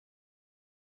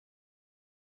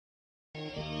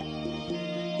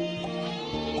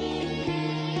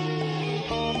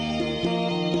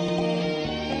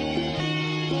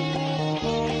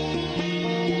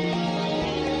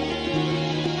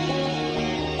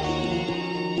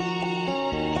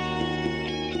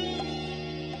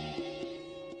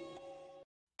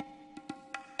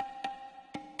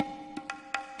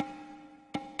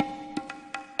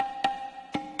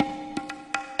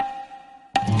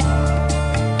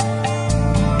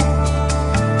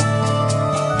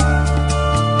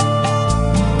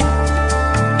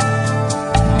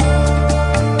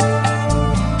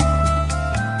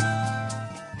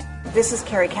This is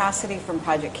Carrie Cassidy from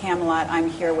Project Camelot. I'm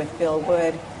here with Bill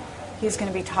Wood. He's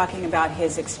going to be talking about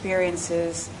his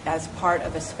experiences as part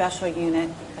of a special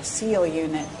unit, a SEAL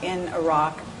unit in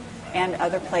Iraq and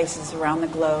other places around the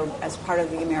globe as part of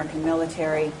the American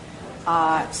military.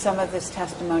 Some of this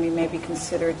testimony may be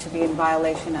considered to be in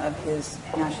violation of his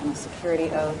national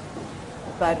security oath,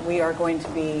 but we are going to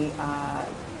be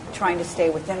trying to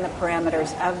stay within the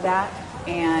parameters of that,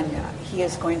 and he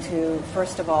is going to,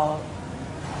 first of all,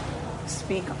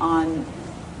 speak on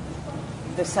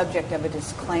the subject of a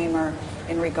disclaimer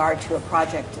in regard to a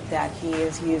project that he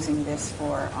is using this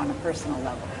for on a personal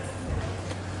level.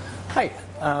 Hi.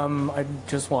 I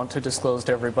just want to disclose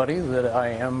to everybody that I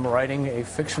am writing a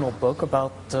fictional book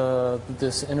about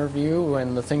this interview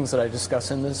and the things that I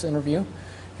discuss in this interview.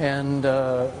 And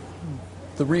the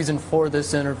reason for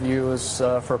this interview is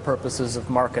for purposes of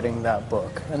marketing that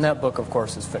book. And that book, of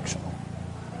course, is fictional.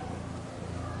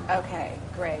 Okay,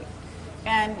 great.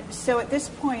 And so at this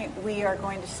point, we are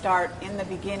going to start in the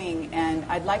beginning, and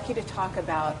I'd like you to talk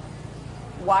about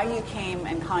why you came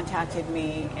and contacted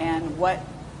me and what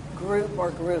group or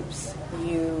groups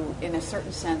you, in a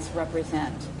certain sense,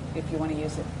 represent, if you want to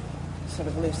use it sort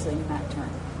of loosely in that term.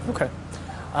 Okay.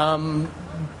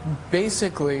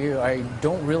 Basically, I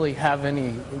don't really have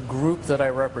any group that I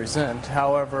represent.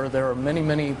 However, there are many,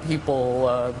 many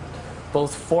people,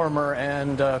 both former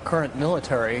and current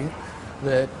military,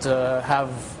 that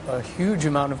have a huge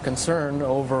amount of concern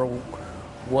over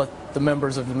what the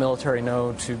members of the military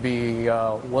know to be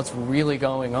what's really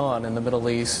going on in the Middle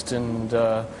East and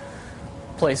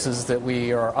places that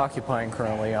we are occupying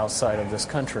currently outside of this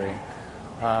country.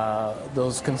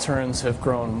 Those concerns have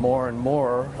grown more and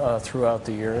more throughout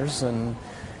the years, and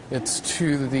it's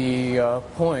to the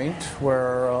point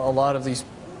where a lot of these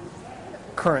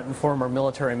current and former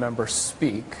military members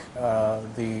speak.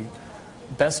 The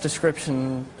best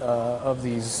description of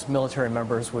these military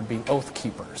members would be oath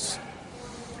keepers.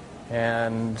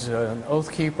 And an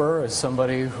oath keeper is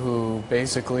somebody who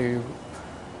basically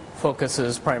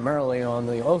focuses primarily on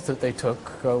the oath that they took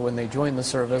when they joined the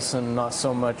service, and not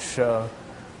so much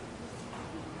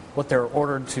what they're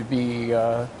ordered to be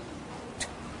to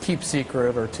keep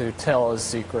secret or to tell as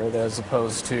secret, as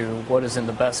opposed to what is in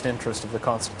the best interest of the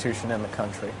Constitution and the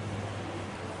country.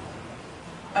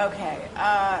 Okay.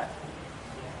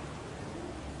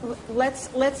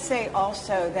 Let's say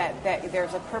also that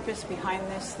there's a purpose behind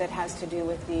this that has to do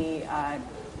with the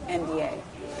NDA.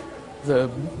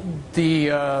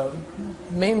 The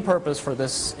main purpose for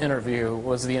this interview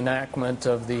was the enactment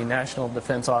of the National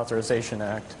Defense Authorization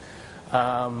Act.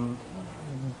 The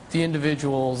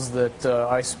individuals that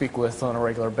I speak with on a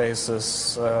regular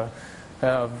basis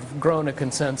have grown a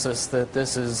consensus that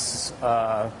this is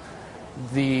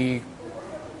the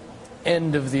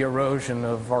end of the erosion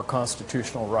of our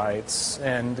constitutional rights,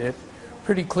 and it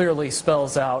pretty clearly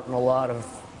spells out in a lot of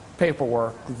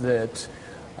paperwork that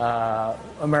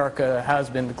America has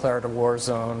been declared a war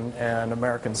zone, and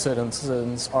American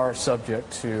citizens are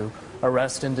subject to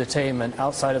arrest and detainment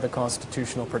outside of the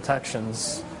constitutional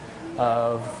protections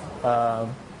of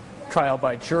trial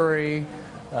by jury,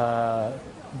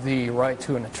 the right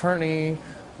to an attorney,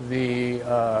 the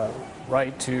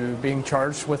right to being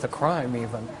charged with a crime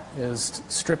even is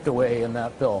stripped away in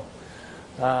that bill.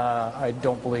 I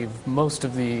don't believe most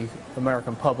of the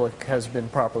American public has been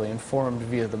properly informed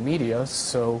via the media,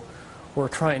 so we're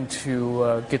trying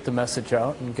to get the message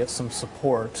out and get some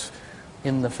support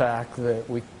in the fact that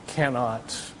we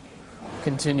cannot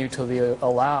continue to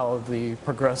allow the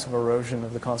progressive erosion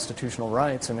of the constitutional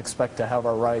rights and expect to have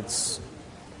our rights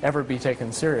ever be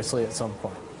taken seriously at some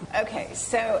point. Okay,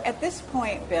 so at this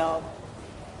point, Bill,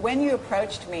 when you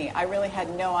approached me, I really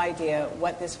had no idea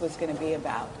what this was going to be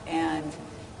about, and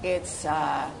it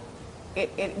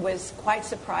was quite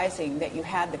surprising that you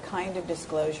had the kind of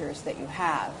disclosures that you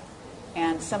have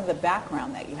and some of the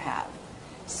background that you have.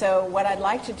 So what I'd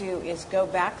like to do is go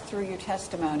back through your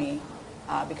testimony,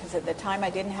 because at the time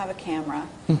I didn't have a camera,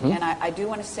 and I do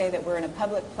want to say that we're in a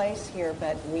public place here,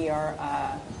 but we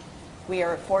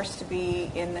are forced to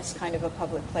be in this kind of a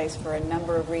public place for a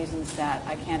number of reasons that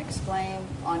I can't explain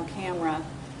on camera,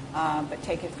 but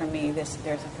take it from me, there's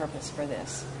a purpose for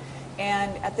this.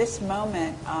 And at this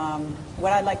moment,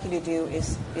 what I'd like you to do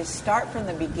is start from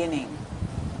the beginning,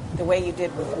 the way you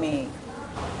did with me,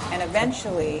 and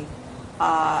eventually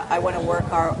I want to work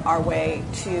our way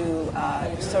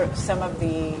to sort of some of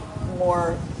the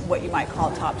more what you might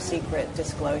call top secret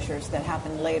disclosures that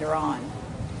happened later on.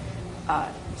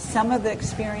 Some of the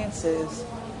experiences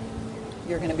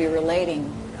you're going to be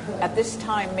relating at this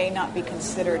time may not be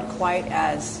considered quite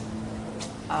as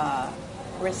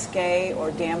risque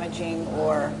or damaging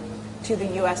or to the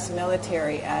U.S.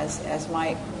 military as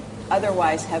might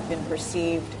otherwise have been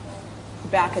perceived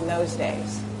back in those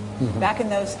days. Mm-hmm. Back in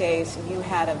those days, you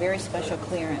had a very special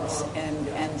clearance,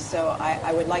 and so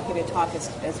I would like you to talk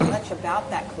as much about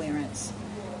that clearance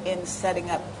in setting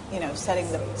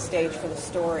the stage for the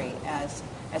story as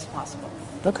possible.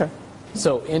 Okay.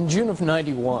 So in June of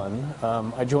 '91,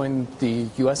 I joined the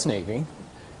U.S. Navy,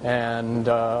 and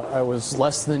I was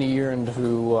less than a year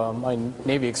into my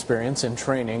Navy experience in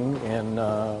training in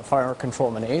Fire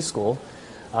Controlman A School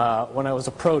when I was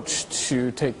approached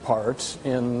to take part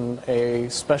in a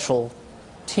special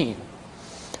team.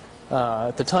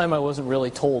 At the time, I wasn't really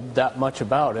told that much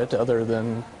about it, other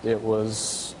than it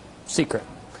was secret.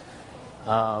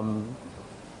 But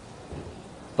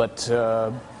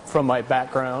from my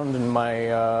background and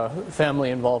my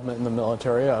family involvement in the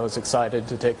military, I was excited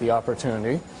to take the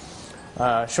opportunity.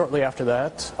 Shortly after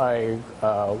that, I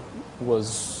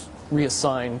was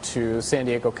reassigned to San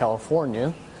Diego,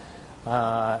 California,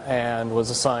 and was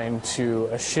assigned to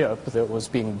a ship that was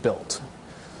being built.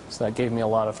 So that gave me a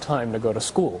lot of time to go to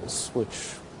schools,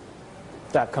 which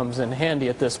that comes in handy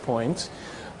at this point,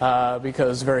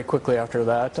 because very quickly after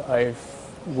that, I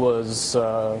was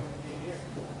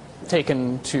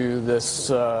taken to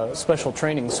this special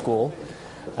training school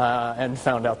and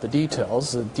found out the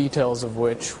details of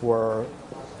which were,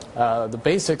 the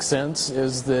basic sense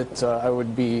is that I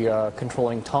would be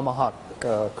controlling Tomahawk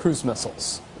cruise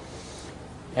missiles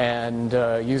and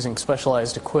using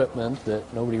specialized equipment that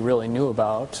nobody really knew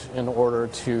about in order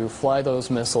to fly those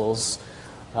missiles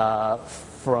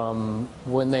from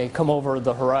when they come over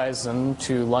the horizon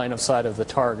to line of sight of the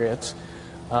target,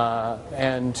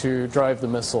 and to drive the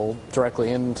missile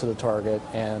directly into the target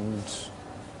and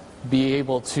be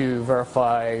able to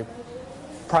verify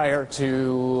prior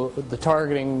to the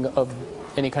targeting of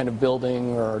any kind of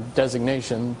building or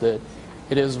designation that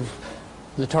it is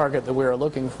the target that we are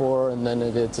looking for, and then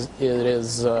it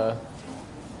is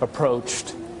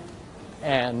approached,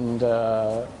 and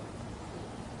the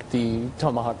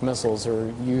Tomahawk missiles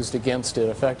are used against it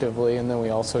effectively, and then we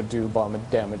also do bomb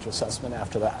damage assessment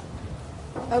after that.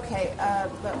 Okay,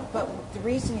 but the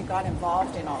reason you got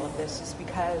involved in all of this is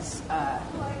because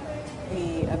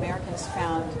the Americans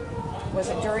found, was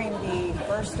it during the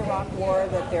first Iraq War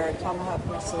that their Tomahawk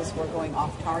missiles were going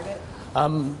off target?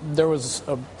 There was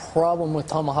a problem with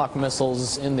Tomahawk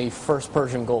missiles in the first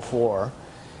Persian Gulf War,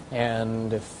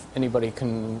 and if anybody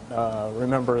can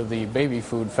remember the baby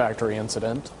food factory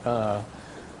incident,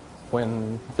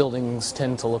 when buildings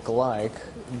tend to look alike,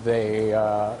 they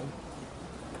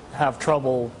have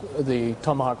trouble, the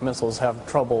Tomahawk missiles have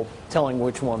trouble telling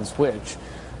which one's which.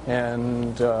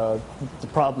 And the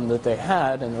problem that they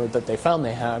had, or that they found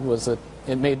they had, was that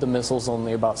it made the missiles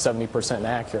only about 70%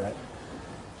 accurate.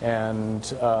 And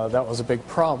that was a big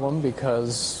problem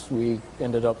because we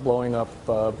ended up blowing up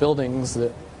buildings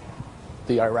that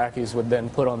the Iraqis would then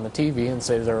put on the TV and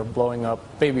say they're blowing up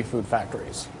baby food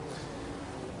factories.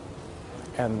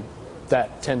 And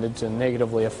that tended to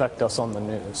negatively affect us on the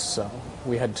news, so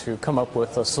we had to come up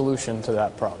with a solution to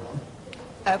that problem.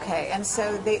 Okay, and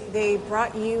so they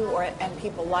brought you and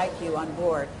people like you on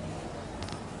board.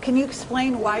 Can you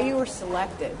explain why you were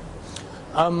selected?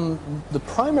 The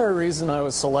primary reason I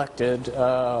was selected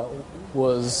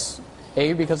was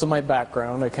A, because of my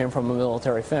background. I came from a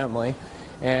military family,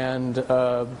 and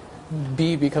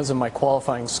B, because of my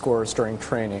qualifying scores during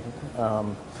training.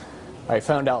 I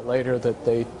found out later that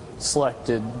they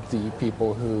selected the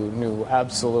people who knew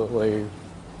absolutely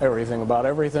everything about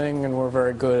everything and were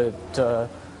very good at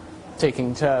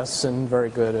taking tests and very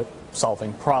good at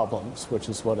solving problems, which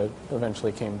is what it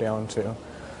eventually came down to.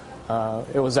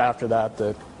 It was after that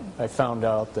that I found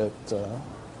out that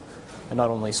I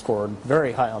not only scored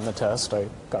very high on the test, I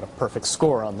got a perfect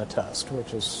score on the test,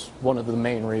 which is one of the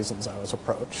main reasons I was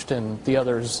approached, and the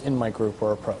others in my group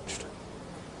were approached.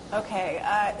 Okay,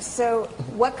 so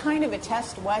what kind of a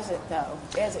test was it, though?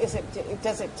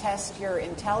 Does it test your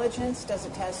intelligence? Does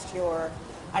it test your,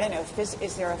 I don't know,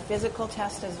 is there a physical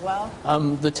test as well?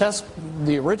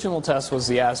 The original test was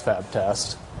the ASVAB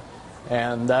test,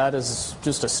 and that is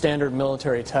just a standard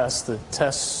military test that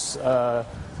tests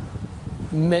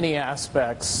many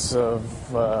aspects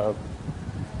of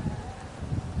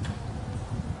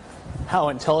how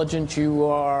intelligent you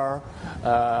are,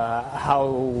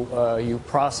 how you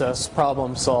process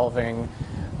problem solving,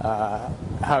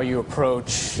 how you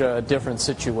approach different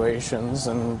situations,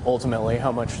 and ultimately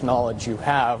how much knowledge you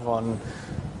have on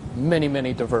many,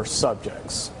 many diverse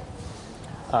subjects.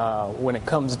 When it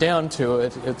comes down to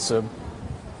it, it's a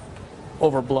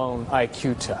overblown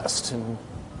IQ test and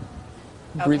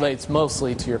relates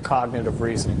mostly to your cognitive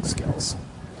reasoning skills.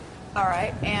 All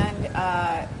right. And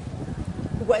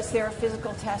was there a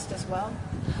physical test as well?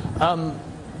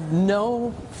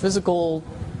 No, physical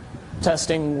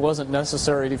testing wasn't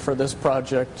necessary for this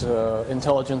project.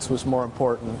 Intelligence was more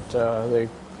important. They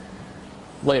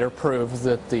later proved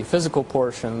that the physical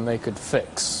portion they could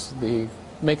fix. The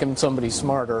making somebody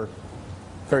smarter,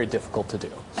 very difficult to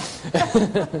do.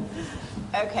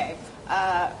 Okay.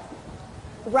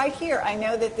 Right here, I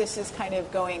know that this is kind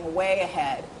of going way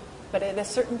ahead, but at a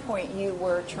certain point you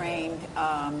were trained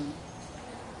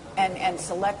and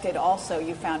selected also,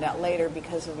 you found out later,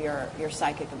 because of your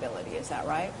psychic ability. Is that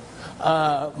right?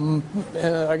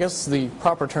 I guess the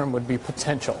proper term would be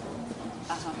potential.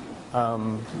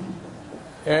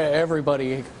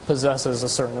 Everybody possesses a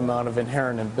certain amount of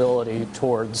inherent ability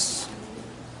towards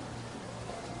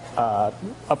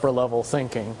upper-level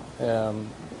thinking.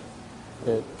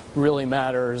 It really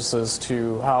matters as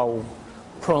to how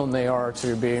prone they are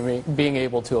to being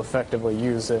able to effectively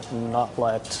use it and not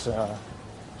let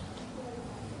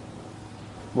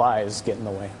lies get in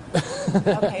the way.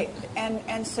 Okay,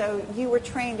 and so you were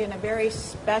trained in a very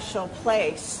special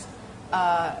place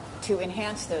to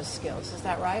enhance those skills, is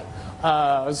that right?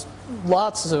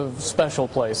 Lots of special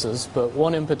places, but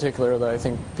one in particular that I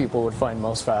think people would find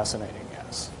most fascinating,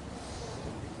 yes.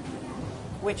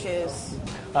 Which is?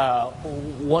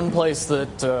 One place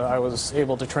that I was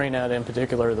able to train at in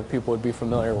particular that people would be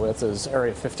familiar with is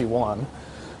Area 51.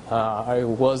 I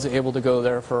was able to go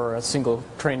there for a single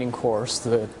training course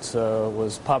that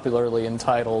was popularly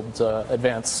entitled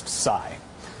Advanced Psi.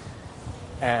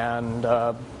 And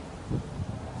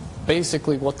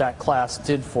basically what that class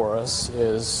did for us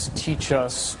is teach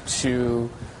us to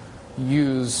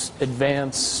use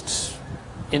advanced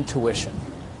intuition.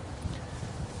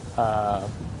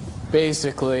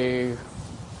 Basically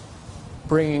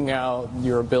bringing out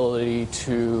your ability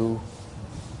to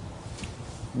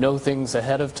know things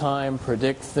ahead of time,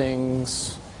 predict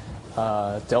things,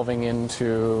 delving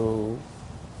into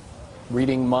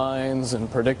reading minds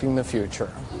and predicting the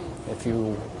future, if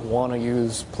you want to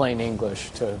use plain English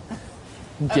to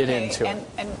get into it.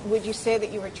 And would you say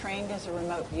that you were trained as a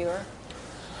remote viewer?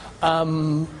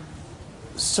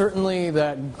 Certainly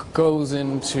that goes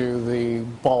into the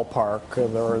ballpark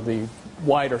or the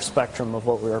wider spectrum of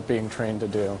what we are being trained to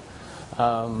do.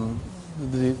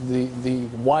 The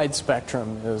wide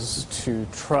spectrum is to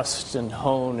trust and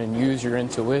hone and use your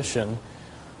intuition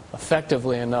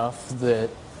effectively enough that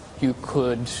you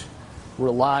could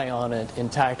rely on it in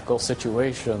tactical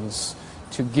situations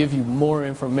to give you more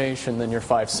information than your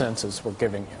five senses were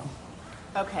giving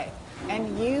you. Okay.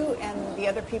 And you and the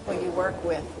other people you work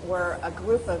with were a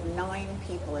group of 9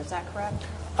 people, is that correct?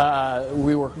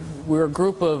 We were a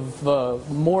group of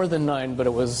more than 9, but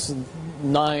it was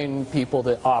 9 people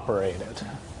that operated.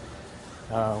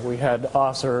 We had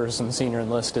officers and senior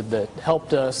enlisted that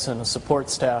helped us and a support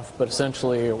staff, but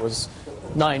essentially it was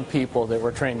 9 people that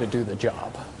were trained to do the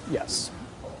job. Yes.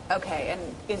 Okay, and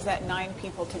is that 9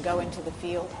 people to go into the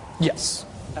field? Yes.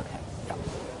 Okay.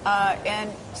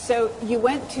 And so you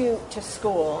went to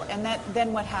school, and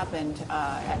then what happened?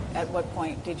 At what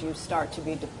point did you start to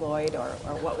be deployed, or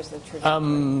what was the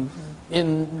trajectory?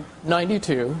 In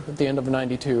 92, at the end of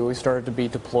 92, we started to be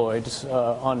deployed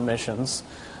on missions.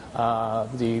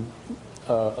 The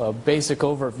basic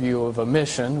overview of a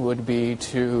mission would be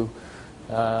to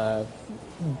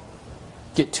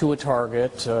get to a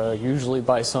target, usually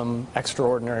by some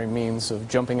extraordinary means of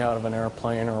jumping out of an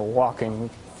airplane or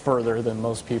walking further than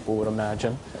most people would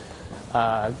imagine,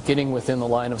 getting within the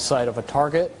line of sight of a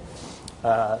target,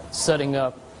 setting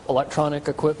up electronic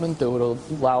equipment that would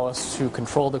allow us to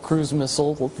control the cruise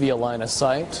missile via line of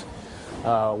sight,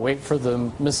 wait for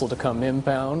the missile to come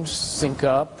inbound, sync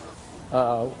up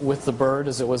with the bird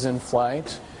as it was in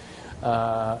flight,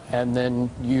 and then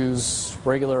use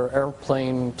regular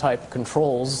airplane type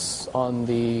controls on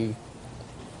the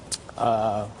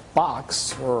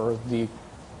box or the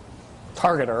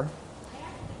targeter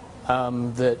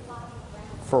that,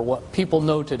 for what people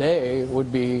know today,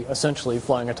 would be essentially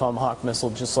flying a Tomahawk missile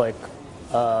just like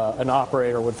an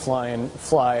operator would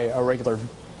fly a regular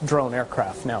drone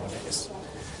aircraft nowadays.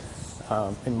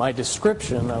 In my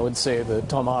description, I would say that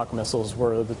Tomahawk missiles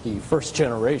were the first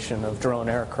generation of drone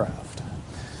aircraft.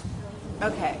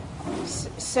 Okay.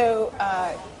 So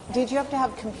did you have to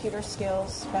have computer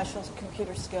skills, special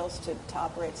computer skills to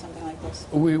operate something like this?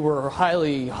 We were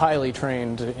highly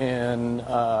trained in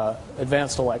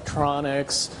advanced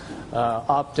electronics,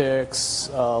 optics,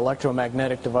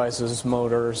 electromagnetic devices,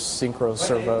 motors, synchro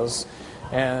servos,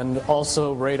 and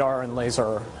also radar and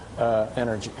laser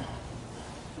energy.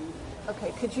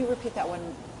 Okay, could you repeat that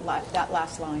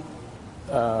last line?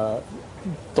 The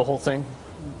whole thing?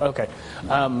 Okay.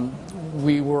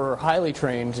 We were highly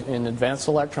trained in advanced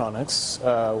electronics.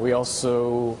 We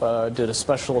also did a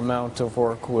special amount of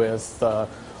work with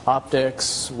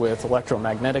optics, with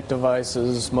electromagnetic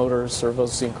devices, motors,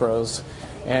 servos, synchros,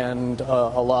 and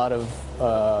a lot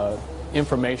of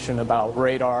information about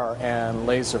radar and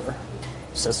laser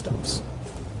systems.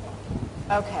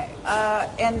 Okay.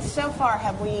 And so far,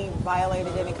 have we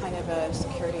violated any kind of a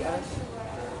security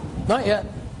oath? Not yet.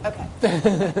 Okay.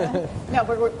 No,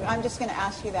 but I'm just going to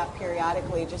ask you that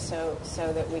periodically, just so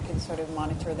that we can sort of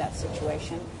monitor that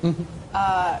situation.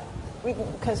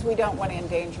 Because we don't want to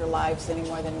endanger lives any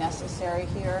more than necessary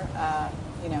here.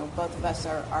 You know, both of us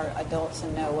are adults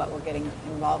and know what we're getting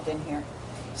involved in here.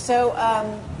 So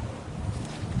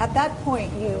at that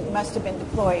point, you must have been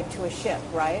deployed to a ship,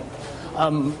 right?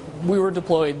 We were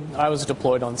deployed. I was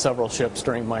deployed on several ships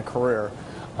during my career.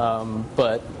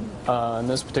 But on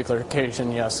this particular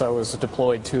occasion, yes, I was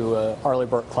deployed to a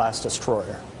Arleigh-Burke-class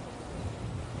destroyer.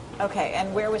 Okay,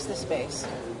 and where was this base?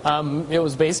 It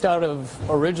was based out of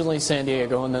originally San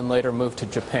Diego and then later moved to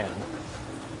Japan.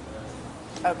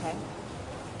 Okay.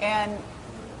 And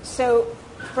so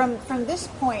from this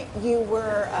point, you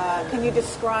were, can you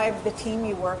describe the team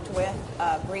you worked with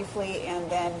briefly, and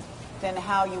then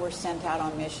how you were sent out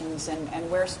on missions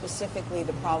and where specifically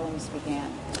the problems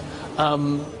began?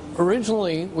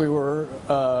 Originally, we were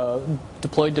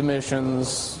deployed to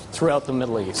missions throughout the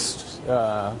Middle East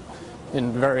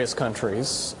in various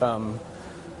countries.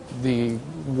 The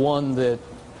one that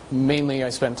mainly I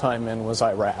spent time in was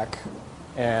Iraq,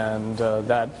 and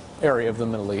that area of the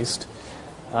Middle East.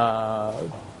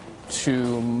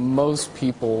 To most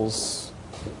people's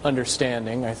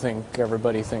understanding, I think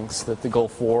everybody thinks that the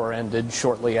Gulf War ended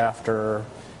shortly after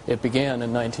it began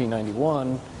in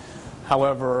 1991.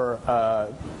 However,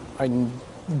 I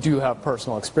do have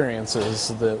personal experiences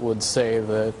that would say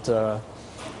that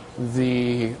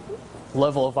the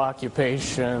level of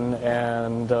occupation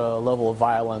and level of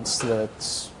violence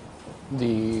that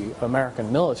the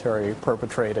American military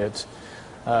perpetrated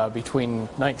between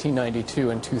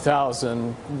 1992 and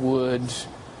 2000 would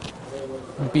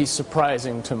be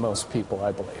surprising to most people,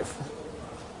 I believe.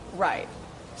 Right.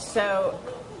 So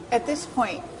at this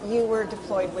point, you were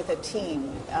deployed with a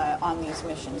team on these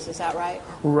missions, is that right?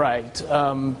 Right.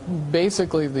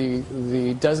 Basically,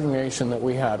 the designation that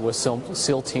we had was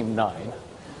SEAL Team 9.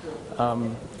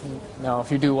 Now,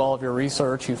 if you do all of your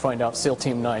research, you find out SEAL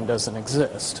Team 9 doesn't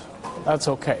exist. That's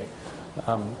okay.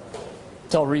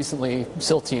 Until recently,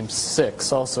 SEAL Team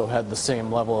 6 also had the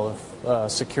same level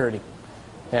of security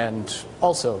and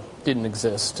also didn't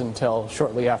exist until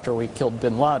shortly after we killed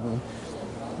bin Laden.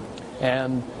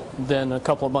 And then a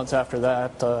couple of months after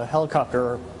that, a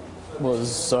helicopter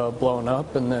was blown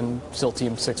up, and then SEAL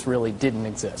Team 6 really didn't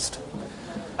exist.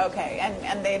 Okay,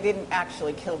 and they didn't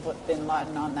actually kill bin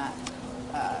Laden on that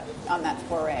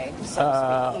foray, so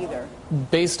to speak, either.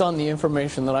 Based on the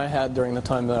information that I had during the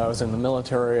time that I was in the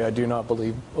military, I do not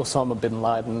believe Osama bin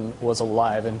Laden was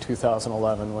alive in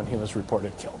 2011 when he was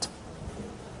reported killed.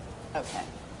 Okay.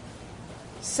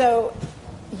 So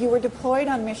you were deployed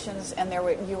on missions, and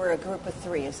you were a group of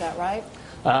 3, is that right?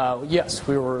 Yes,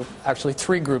 we were actually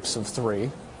 3 groups of 3.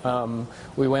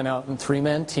 We went out in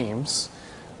 3-man teams.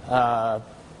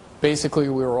 Basically,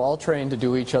 we were all trained to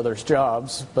do each other's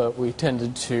jobs, but we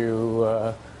tended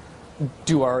to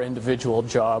do our individual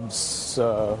jobs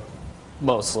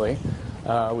mostly.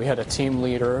 We had a team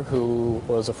leader who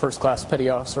was a first-class petty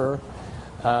officer.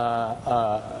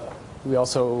 We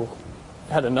also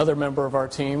had another member of our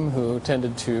team who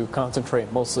tended to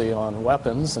concentrate mostly on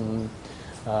weapons and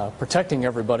protecting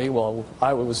everybody while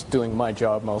I was doing my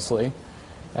job mostly.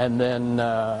 And then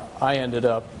I ended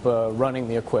up running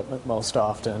the equipment most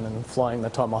often and flying the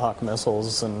Tomahawk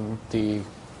missiles and the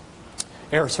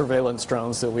air surveillance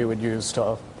drones that we would use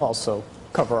to also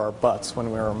cover our butts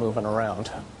when we were moving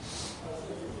around.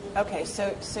 Okay,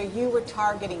 so you were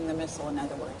targeting the missile, in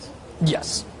other words?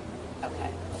 Yes. Okay.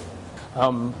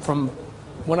 From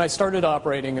when I started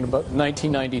operating in about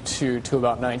 1992 to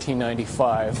about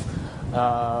 1995,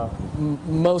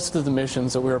 most of the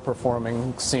missions that we were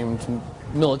performing seemed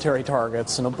military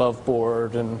targets and above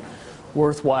board and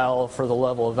worthwhile for the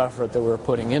level of effort that we were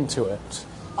putting into it.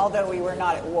 Although we were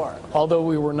not at war. Although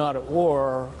we were not at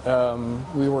war,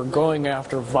 we were going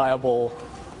after viable,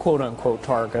 quote-unquote,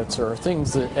 targets, or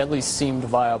things that at least seemed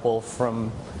viable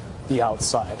from the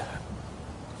outside.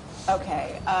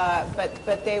 Okay,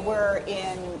 but they were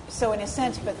so in a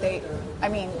sense, I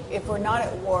mean, if we're not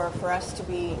at war, for us to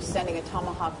be sending a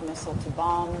Tomahawk missile to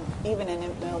bomb even a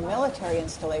military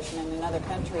installation in another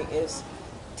country is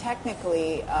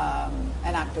technically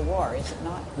an act of war, is it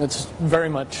not? It's very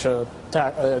much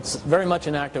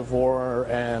an act of war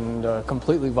and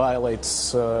completely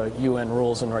violates UN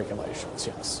rules and regulations.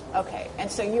 Yes. Okay,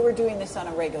 and so you were doing this on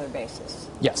a regular basis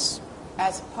Yes.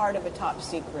 as part of a top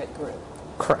secret group.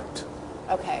 Correct.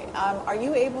 Okay, are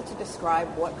you able to describe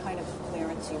what kind of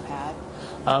clearance you had?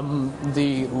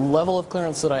 The level of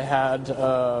clearance that I had,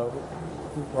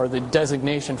 or the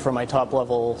designation for my top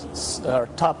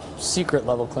secret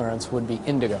level clearance would be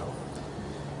Indigo.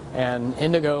 And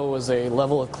Indigo was a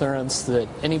level of clearance that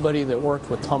anybody that worked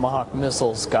with Tomahawk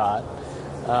missiles got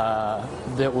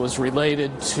that was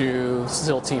related to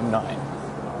SEAL Team 9.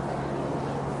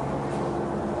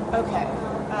 Okay,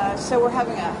 so we're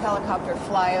having a helicopter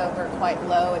flyover quite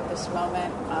low at this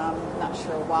moment. Not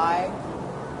sure why,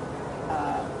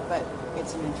 but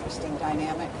it's an interesting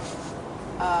dynamic.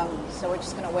 So we're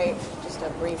just going to wait just a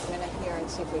brief minute here and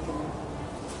see if we can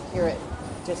hear it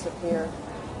disappear.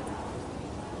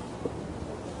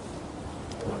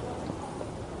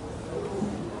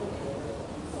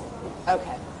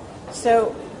 Okay,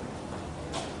 so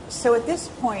at this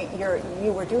point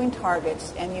you were doing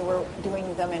targets, and you were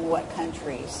doing them in what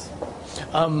countries?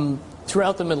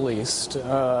 Throughout the Middle East.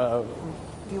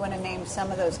 Do you want to name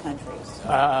some of those countries?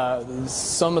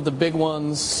 Some of the big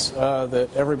ones that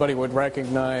everybody would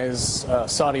recognize: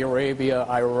 Saudi Arabia,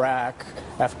 Iraq,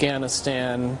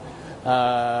 Afghanistan,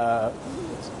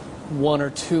 one or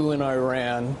two in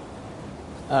Iran,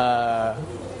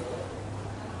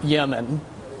 Yemen,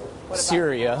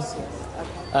 Syria,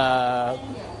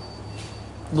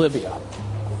 Libya.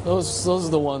 Those are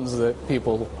the ones that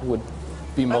people would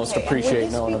be most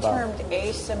appreciate knowing about. Would this be termed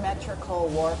asymmetrical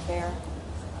warfare?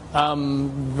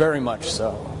 Very much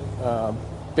so,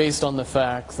 based on the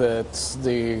fact that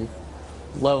the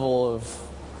level of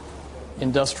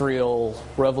industrial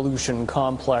revolution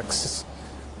complex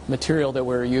material that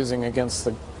we were using against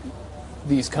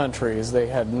these countries, they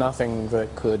had nothing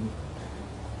that could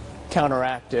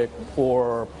counteract it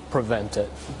or prevent it.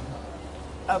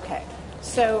 Okay,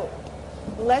 so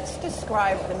let's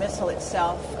describe the missile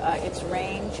itself, its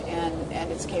range and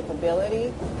its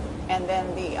capability. And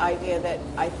then the idea that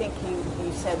I think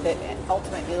you said that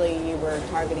ultimately you were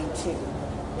targeting 2.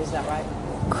 Is that right?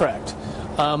 Correct.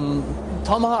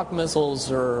 Tomahawk missiles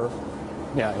are,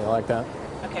 yeah, you like that?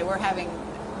 Okay, we're having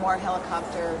more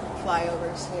helicopter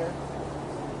flyovers here.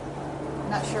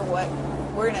 Not sure what.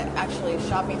 We're in actually a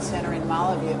shopping center in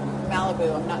Malibu.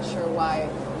 I'm not sure why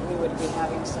we would be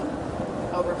having some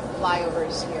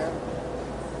flyovers here.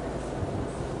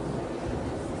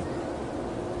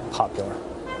 Popular.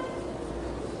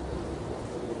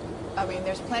 I mean,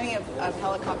 there's plenty of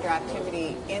helicopter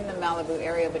activity in the Malibu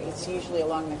area, but it's usually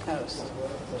along the coast,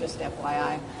 just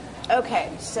FYI. Okay,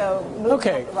 so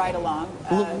moving right along,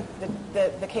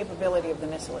 the capability of the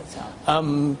missile itself.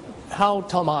 How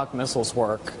Tomahawk missiles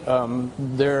work,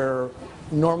 they're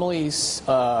normally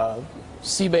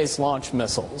sea-based launch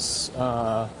missiles.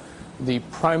 The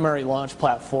primary launch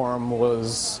platform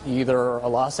was either a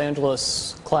Los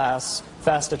Angeles-class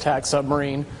fast attack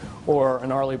submarine or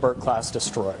an Arleigh Burke-class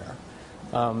destroyer.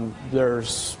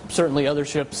 There's certainly other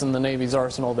ships in the Navy's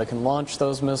arsenal that can launch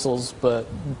those missiles, but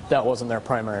that wasn't their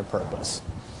primary purpose.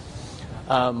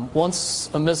 Once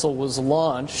a missile was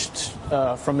launched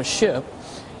from a ship,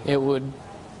 it would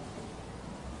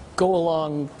go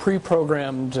along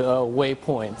pre-programmed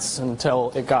waypoints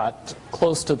until it got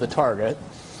close to the target,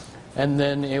 and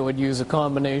then it would use a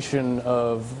combination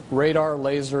of radar,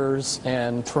 lasers,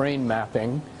 and terrain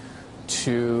mapping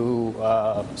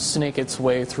to snake its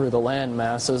way through the land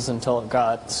masses until it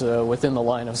got within the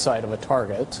line of sight of a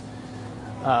target.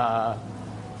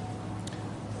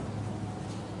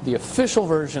 The official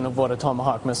version of what a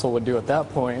Tomahawk missile would do at that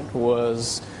point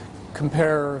was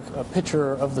compare a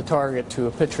picture of the target to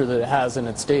a picture that it has in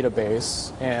its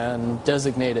database and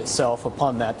designate itself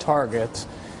upon that target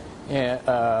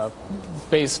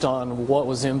based on what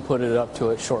was inputted up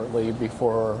to it shortly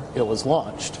before it was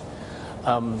launched.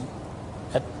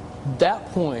 At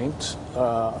that point,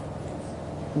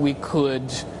 we could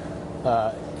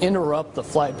interrupt the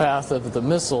flight path of the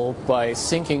missile by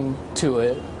syncing to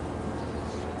it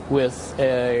with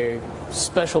a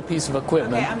special piece of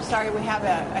equipment. Okay, I'm sorry, we have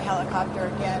a helicopter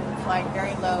again flying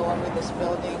very low over this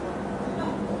building.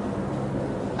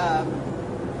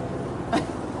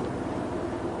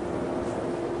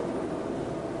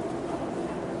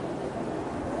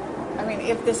 I mean,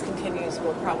 if this continues,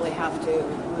 we'll probably have to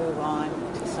move on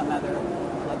to some other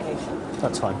location.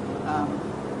 That's fine.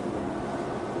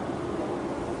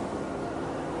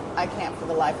 I can't for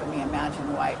the life of me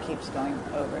imagine why it keeps going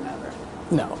over and over.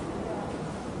 No.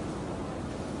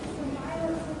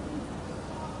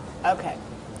 Okay.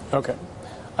 Okay.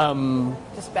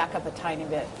 Just back up a tiny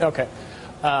bit. Okay.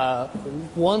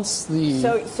 Once the...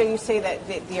 So you say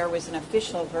that there was an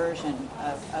official version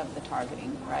of the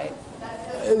targeting, right?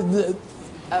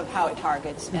 Of how it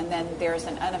targets, and then there's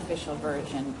an unofficial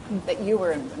version that you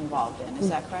were involved in. Is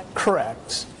that correct?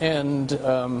 Correct. And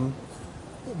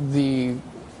the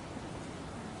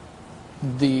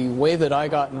way that I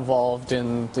got involved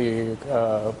in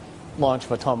the launch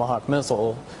of a Tomahawk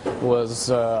missile was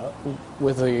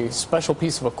with a special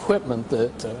piece of equipment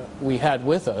that we had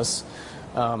with us.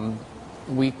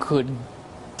 We could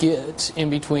get in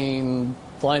between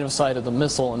line of sight of the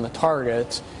missile and the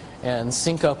target and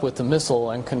sync up with the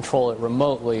missile and control it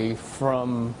remotely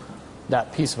from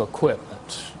that piece of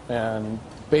equipment. And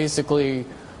basically,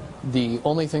 the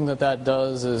only thing that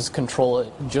does is control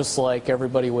it just like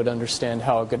everybody would understand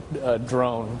how a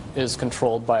drone is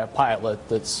controlled by a pilot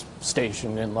that's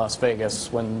stationed in Las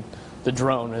Vegas when the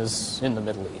drone is in the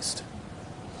Middle East.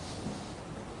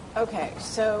 Okay,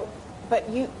 so, but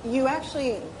you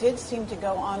actually did seem to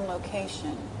go on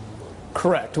location.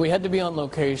 Correct. We had to be on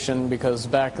location because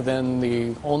back then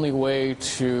the only way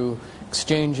to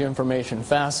exchange information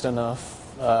fast enough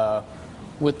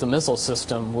with the missile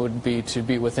system would be to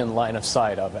be within line of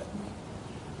sight of it.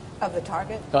 Of the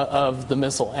target? Of the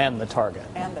missile and the target.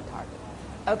 And the target.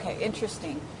 Okay,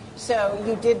 interesting. So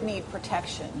you did need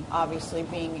protection, obviously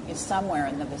being somewhere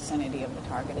in the vicinity of the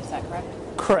target. Is that correct?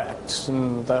 Correct.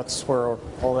 And that's where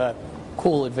all that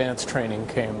cool advanced training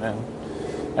came in.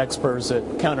 Experts at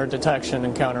counter detection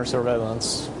and counter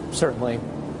surveillance certainly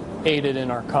aided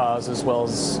in our cause, as well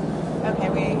as... Okay,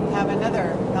 we have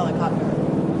another helicopter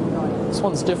going. This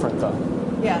one's different, though.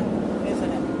 Yeah,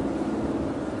 isn't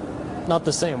it? Not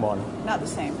the same one. Not the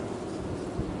same.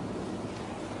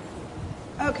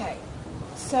 Okay,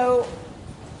 so...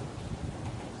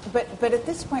 But at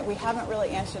this point, we haven't really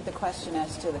answered the question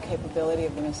as to the capability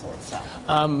of the missile itself.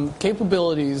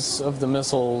 Capabilities of the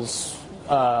missiles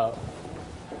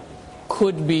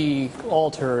could be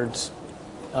altered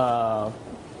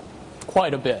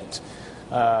quite a bit.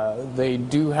 They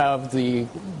do have the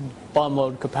bomb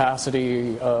load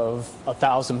capacity of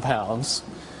 1,000 pounds.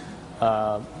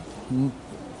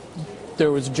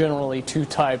 There was generally two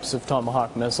types of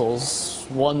Tomahawk missiles,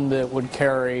 one that would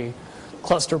carry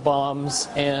cluster bombs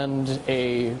and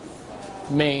a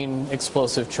main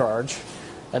explosive charge,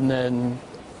 and then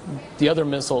the other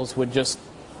missiles would just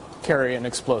carry an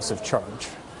explosive charge.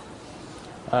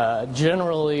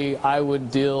 Generally, I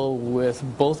would deal with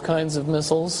both kinds of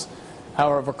missiles.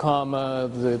 However,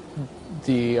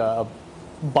 the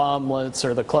bomblets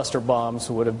or the cluster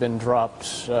bombs would have been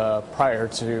dropped prior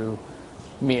to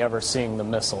me ever seeing the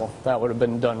missile. That would have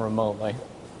been done remotely,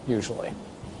 usually.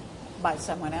 By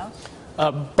someone else?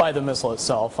 By the missile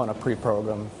itself on a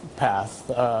pre-programmed path.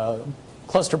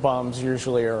 Cluster bombs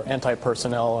usually are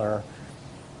anti-personnel or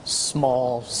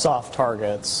small, soft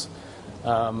targets.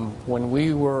 When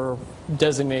we were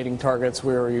designating targets,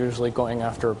 we were usually going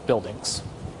after buildings.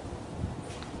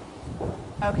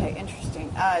 Okay,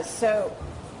 interesting. So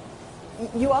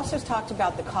you also talked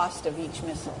about the cost of each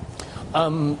missile.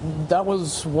 That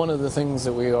was one of the things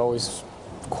that we always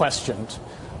questioned.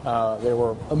 They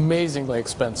were amazingly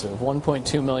expensive,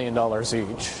 $1.2 million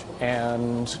each.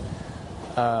 And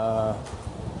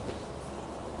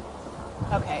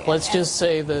okay, let's just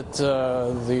say that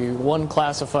the one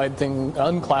unclassified thing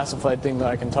that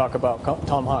I can talk about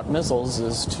Tomahawk missiles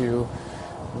is to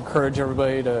encourage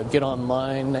everybody to get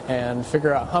online and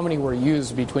figure out how many were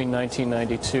used between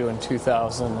 1992 and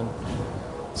 2000 and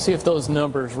see if those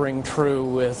numbers ring true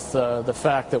with the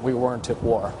fact that we weren't at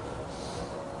war.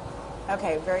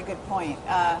 Okay, very good point.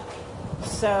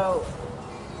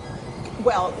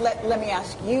 Well, let me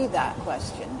ask you that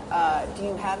question. Do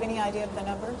you have any idea of the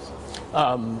numbers?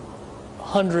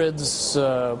 Hundreds,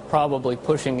 probably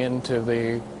pushing into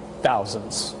the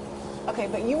thousands. Okay,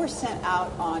 but you were sent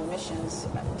out on missions,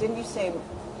 didn't you say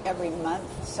every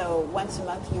month? So once a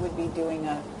month you would be doing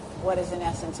what is in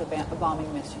essence a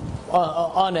bombing mission?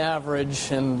 On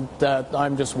average, and that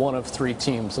I'm just one of 3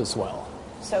 teams as well.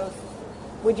 So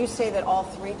would you say that all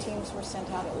 3 teams were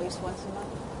sent out at least once a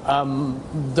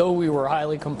month? Though we were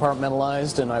highly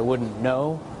compartmentalized and I wouldn't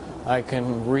know, I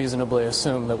can reasonably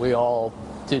assume that we all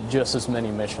did just as many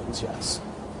missions, yes.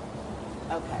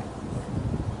 Okay.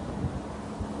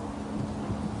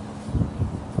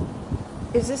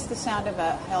 Is this the sound of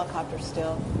a helicopter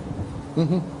still?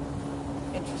 Mm-hmm.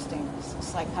 Interesting.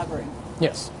 It's like hovering.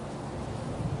 Yes.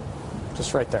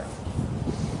 Just right there.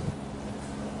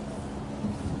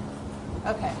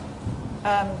 Okay.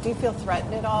 Do you feel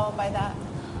threatened at all by that?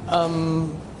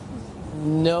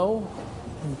 No.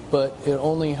 but it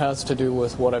only has to do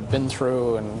with what I've been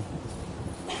through, and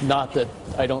not that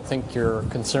I don't think your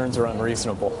concerns are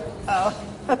unreasonable. Oh,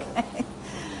 okay.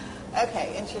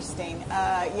 Okay, interesting.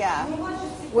 Yeah.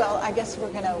 Well, I guess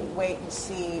we're going to wait and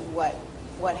see what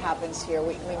happens here.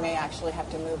 We may actually have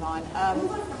to move on.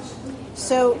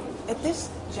 So at this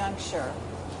juncture,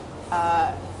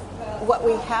 what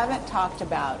we haven't talked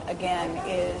about, again,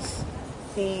 is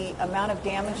the amount of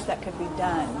damage that could be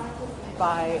done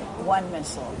by one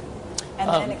missile. And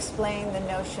then explain the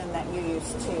notion that you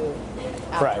used two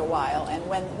after a while, and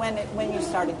when you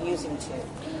started using two.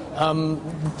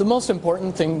 The most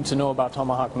important thing to know about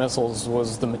Tomahawk missiles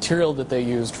was the material that they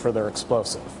used for their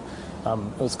explosive.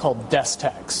 It was called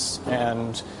Destex,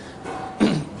 and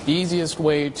the easiest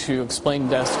way to explain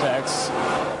Destex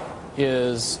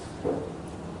is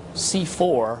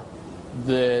C4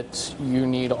 that you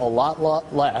need a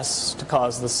lot less to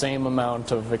cause the same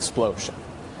amount of explosion.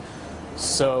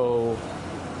 So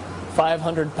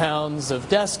 500 pounds of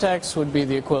Destex would be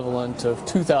the equivalent of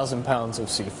 2,000 pounds of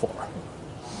C4.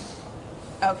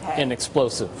 Okay. In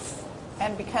explosive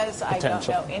And because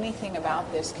potential. I don't know anything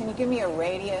about this, can you give me a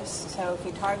radius? So if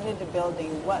you targeted a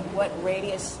building, what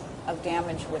radius of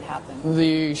damage would happen?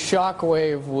 The shock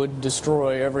wave would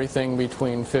destroy everything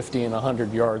between 50 and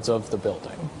 100 yards of the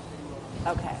building.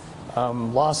 Okay.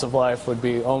 Loss of life would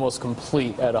be almost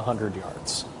complete at 100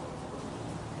 yards.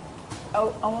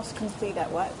 Oh, almost complete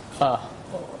at what?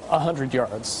 100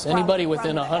 yards. Anybody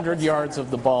within 100 yards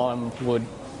of the bomb would,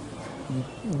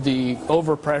 the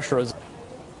overpressure is...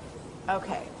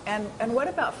 Okay. And what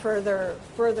about further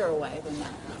away than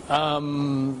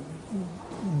that?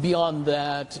 Beyond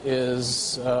that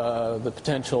is the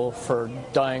potential for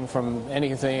dying from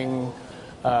anything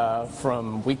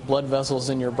from weak blood vessels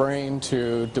in your brain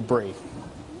to debris.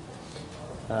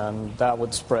 And that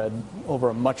would spread over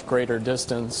a much greater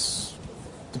distance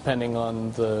depending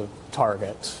on the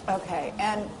target. Okay.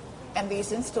 And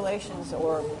these installations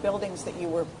or buildings that you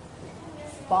were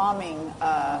bombing,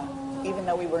 even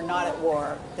though we were not at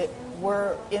war, that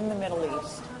were in the Middle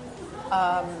East,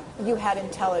 you had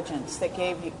intelligence that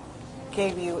gave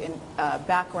you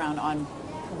background on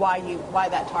why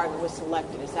that target was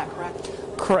selected. Is that correct?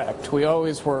 Correct. We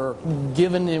always were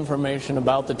given information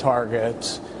about the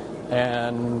target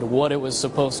and what it was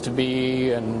supposed to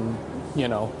be, and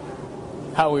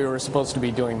how we were supposed to be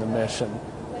doing the mission.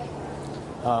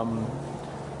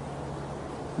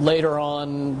 Later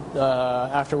on,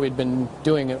 after we'd been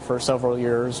doing it for several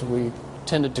years, we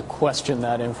tended to question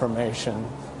that information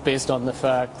based on the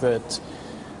fact that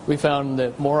we found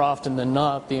that more often than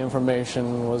not, the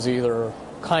information was either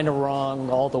kind of wrong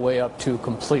all the way up to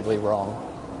completely wrong.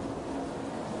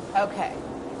 Okay.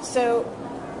 So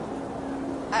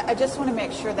I just want to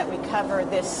make sure that we cover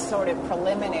this sort of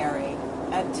preliminary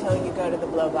until you go to the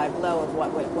blow-by-blow of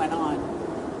what went on.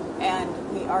 And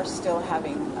we are still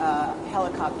having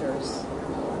helicopters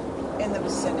in the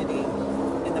vicinity,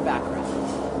 in the background.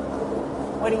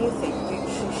 What do you think?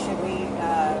 Should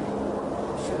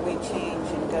we change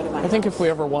and go to my I think if we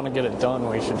ever want to get it done,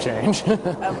 we should change.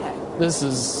 Okay. This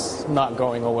is not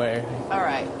going away. All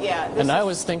right. Yeah. And I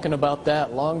was thinking about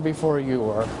that long before you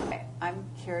were. I'm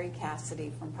Carrie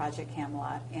Cassidy from Project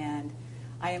Camelot, and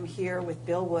I am here with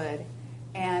Bill Wood.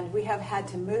 And we have had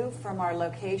to move from our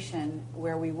location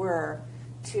where we were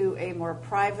to a more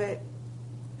private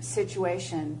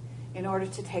situation in order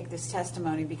to take this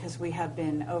testimony, because we have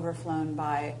been overflown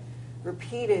by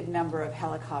repeated number of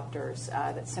helicopters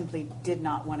that simply did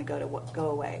not want to go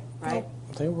away, right?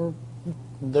 They were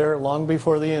there long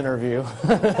before the interview.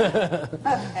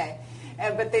 Okay.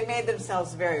 But they made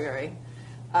themselves very, very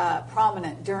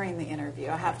prominent during the interview,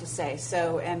 I have to say.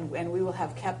 So, and we will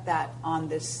have kept that on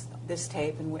this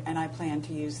tape, and I plan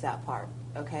to use that part,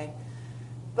 okay?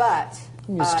 But...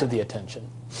 I'm used to the attention.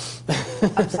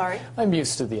 I'm sorry? I'm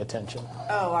used to the attention.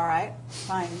 Oh, all right.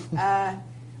 Fine.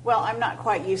 Well, I'm not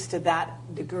quite used to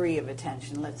that degree of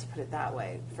attention, let's put it that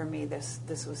way. For me, this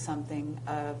was something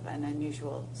of an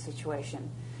unusual situation.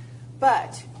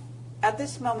 But at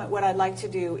this moment, what I'd like to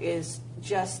do is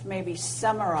just maybe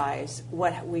summarize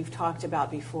what we've talked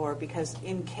about before, because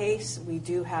in case we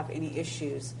do have any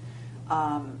issues,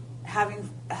 having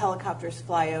helicopters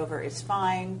fly over is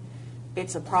fine.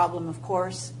 It's a problem, of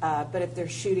course, but if they're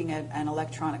shooting an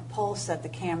electronic pulse at the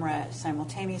camera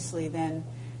simultaneously, then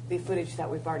the footage that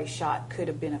we've already shot could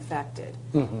have been affected.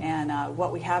 Mm-hmm. And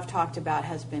what we have talked about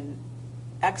has been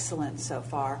excellent so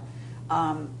far.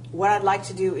 What I'd like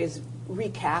to do is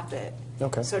recap it,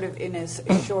 sort of in as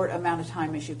short amount of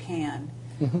time as you can.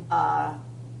 Mm-hmm.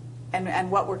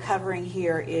 And what we're covering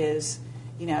here is,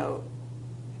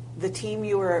 the team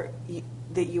you were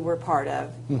that you were part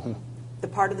of, the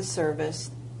part of the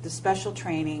service, the special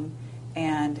training,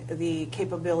 and the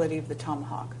capability of the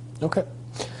Tomahawk. Okay.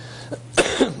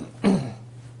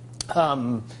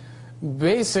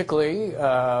 Basically,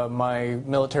 my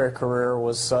military career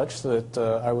was such that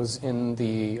I was in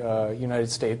the United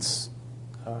States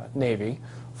Navy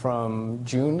from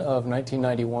June of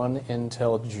 1991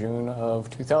 until June of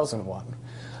 2001.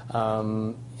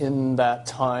 In that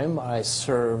time, I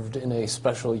served in a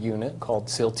special unit called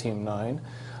SEAL Team 9.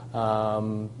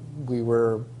 We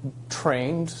were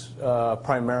trained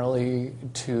primarily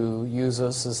to use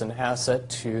us as an asset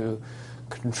to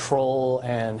control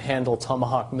and handle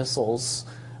Tomahawk missiles,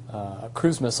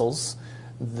 cruise missiles,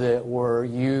 that were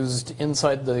used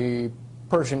inside the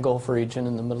Persian Gulf region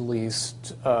in the Middle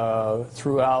East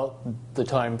throughout the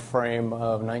time frame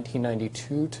of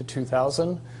 1992 to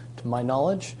 2000, to my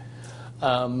knowledge.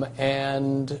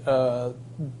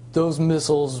 Those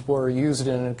missiles were used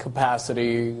in a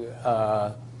capacity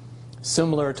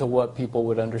similar to what people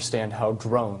would understand how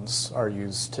drones are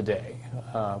used today,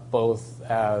 both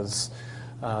as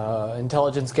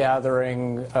intelligence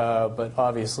gathering, but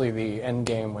obviously the end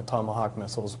game with Tomahawk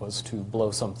missiles was to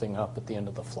blow something up at the end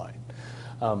of the flight.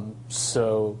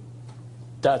 So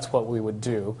that's what we would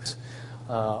do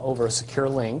over a secure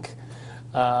link.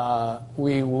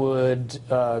 We would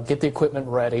get the equipment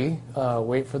ready,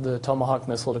 wait for the Tomahawk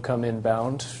missile to come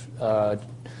inbound,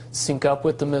 sync up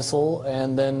with the missile,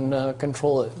 and then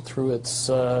control it through its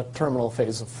terminal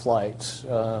phase of flight.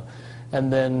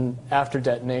 And then after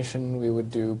detonation, we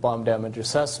would do bomb damage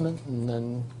assessment and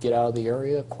then get out of the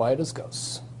area quiet as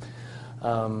ghosts.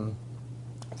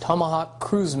 Tomahawk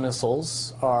cruise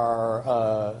missiles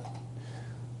are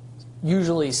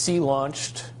usually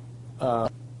sea-launched.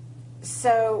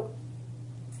 So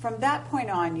from that point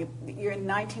on, you're in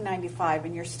 1995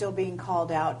 and you're still being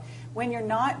called out. When you're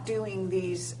not doing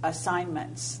these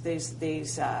assignments,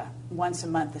 these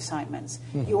once-a-month assignments,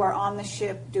 you are on the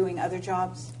ship doing other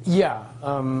jobs? Yeah.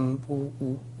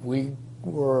 We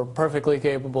were perfectly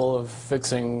capable of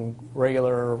fixing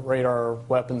regular radar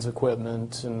weapons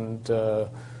equipment and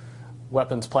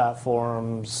weapons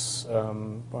platforms.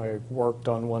 I worked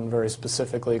on one very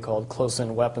specifically called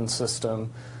Close-In Weapon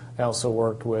System. I also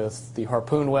worked with the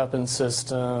Harpoon weapon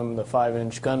system, the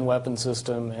 5-inch gun weapon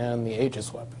system, and the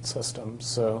Aegis weapon system.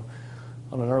 So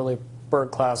on an early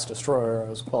Berg-class destroyer, I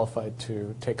was qualified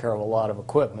to take care of a lot of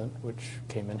equipment, which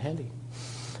came in handy.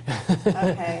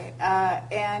 Okay.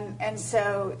 And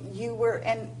so you were,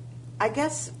 and I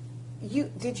guess,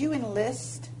 did you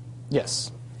enlist?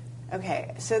 Yes.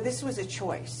 Okay. So this was a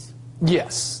choice.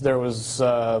 Yes. There was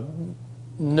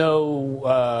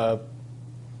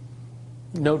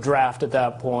no draft at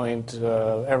that point.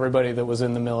 Everybody that was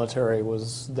in the military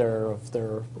was there of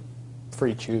their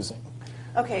free choosing.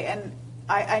 Okay, and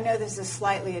I know this is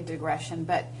slightly a digression,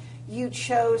 but you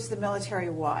chose the military.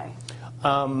 Why?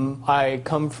 I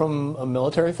come from a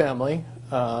military family.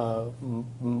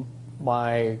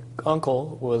 My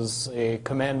uncle was a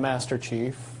command master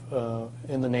chief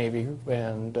in the Navy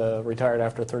and retired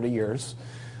after 30 years.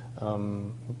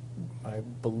 I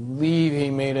believe he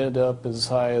made it up as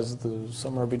high as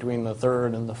somewhere between the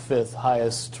third and the fifth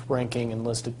highest ranking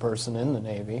enlisted person in the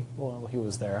Navy while he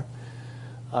was there.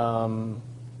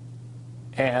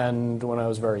 And when I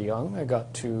was very young, I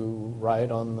got to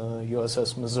ride on the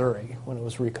USS Missouri when it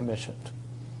was recommissioned.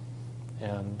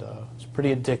 And I was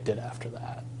pretty addicted after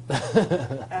that.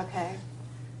 Okay.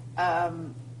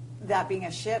 That being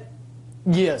a ship?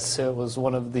 Yes, it was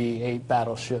one of the 8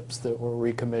 battleships that were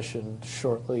recommissioned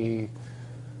shortly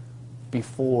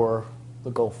before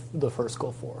the first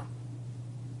Gulf War.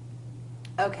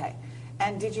 Okay.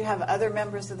 And did you have other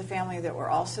members of the family that were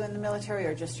also in the military,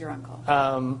 or just your uncle?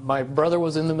 My brother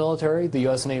was in the military, the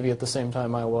U.S. Navy at the same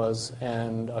time I was,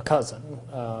 and a cousin,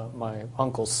 my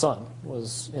uncle's son,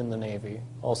 was in the Navy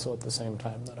also at the same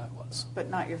time that I was. But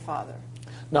not your father?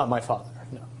 Not my father,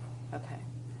 no. Okay.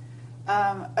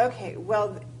 Okay,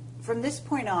 well, from this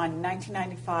point on,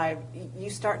 1995, you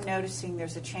start noticing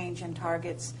there's a change in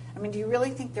targets. I mean, do you really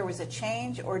think there was a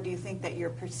change, or do you think that your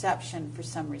perception for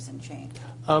some reason changed?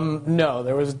 No,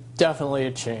 there was definitely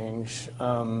a change.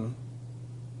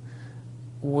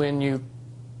 When you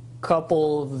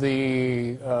couple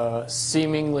the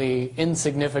seemingly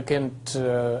insignificant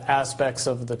aspects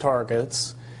of the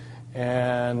targets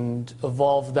and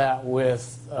evolve that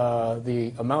with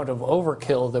the amount of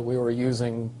overkill that we were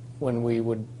using when we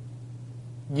would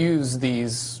use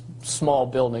these small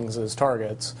buildings as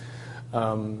targets,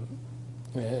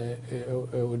 it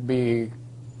would be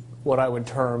what I would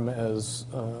term as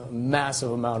a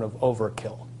massive amount of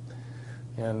overkill.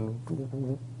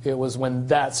 And it was when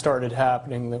that started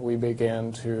happening that we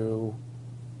began to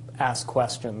ask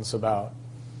questions about,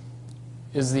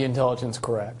 is the intelligence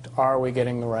correct? Are we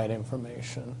getting the right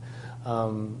information?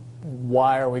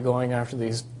 Why are we going after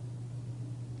these,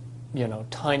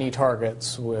 tiny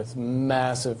targets with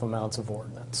massive amounts of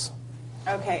ordnance?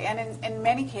 Okay, and in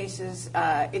many cases,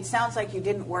 it sounds like you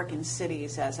didn't work in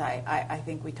cities, as I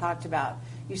think we talked about.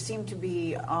 You seem to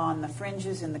be on the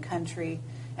fringes in the country,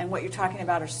 and what you're talking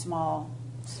about are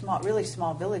really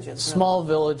small villages. Really. Small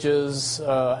villages,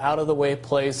 out-of-the-way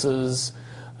places.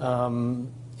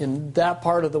 In that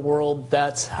part of the world,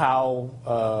 that's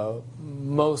how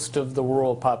most of the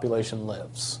rural population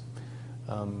lives.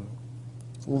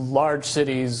 Large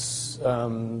cities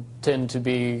tend to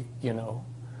be,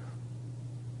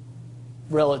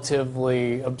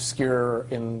 relatively obscure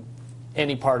in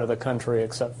any part of the country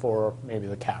except for maybe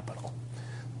the capital.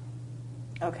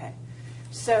 Okay.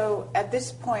 So at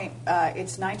this point,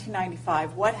 it's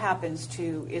 1995. What happens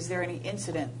is there any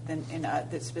incident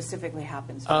that specifically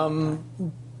happens?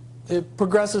 It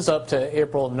progresses up to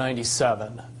April of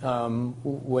 '97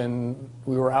 when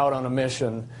we were out on a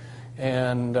mission,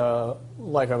 and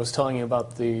like I was telling you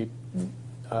about the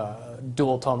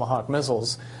dual Tomahawk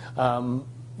missiles,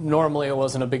 normally it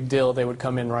wasn't a big deal. They would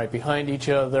come in right behind each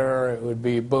other. It would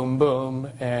be boom, boom,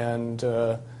 and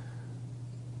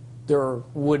there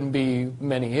wouldn't be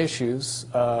many issues.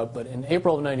 But in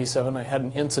April of '97, I had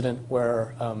an incident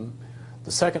where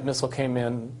the second missile came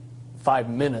in 5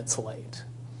 minutes late.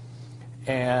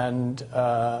 And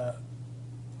I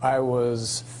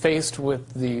was faced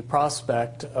with the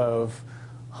prospect of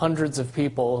hundreds of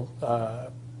people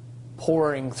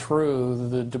pouring through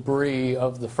the debris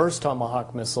of the first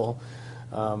Tomahawk missile,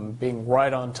 being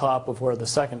right on top of where the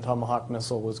second Tomahawk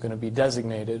missile was going to be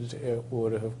designated. It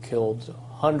would have killed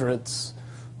hundreds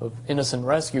of innocent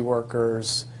rescue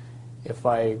workers if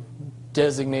I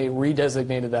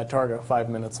redesignated that target 5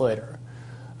 minutes later.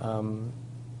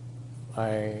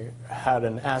 I had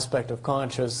an aspect of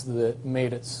conscience that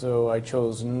made it so I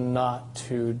chose not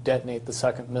to detonate the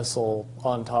second missile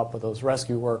on top of those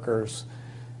rescue workers,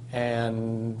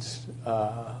 and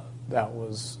that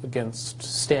was against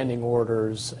standing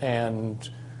orders and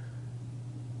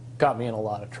got me in a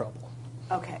lot of trouble.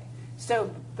 Okay.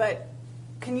 So, but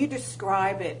can you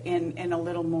describe it in a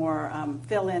little more,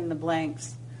 fill in the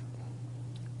blanks,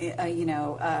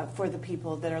 for the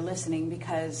people that are listening,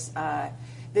 because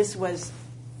this was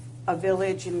a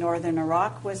village in northern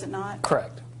Iraq, was it not?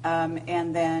 Correct.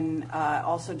 And then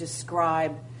also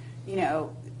describe,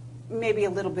 maybe a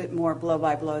little bit more blow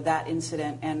by blow that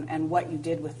incident and what you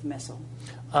did with the missile.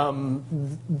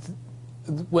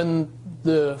 When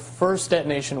the first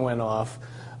detonation went off,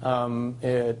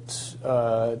 it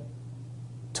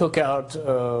took out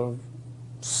a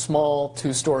small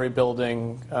two-story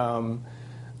building.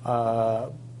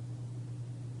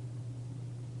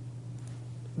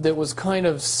 That was kind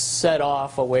of set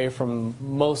off away from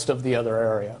most of the other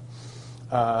area.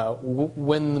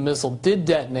 When the missile did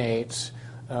detonate,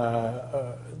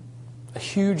 a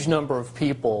huge number of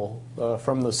people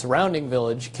from the surrounding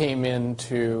village came in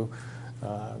to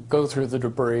go through the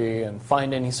debris and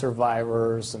find any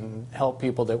survivors and help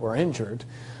people that were injured,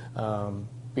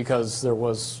 because there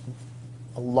was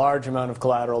a large amount of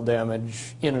collateral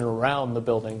damage in and around the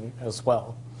building as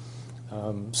well.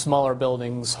 Smaller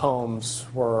buildings, homes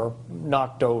were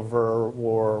knocked over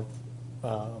or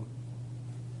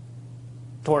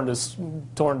torn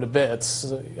to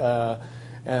bits,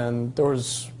 and there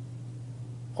was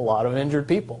a lot of injured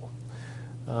people.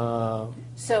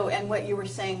 So, and what you were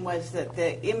saying was that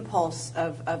the impulse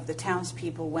of the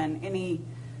townspeople when any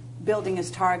building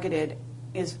is targeted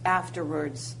is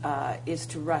afterwards is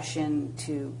to rush in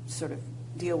to sort of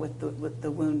deal with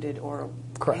the wounded or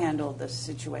Correct. Handle the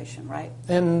situation, right?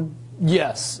 And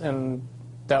yes, and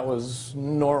that was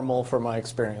normal for my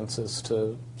experiences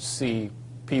to see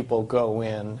people go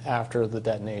in after the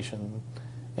detonation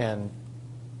and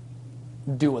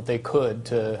do what they could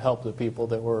to help the people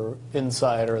that were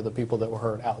inside or the people that were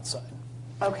hurt outside.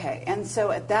 Okay, and so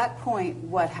at that point,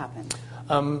 what happened?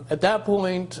 At that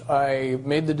point, I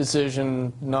made the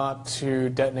decision not to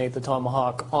detonate the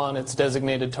Tomahawk on its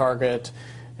designated target,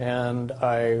 and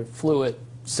I flew it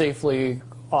safely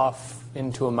off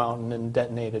into a mountain and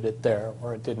detonated it there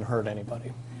where it didn't hurt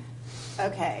anybody.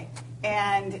 Okay,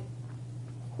 and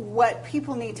what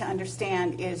people need to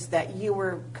understand is that you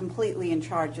were completely in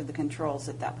charge of the controls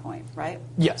at that point, right?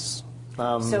 Yes.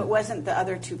 So it wasn't the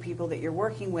other two people that you're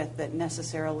working with that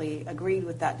necessarily agreed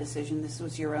with that decision. This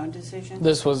was your own decision?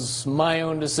 This was my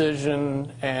own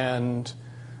decision, and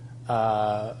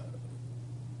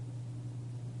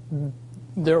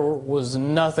there was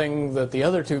nothing that the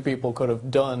other two people could have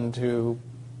done to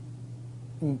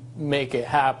make it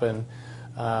happen,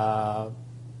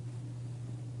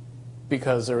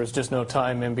 because there was just no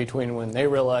time in between when they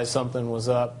realized something was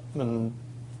up and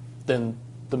then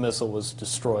the missile was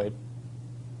destroyed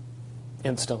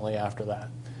instantly after that.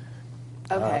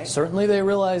 Okay. Certainly they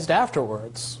realized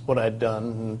afterwards what I'd done,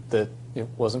 and that it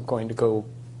wasn't going to go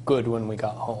good when we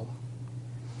got home.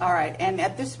 All right. And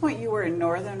at this point, you were in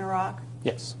northern Iraq?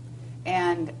 Yes.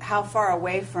 And how far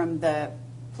away from the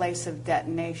place of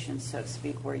detonation, so to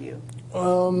speak, were you?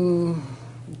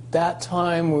 That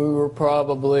time we were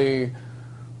probably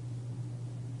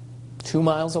 2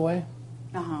 miles away.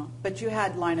 Uh-huh. But you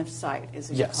had line of sight, as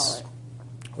you call it.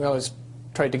 We always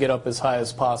tried to get up as high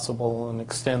as possible and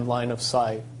extend line of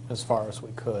sight as far as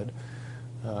we could.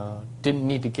 Didn't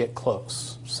need to get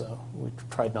close, so we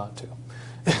tried not to.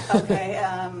 Okay.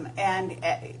 And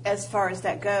as far as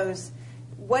that goes,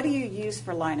 what do you use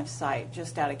for line of sight,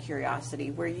 just out of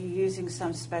curiosity? Were you using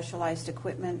some specialized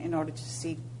equipment in order to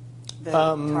see the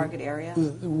target area?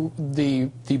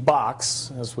 The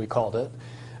box, as we called it,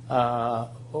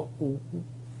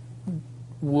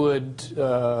 would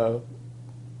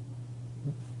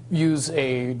use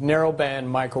a narrowband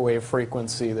microwave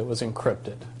frequency that was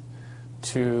encrypted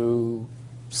to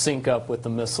sync up with the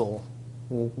missile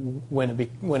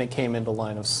when it came into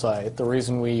line of sight. The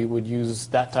reason we would use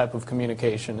that type of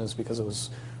communication is because it was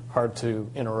hard to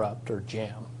interrupt or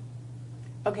jam.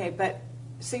 Okay, but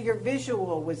so your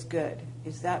visual was good.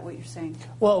 Is that what you're saying?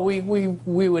 Well, we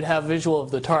would have visual of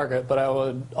the target, but I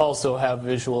would also have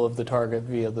visual of the target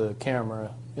via the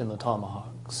camera in the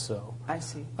Tomahawk. So I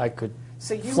see. I could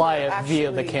So you fly were it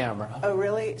via the actually- camera. Oh,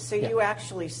 really? So Yeah. you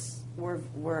actually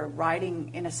were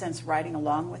riding, in a sense, riding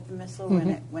along with the missile when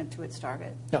it went to its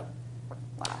target? Yeah.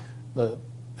 Wow.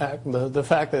 The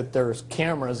fact that there's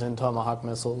cameras in Tomahawk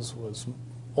missiles was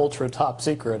ultra top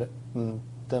secret. And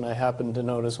then I happened to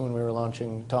notice when we were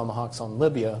launching Tomahawks on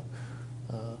Libya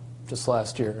just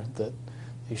last year that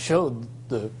they showed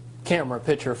the camera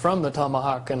picture from the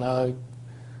Tomahawk, and I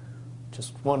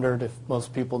just wondered if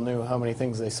most people knew how many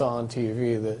things they saw on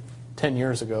TV that 10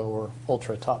 years ago were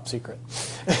ultra top secret.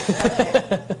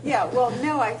 Okay. Yeah, well,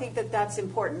 no, I think that that's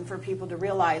important for people to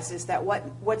realize, is that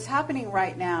what's happening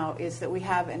right now is that we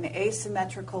have an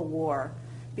asymmetrical war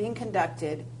being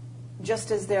conducted just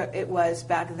as it was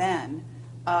back then.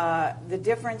 The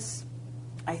difference,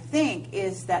 I think,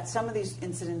 is that some of these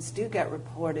incidents do get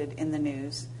reported in the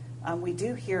news. We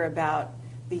do hear about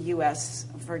the U.S.,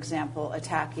 for example,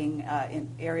 attacking in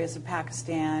areas of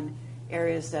Pakistan,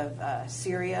 areas of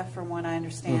Syria, from what I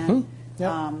understand,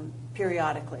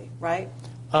 periodically, right?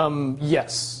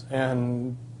 Yes,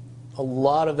 and a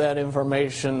lot of that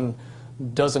information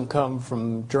doesn't come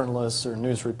from journalists or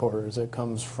news reporters. It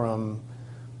comes from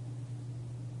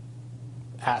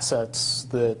assets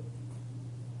that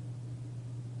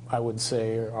I would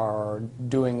say are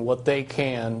doing what they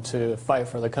can to fight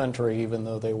for the country, even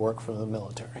though they work for the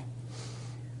military.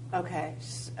 Okay,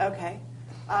 okay.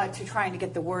 To trying to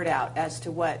get the word out as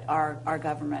to what our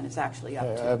government is actually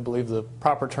up to. I believe the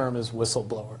proper term is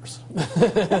whistleblowers.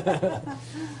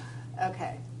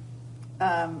 Okay.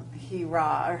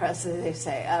 Hurrah, or as they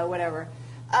say, whatever.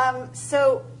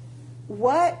 So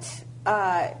what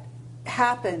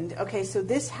happened? Okay, so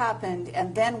this happened,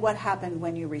 and then what happened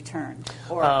when you returned?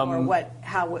 Or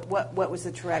what was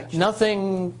the trajectory?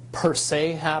 Nothing per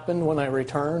se happened when I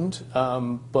returned,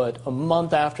 but a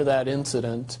month after that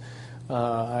incident,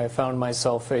 I found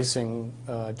myself facing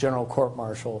general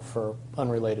court-martial for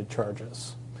unrelated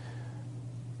charges.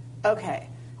 Okay,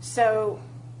 so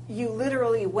you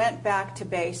literally went back to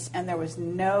base and there was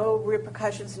no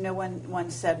repercussions? No one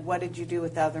said, what did you do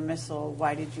with the other missile?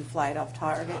 Why did you fly it off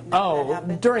target? None of that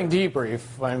happened? During debrief,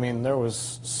 I mean, there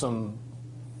was some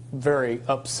very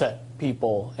upset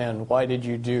people, and why did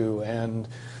you do? And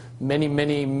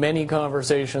many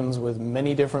conversations with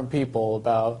many different people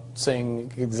about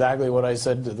saying exactly what I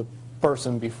said to the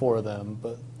person before them,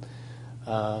 but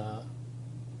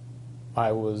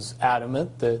I was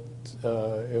adamant that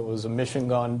it was a mission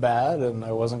gone bad and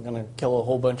I wasn't going to kill a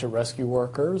whole bunch of rescue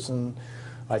workers, and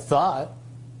I thought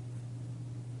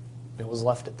it was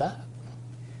left at that.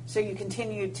 So you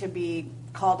continued to be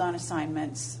called on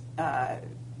assignments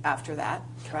after that,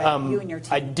 right? You and your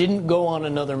team. I didn't go on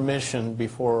another mission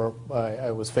before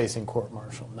I was facing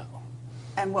court-martial, no.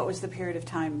 And what was the period of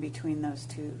time between those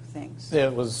two things?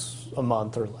 It was a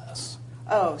month or less.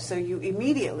 Oh, so you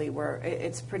immediately were,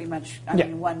 it's pretty much, I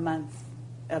mean, 1 month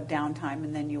of downtime,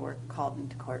 and then you were called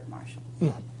into court-martial.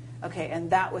 Mm-hmm. Okay, and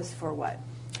that was for what?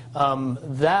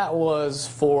 That was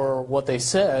for what they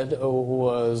said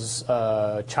was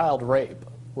child rape,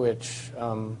 which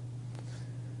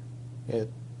it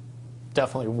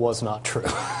definitely was not true.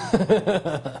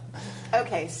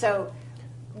 Okay, so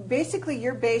basically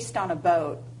you're based on a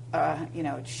boat,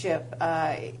 ship,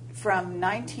 from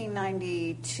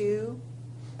 1992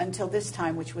 until this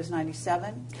time, which was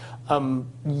 97?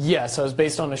 Yes, I was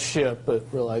based on a ship, but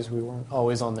realized we weren't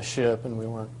always on the ship and we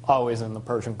weren't always in the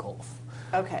Persian Gulf.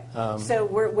 Okay. So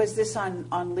was this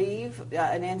on leave,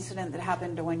 an incident that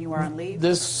happened when you were on leave?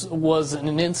 This was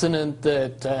an incident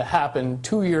that happened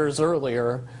 2 years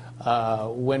earlier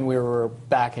when we were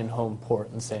back in home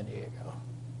port in San Diego.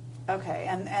 Okay.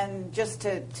 And just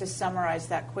to summarize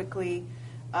that quickly,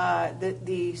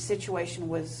 the situation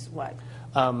was what?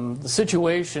 The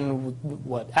situation,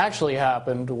 what actually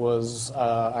happened was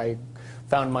I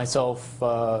found myself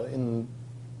in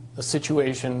a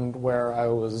situation where I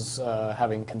was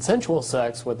having consensual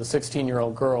sex with a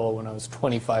 16-year-old girl when I was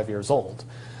 25 years old.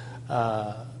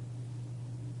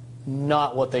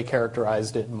 Not what they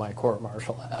characterized it in my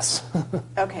court-martial as.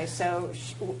 Okay, so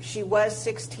she was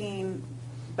 16,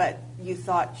 but you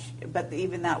thought, but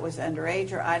even that was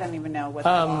underage, or I don't even know what the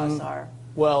laws are.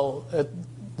 Well,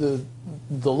 the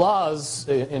laws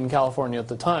in California at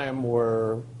the time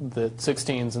were that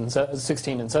 16 and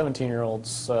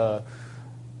 17-year-olds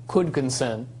could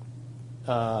consent.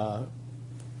 That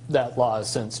law has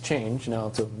since changed. Now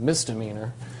it's a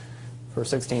misdemeanor for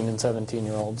 16 and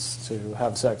 17-year-olds to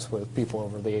have sex with people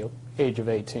over the age of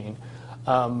 18,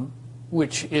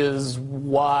 which is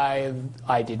why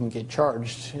I didn't get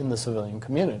charged in the civilian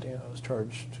community. I was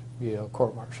charged via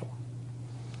court-martial.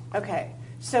 Okay.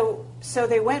 So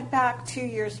they went back 2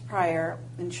 years prior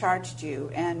and charged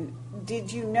you, and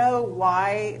did you know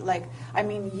why? Like, I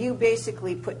mean, you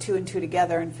basically put two and two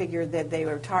together and figured that they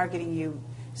were targeting you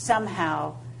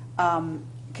somehow.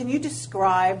 Can you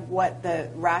describe what the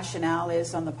rationale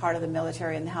is on the part of the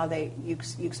military and how you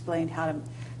explained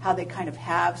how they kind of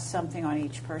have something on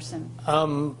each person?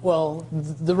 Well,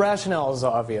 the rationale is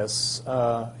obvious.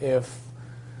 If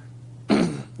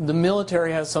the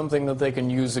military has something that they can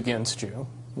use against you,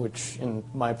 which in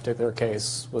my particular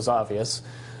case was obvious,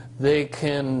 they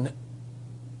can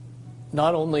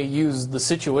not only use the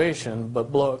situation,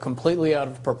 but blow it completely out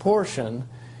of proportion.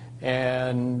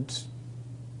 And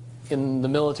in the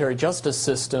military justice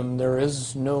system, there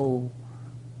is no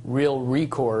real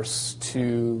recourse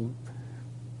to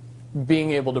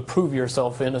being able to prove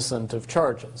yourself innocent of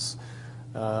charges.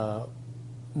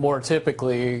 More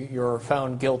typically, you're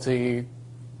found guilty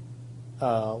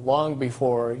long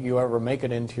before you ever make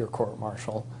it into your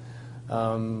court-martial.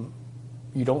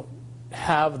 You don't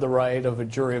have the right of a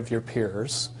jury of your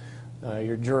peers.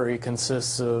 Your jury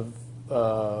consists of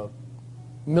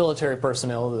military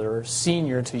personnel that are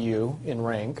senior to you in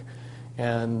rank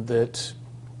and that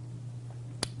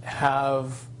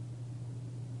have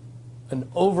an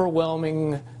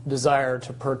overwhelming desire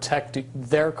to protect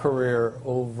their career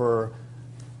over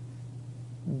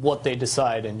what they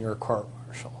decide in your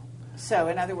court-martial. So,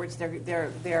 in other words,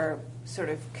 they're sort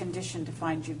of conditioned to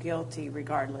find you guilty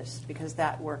regardless, because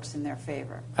that works in their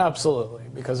favor. Absolutely,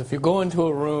 because if you go into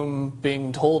a room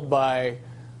being told by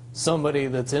somebody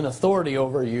that's in authority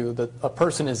over you that a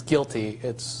person is guilty,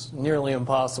 it's nearly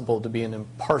impossible to be an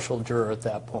impartial juror at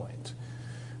that point.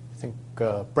 I think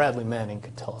Bradley Manning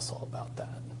could tell us all about that.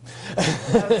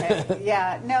 Okay,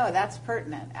 yeah, no, that's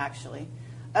pertinent, actually.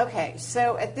 Okay,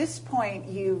 so at this point,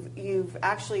 you've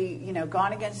actually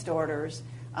gone against orders.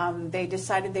 They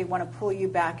decided they want to pull you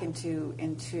back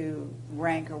into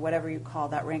rank, or whatever you call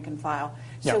that, rank and file.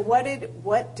 So yeah.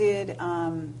 what did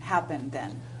happen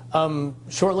then?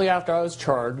 Shortly after I was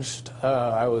charged,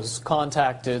 I was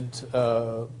contacted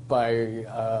by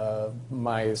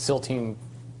my SEAL team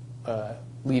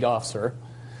lead officer,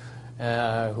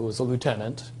 who was a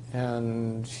lieutenant,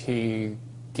 and he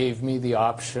gave me the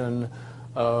option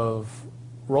of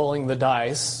rolling the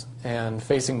dice and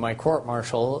facing my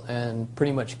court-martial and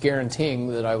pretty much guaranteeing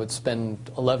that I would spend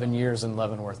 11 years in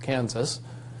Leavenworth, Kansas,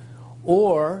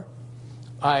 or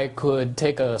I could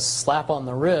take a slap on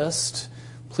the wrist,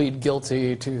 plead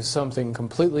guilty to something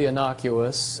completely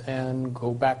innocuous, and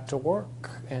go back to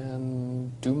work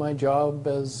and do my job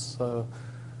as a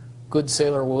good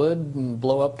sailor would and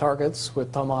blow up targets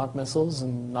with Tomahawk missiles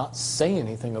and not say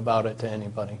anything about it to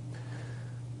anybody.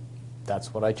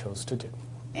 That's what I chose to do.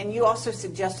 And you also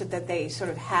suggested that they sort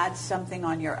of had something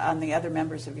on the other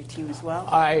members of your team as well?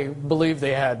 I believe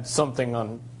they had something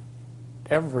on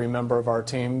every member of our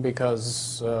team,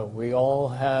 because we all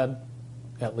had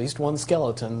at least one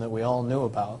skeleton that we all knew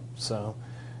about. So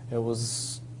it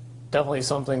was definitely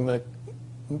something that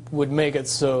would make it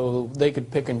so they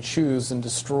could pick and choose and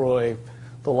destroy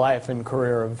the life and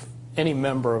career of any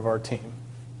member of our team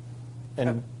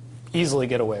and easily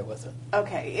get away with it.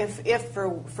 Okay, if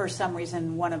for some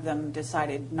reason one of them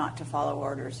decided not to follow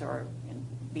orders or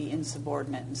be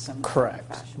insubordinate in some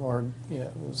Correct. fashion. Or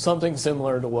something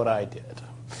similar to what I did.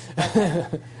 Okay.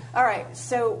 All right,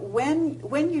 so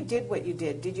when you did what you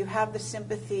did you have the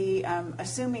sympathy,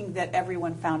 assuming that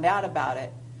everyone found out about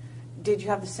it, did you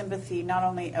have the sympathy not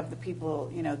only of the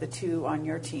people, the two on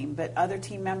your team, but other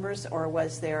team members, or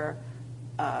was there,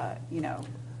 were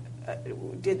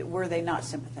they not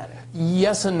sympathetic?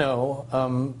 Yes and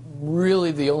no.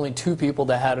 Really, the only two people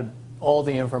that had all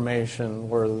the information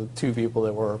were the two people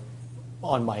that were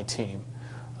on my team.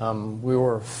 We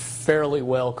were fairly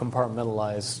well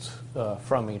compartmentalized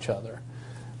from each other.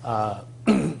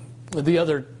 The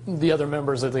other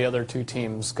members of the other two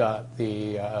teams got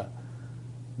the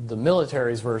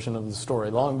military's version of the story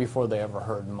long before they ever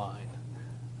heard mine.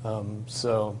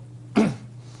 So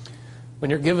when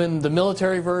you're given the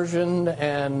military version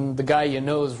and the guy you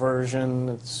know's version,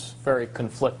 it's very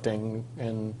conflicting,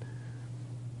 and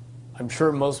I'm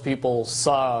sure most people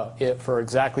saw it for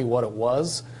exactly what it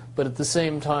was, but at the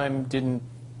same time didn't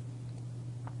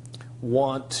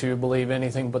want to believe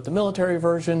anything but the military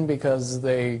version because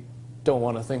they don't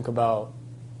want to think about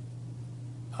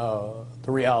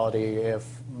the reality if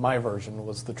my version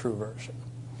was the true version.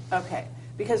 Okay,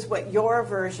 because what your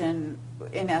version,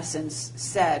 in essence,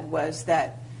 said was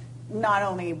that not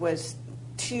only was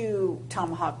 2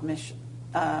 Tomahawk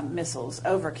missiles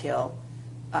overkill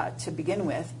to begin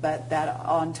with, but that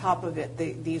on top of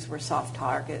it, these were soft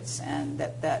targets, and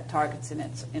that targets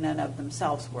in and of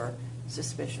themselves were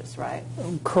suspicious, right?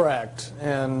 Correct.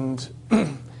 And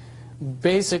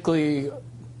basically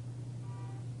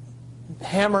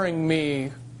hammering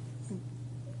me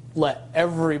let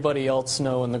everybody else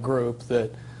know in the group that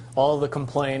all of the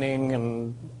complaining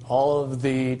and all of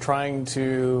the trying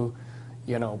to,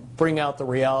 bring out the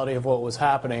reality of what was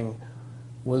happening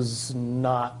was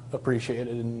not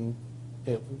appreciated, and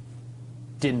it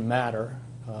didn't matter.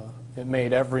 It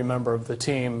made every member of the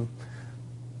team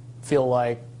feel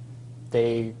like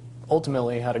they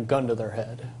ultimately had a gun to their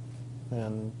head,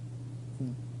 and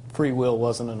free will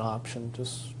wasn't an option.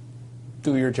 Just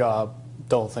do your job,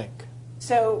 don't think.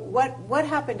 So what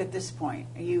happened at this point?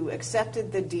 You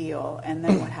accepted the deal, and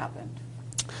then what happened?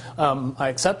 I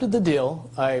accepted the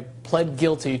deal. I pled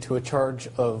guilty to a charge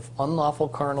of unlawful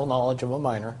carnal knowledge of a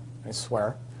minor, I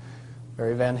swear.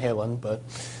 Very Van Halen, but...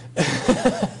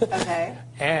 Okay.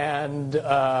 And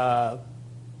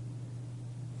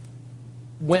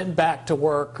went back to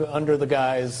work under the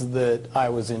guise that I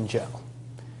was in jail.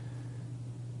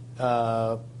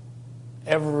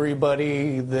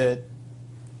 Everybody that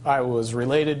I was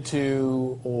related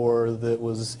to or that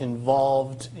was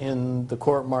involved in the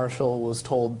court-martial was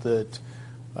told that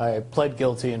I pled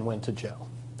guilty and went to jail.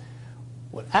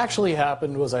 What actually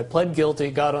happened was I pled guilty,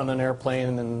 got on an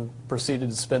airplane, and proceeded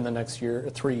to spend the next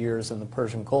 3 years in the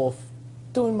Persian Gulf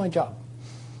doing my job.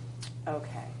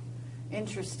 Okay.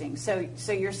 Interesting. So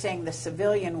you're saying the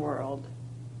civilian world,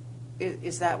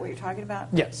 is that what you're talking about?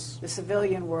 Yes. The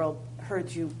civilian world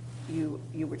heard you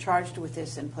were charged with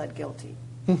this and pled guilty.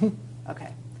 Mm-hmm.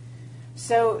 Okay.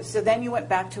 So then you went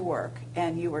back to work,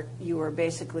 and you were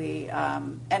basically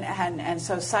and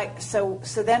so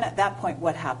then at that point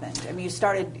what happened? I mean,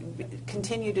 you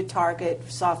continued to target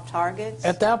soft targets?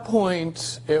 At that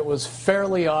point, it was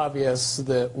fairly obvious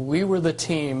that we were the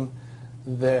team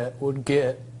that would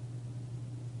get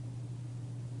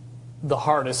the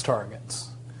hardest targets.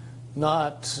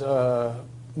 Not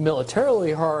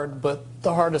militarily hard, but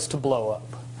the hardest to blow up.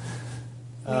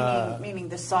 Meaning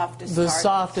the softest the targets?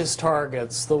 softest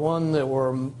targets, the one that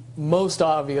were most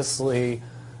obviously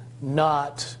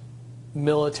not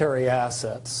military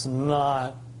assets,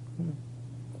 not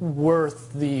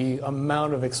worth the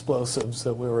amount of explosives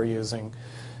that we were using.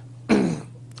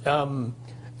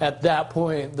 At that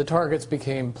point, the targets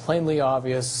became plainly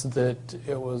obvious that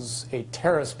it was a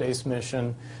terrorist-based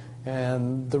mission,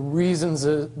 and the reasons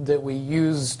that we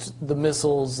used the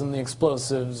missiles and the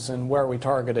explosives and where we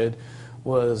targeted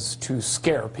was to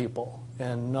scare people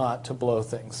and not to blow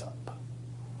things up.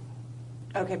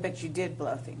 Okay, but you did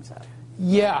blow things up.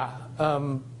 Yeah,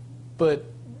 but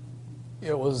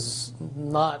it was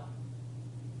not...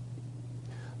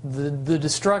 The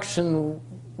destruction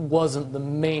wasn't the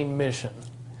main mission.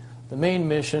 The main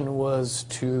mission was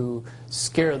to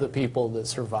scare the people that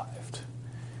survived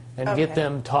and get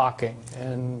them talking.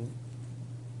 And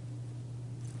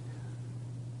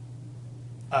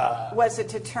was it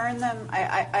to turn them?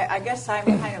 I guess I'm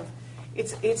kind of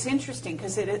It's interesting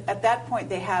because at that point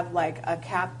they have like a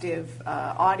captive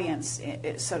audience,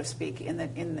 so to speak,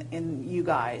 in you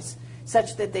guys,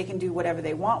 such that they can do whatever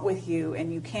they want with you,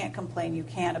 and you can't complain, you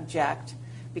can't object,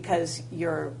 because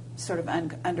you're sort of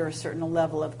under a certain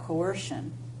level of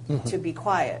coercion to be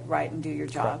quiet, right, and do your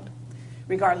job, Correct.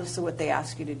 regardless of what they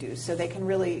ask you to do. So they can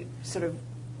really sort of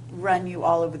run you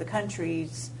all over the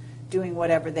countries, doing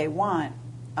whatever they want.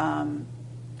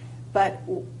 But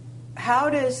how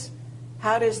does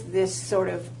this sort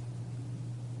of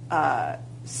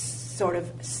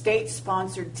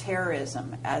state-sponsored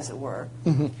terrorism, as it were,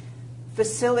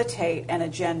 facilitate an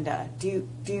agenda? Do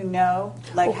you know,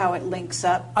 like, how it links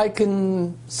up? I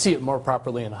can see it more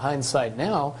properly in hindsight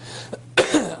now,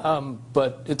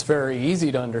 but it's very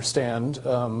easy to understand.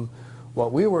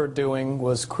 What we were doing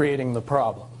was creating the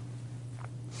problem.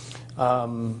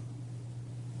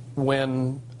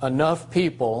 When enough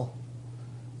people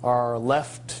are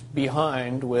left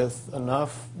behind with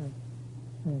enough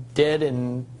dead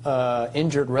and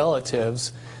injured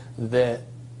relatives that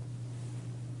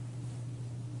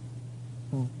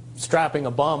strapping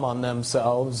a bomb on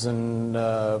themselves and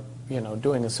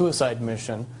doing a suicide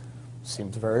mission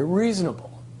seems very reasonable.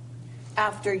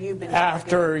 After you've been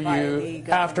after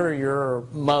after your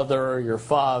mother, your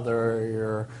father,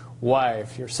 your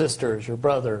wife, your sisters, your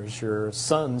brothers, your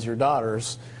sons, your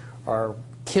daughters are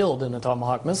killed in a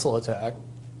Tomahawk missile attack,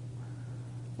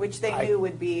 which they knew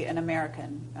would be an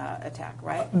American attack,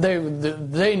 right?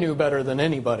 They knew better than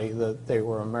anybody that they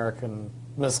were American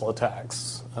missile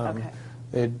attacks.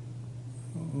 Okay.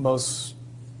 Most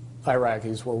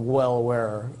Iraqis were well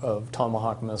aware of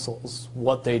Tomahawk missiles,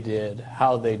 what they did,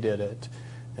 how they did it,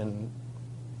 and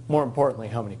more importantly,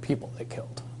 how many people they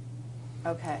killed.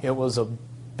 Okay. It was a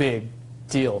big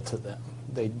deal to them.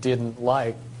 They didn't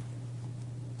like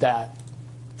that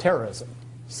terrorism.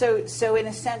 So in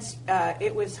a sense,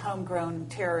 it was homegrown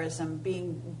terrorism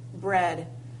being bred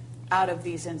out of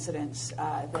these incidents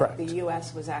that Correct. the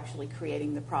U.S. was actually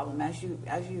creating the problem, as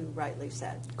you rightly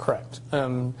said. Correct.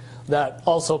 That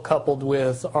also coupled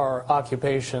with our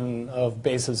occupation of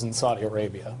bases in Saudi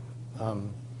Arabia.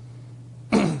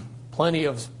 Plenty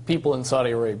of people in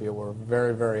Saudi Arabia were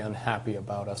very, very unhappy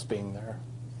about us being there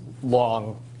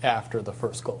long after the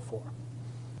first Gulf War.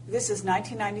 This is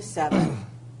 1997.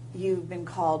 You've been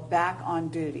called back on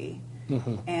duty.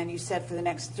 And you said for the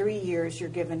next 3 years you're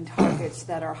given targets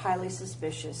that are highly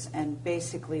suspicious, and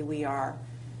basically we are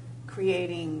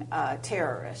creating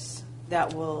terrorists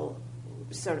that will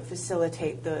sort of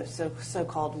facilitate the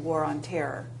so-called war on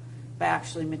terror by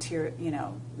actually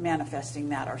manifesting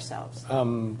that ourselves.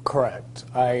 Correct.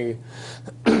 I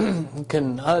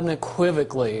can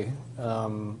unequivocally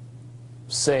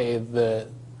say that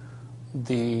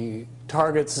the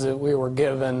targets that we were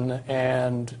given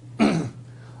and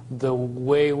the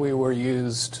way we were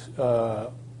used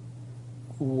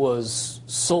was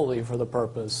solely for the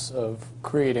purpose of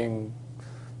creating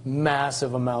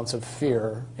massive amounts of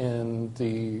fear in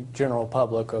the general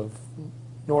public of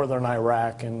northern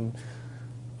Iraq, and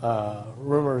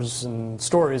rumors and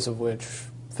stories of which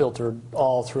filtered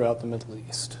all throughout the Middle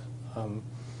East.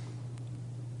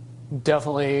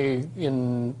 Definitely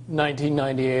in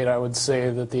 1998, I would say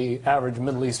that the average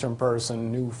Middle Eastern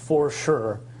person knew for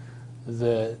sure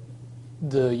that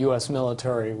the U.S.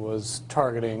 military was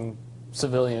targeting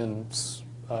civilians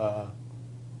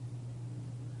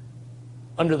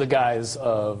under the guise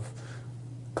of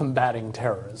combating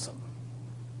terrorism.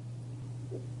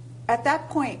 At that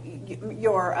point,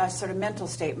 your sort of mental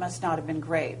state must not have been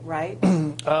great, right?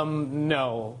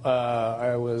 No.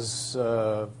 I was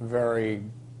very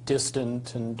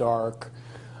distant and dark.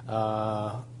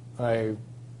 I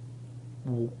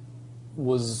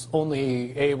was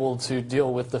only able to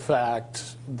deal with the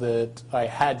fact that I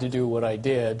had to do what I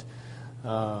did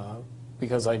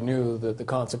because I knew that the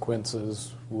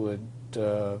consequences would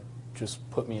just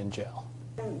put me in jail.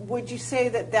 Would you say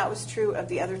that that was true of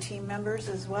the other team members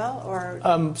as well, or?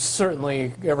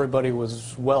 Certainly, everybody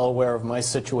was well aware of my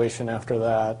situation after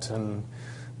that, and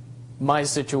my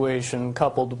situation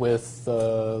coupled with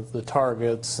the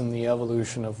targets and the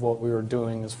evolution of what we were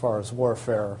doing as far as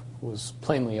warfare was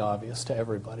plainly obvious to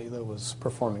everybody that was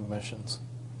performing missions.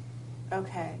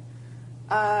 Okay.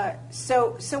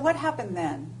 So what happened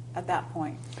then at that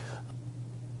point?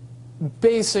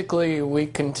 Basically, we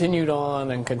continued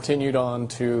on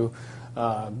to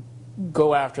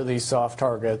go after these soft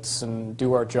targets and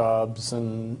do our jobs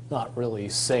and not really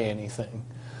say anything.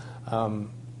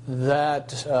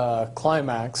 That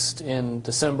climaxed in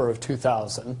December of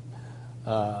 2000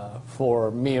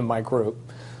 for me and my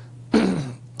group.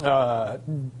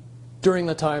 During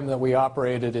the time that we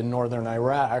operated in northern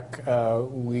Iraq,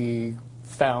 we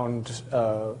found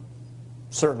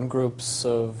certain groups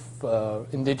of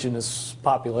indigenous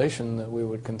population that we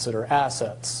would consider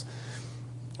assets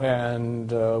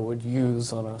and would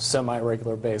use on a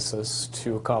semi-regular basis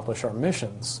to accomplish our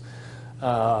missions.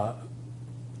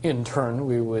 In turn,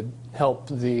 we would help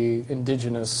the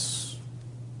indigenous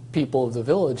people of the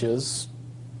villages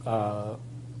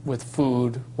with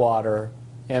food, water,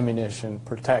 ammunition,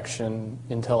 protection,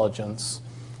 intelligence,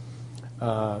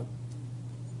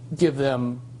 give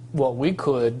them what we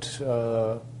could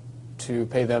to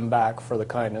pay them back for the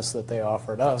kindness that they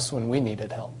offered us when we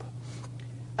needed help.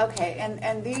 Okay,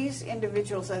 and these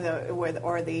individuals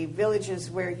or the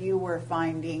villages where you were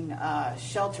finding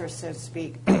shelter, so to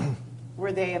speak,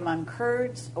 were they among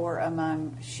Kurds or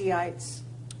among Shiites?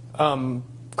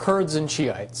 Kurds and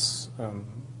Shiites.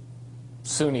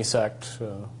 Sunni sect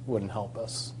wouldn't help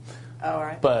us. Oh, all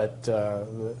right. But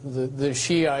the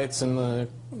Shiites and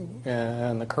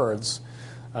the Kurds,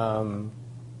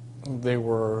 they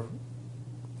were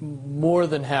more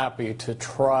than happy to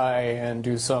try and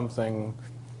do something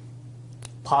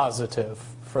positive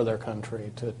for their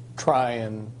country, to try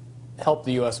and help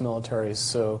the U.S. military.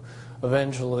 So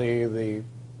eventually the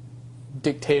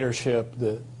dictatorship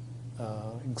that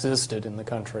existed in the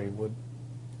country would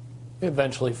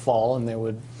eventually fall and they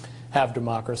would have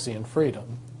democracy and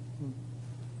freedom.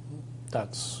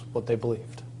 That's what they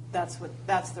believed. That's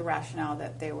the rationale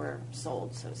that they were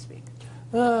sold, so to speak.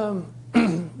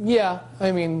 Yeah,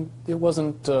 I mean, it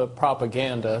wasn't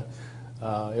propaganda.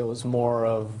 It was more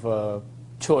of a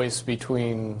choice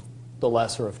between the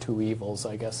lesser of two evils,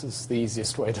 I guess is the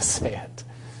easiest way to say it.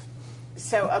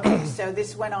 So, okay, so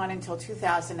this went on until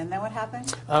 2000, and then what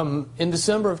happened? In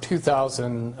December of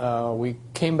 2000, we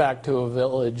came back to a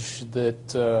village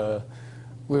that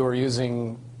we were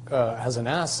using as an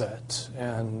asset.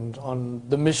 And on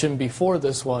the mission before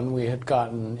this one, we had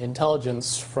gotten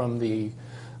intelligence from the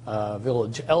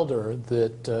village elder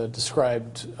that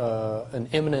described an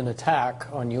imminent attack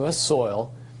on U.S.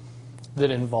 soil that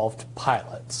involved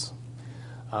pilots.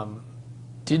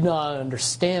 Did not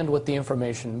understand what the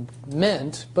information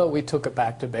meant, but we took it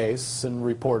back to base and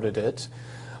reported it,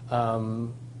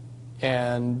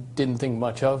 and didn't think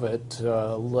much of it.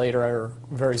 Later,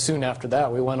 very soon after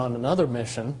that, we went on another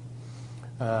mission,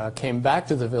 came back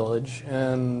to the village,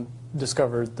 and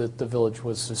discovered that the village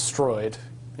was destroyed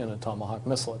in a Tomahawk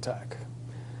missile attack.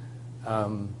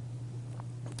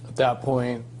 At that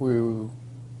point, we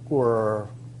were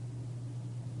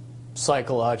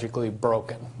psychologically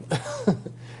broken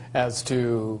as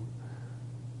to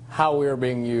how we were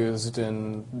being used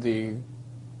and the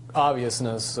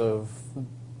obviousness of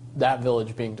that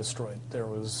village being destroyed. There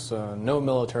was no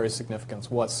military significance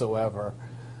whatsoever.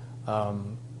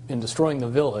 In destroying the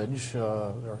village, there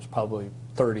was probably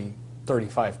 30,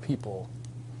 35 people,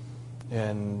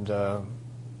 and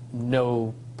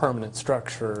no permanent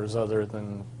structures other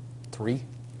than 3.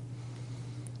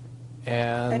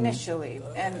 And Initially,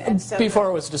 and so before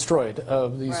it was destroyed,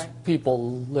 these right.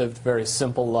 people lived very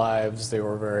simple lives. They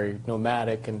were very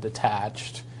nomadic and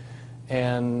detached,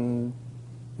 and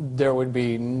there would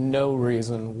be no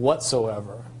reason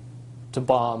whatsoever to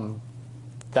bomb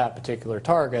that particular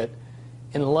target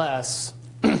unless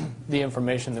the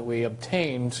information that we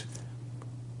obtained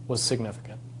was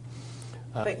significant.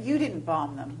 But you didn't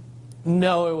bomb them.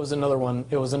 No, it was another one.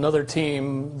 It was another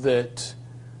team that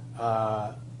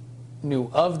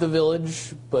knew of the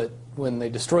village, but when they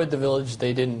destroyed the village,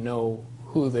 they didn't know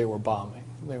who they were bombing.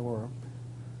 They were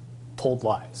told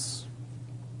lies.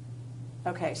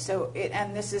 Okay, so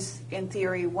and this is, in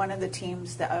theory, one of the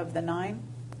teams of the 9?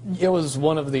 It was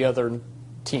one of the other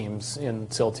teams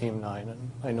in SEAL Team 9,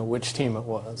 and I know which team it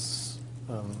was.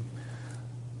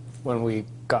 When we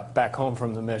got back home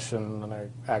from the mission, and I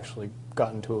actually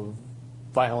got into a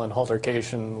violent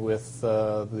altercation with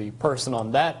the person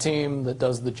on that team that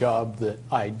does the job that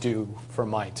I do for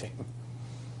my team.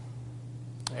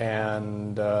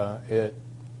 And it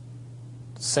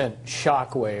sent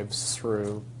shockwaves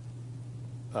through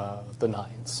the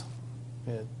 9s.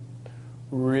 It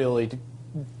really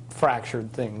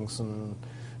fractured things and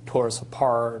tore us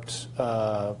apart.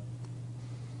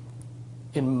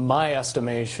 In my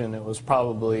estimation, it was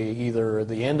probably either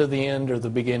the end of the end or the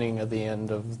beginning of the end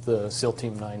of the SEAL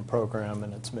Team 9 program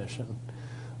and its mission.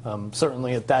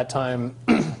 Certainly at that time,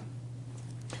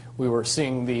 we were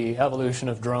seeing the evolution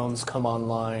of drones come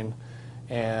online,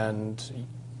 and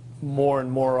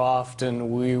more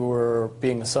often we were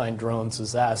being assigned drones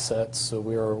as assets, so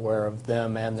we were aware of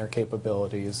them and their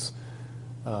capabilities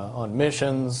on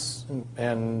missions.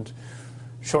 And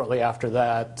shortly after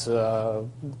that,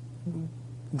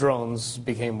 drones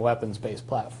became weapons-based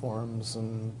platforms,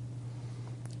 and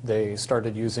they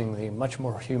started using the much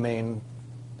more humane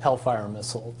Hellfire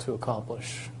missile to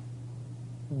accomplish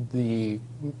the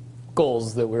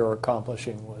goals that we were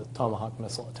accomplishing with Tomahawk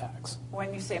missile attacks.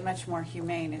 When you say much more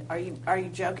humane, are you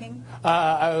joking?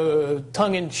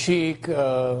 Tongue-in-cheek,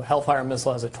 Hellfire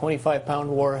missile has a 25-pound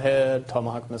warhead.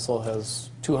 Tomahawk missile has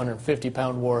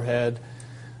 250-pound warhead.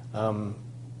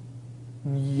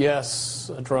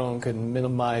 Yes, a drone can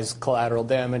minimize collateral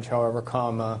damage. However,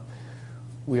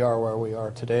 we are where we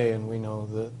are today, and we know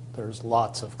that there's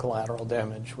lots of collateral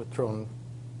damage with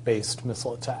drone-based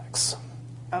missile attacks.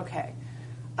 Okay.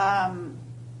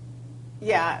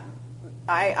 Yeah,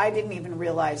 I didn't even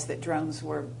realize that drones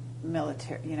were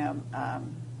military,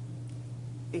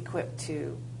 equipped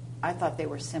to. I thought they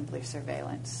were simply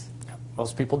surveillance.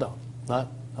 Most people don't. Not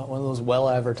one of those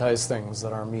well-advertised things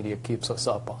that our media keeps us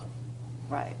up on.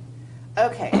 Right.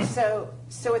 Okay. So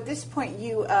at this point,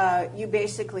 you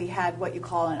basically had what you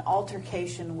call an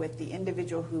altercation with the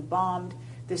individual who bombed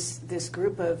this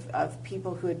group of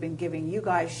people who had been giving you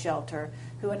guys shelter.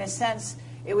 Who, in a sense,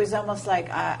 it was almost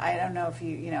like I don't know if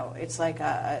it's like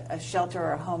a shelter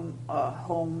or a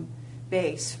home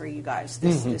base for you guys.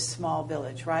 This small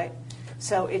village, right?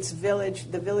 So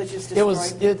the village is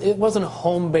destroyed. It wasn't a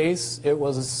home base. It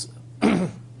was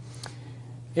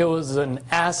it was an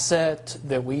asset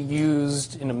that we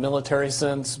used in a military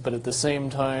sense, but at the same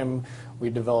time, we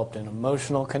developed an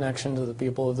emotional connection to the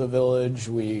people of the village.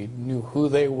 We knew who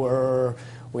they were.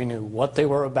 We knew what they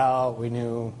were about. We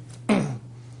knew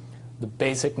the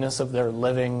basicness of their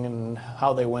living and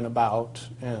how they went about.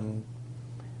 And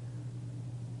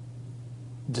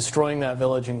destroying that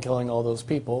village and killing all those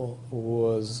people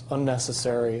was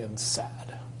unnecessary and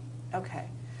sad. Okay.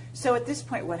 So at this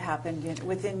point, what happened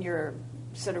within your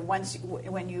sort of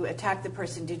when you attacked the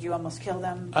person, did you almost kill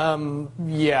them?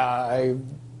 Yeah, I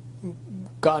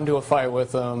got into a fight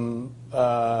with them.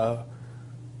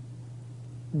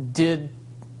 Did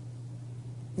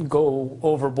go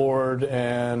overboard,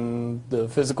 and the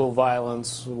physical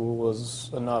violence was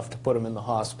enough to put him in the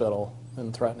hospital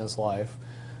and threaten his life.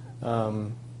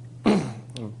 I'm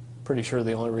pretty sure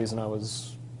the only reason I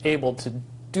was able to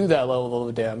do that level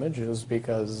of damage is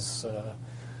because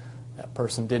that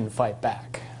person didn't fight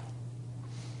back.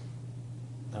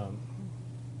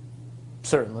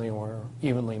 Certainly we're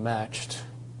evenly matched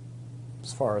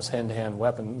as far as hand-to-hand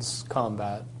weapons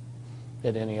combat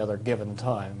at any other given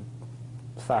time.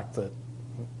 The fact that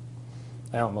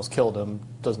I almost killed him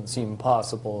doesn't seem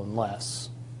possible unless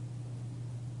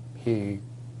he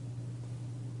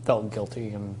felt guilty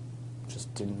and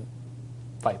just didn't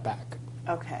fight back.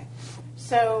 Okay.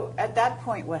 So at that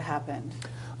point, what happened?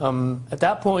 At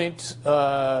that point, it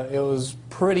was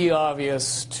pretty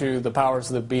obvious to the powers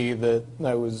that be that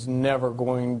I was never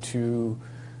going to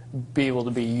be able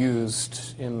to be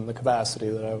used in the capacity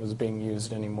that I was being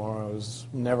used anymore. I was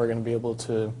never going to be able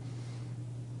to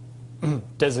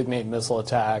designate missile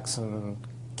attacks and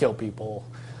kill people.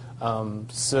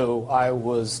 So I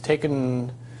was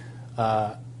taken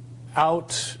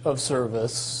out of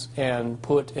service and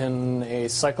put in a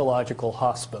psychological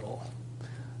hospital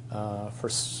for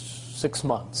 6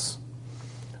 months.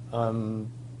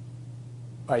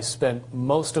 I spent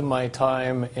most of my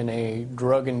time in a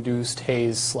drug-induced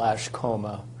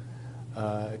haze/coma,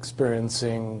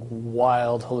 experiencing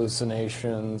wild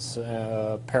hallucinations,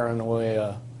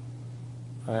 paranoia,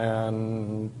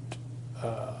 and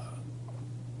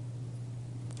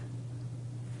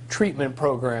treatment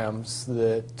programs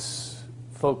that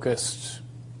focused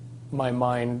my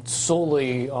mind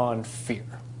solely on fear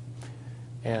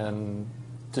and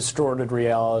distorted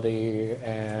reality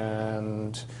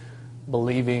and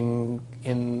believing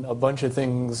in a bunch of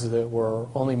things that were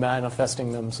only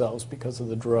manifesting themselves because of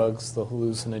the drugs, the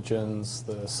hallucinogens,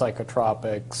 the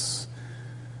psychotropics.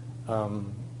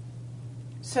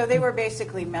 So they were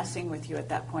basically messing with you at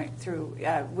that point through,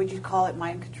 would you call it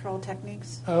mind control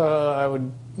techniques? I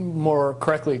would more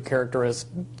correctly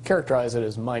characterize it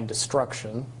as mind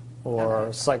destruction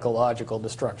or psychological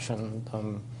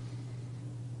destruction,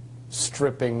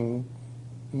 stripping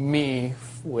me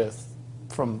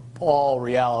from all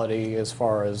reality as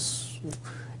far as,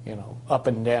 up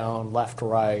and down, left,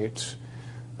 right.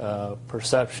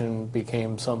 Perception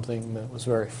became something that was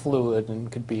very fluid and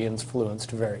could be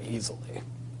influenced very easily.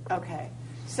 Okay.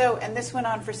 So, and this went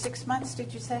on for 6 months,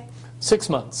 did you say? 6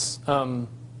 months.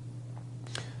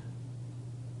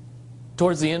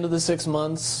 Towards the end of the 6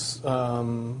 months,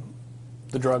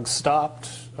 the drugs stopped.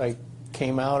 I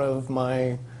came out of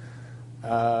my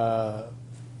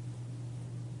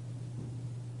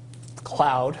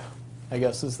cloud I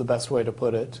guess is the best way to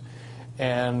put it,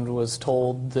 and was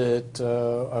told that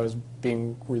I was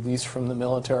being released from the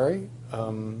military,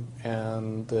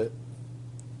 and that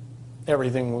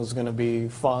everything was going to be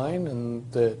fine, and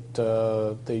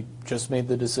that they just made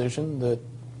the decision that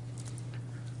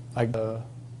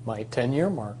my 10-year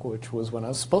mark, which was when I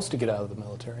was supposed to get out of the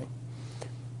military.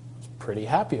 I was pretty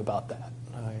happy about that,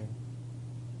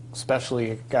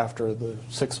 especially after the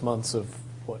 6 months of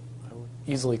what I would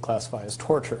easily classify as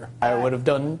torture. I would have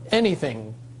done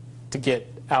anything to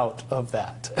get out of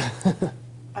that.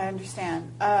 I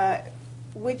understand.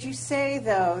 Would you say,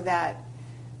 though, that,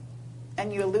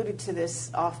 and you alluded to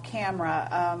this off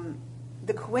camera,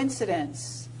 the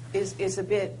coincidence is a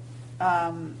bit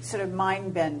sort of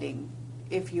mind-bending,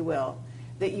 if you will,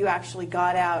 that you actually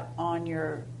got out on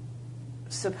your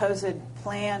supposed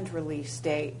planned release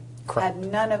date? Correct.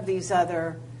 Had none of these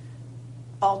other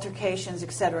altercations,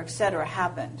 et cetera,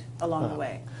 happened along the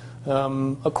way?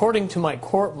 According to my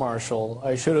court-martial,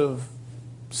 I should have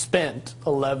spent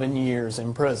 11 years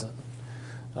in prison.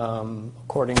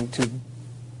 According to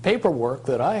paperwork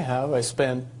that I have, I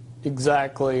spent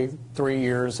exactly 3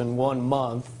 years and 1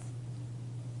 month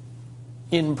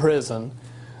in prison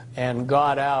and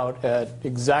got out at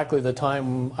exactly the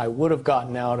time I would have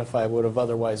gotten out if I would have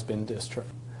otherwise been discharged.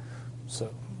 So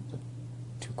the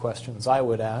two questions I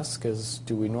would ask is,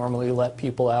 do we normally let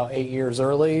people out 8 years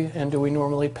early, and do we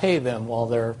normally pay them while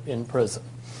they're in prison?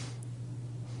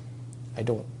 I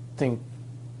don't think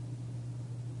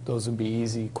those would be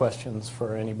easy questions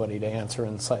for anybody to answer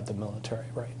inside the military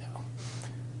right now.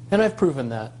 And I've proven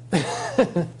that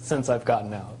since I've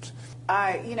gotten out.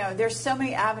 You know, there's so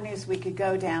many avenues we could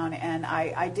go down, and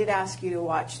I did ask you to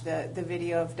watch the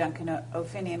video of Duncan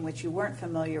O'Finian, which you weren't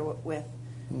familiar with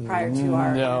prior to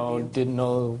our No, interview. didn't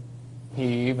know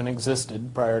he even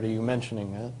existed prior to you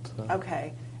mentioning it. So.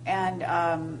 Okay. And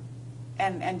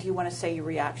do you want to say your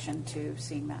reaction to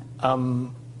seeing that?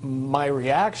 My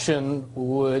reaction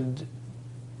would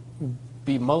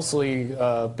be mostly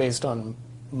based on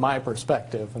my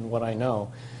perspective and what I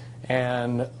know.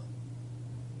 And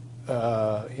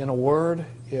in a word,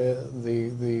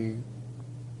 the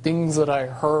things that I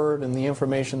heard and the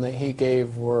information that he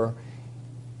gave were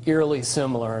eerily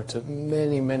similar to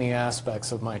many, many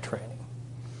aspects of my training.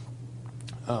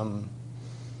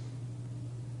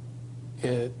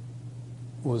 It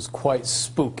was quite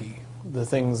spooky, the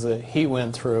things that he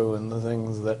went through and the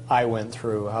things that I went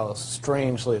through, how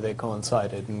strangely they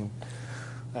coincided. And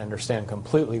I understand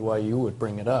completely why you would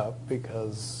bring it up,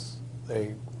 because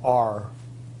they are,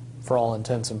 for all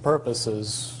intents and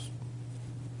purposes,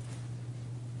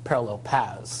 parallel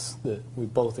paths that we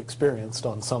both experienced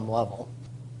on some level.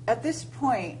 At this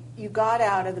point, you got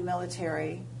out of the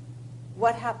military.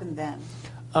 What happened then?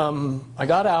 I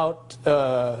got out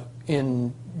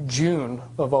in June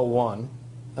of '01.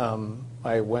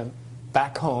 I went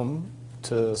back home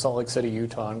to Salt Lake City,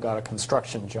 Utah, and got a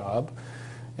construction job,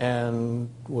 and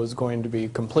was going to be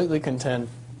completely content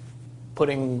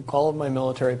putting all of my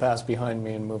military past behind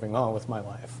me and moving on with my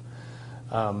life.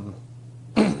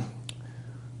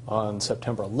 On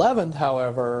September 11th,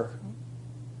 however,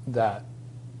 that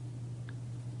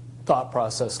thought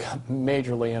process got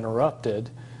majorly interrupted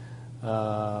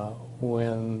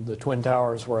when the Twin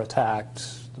Towers were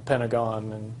attacked, the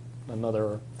Pentagon, and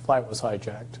another flight was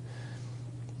hijacked.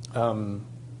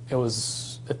 It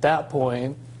was at that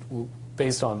point,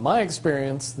 based on my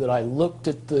experience, that I looked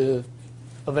at the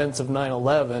events of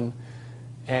 9/11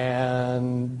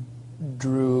 and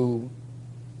drew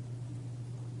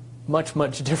much,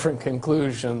 much different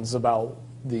conclusions about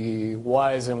the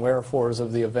whys and wherefores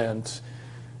of the event,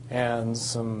 and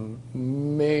some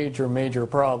major, major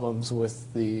problems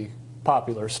with the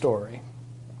popular story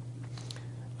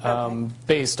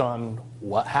based on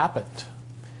what happened.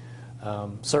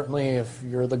 Certainly if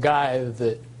you're the guy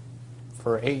that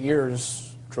for 8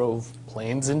 years drove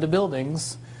planes into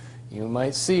buildings, you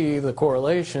might see the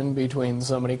correlation between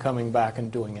somebody coming back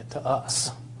and doing it to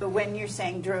us. But when you're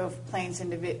saying drove planes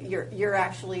into, you're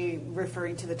actually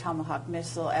referring to the Tomahawk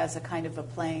missile as a kind of a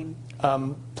plane?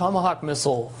 Tomahawk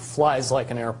missile flies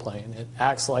like an airplane. It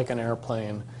acts like an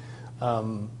airplane.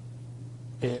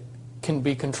 It can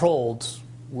be controlled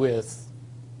with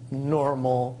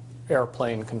normal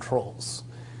airplane controls.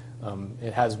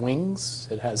 It has wings,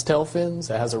 it has tail fins,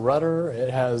 it has a rudder,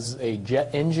 it has a jet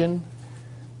engine.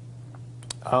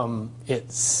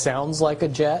 It sounds like a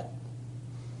jet.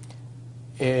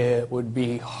 It would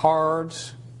be hard,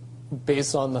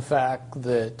 based on the fact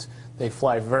that they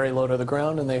fly very low to the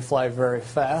ground and they fly very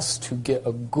fast, to get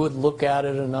a good look at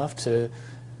it enough to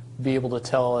be able to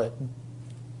tell it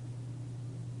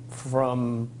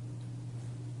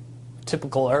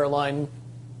typical airline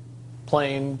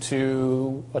plane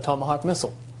to a Tomahawk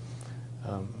missile.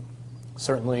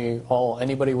 Certainly all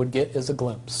anybody would get is a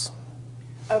glimpse.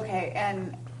 Okay,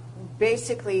 and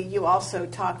basically you also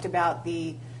talked about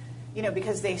the,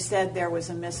 because they said there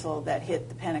was a missile that hit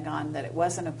the Pentagon, that it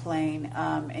wasn't a plane,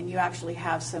 and you actually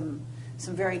have some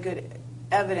very good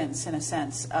evidence, in a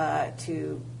sense,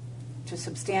 to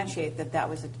substantiate that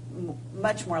was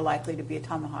much more likely to be a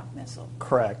Tomahawk missile.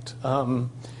 Correct.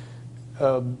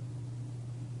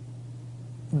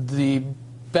 The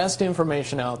best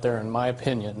information out there, in my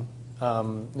opinion,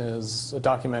 is a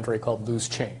documentary called Loose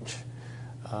Change.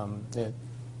 It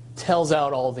tells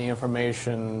out all the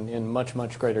information in much,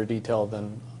 much greater detail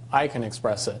than I can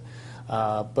express it.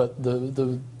 But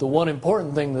the one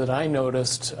important thing that I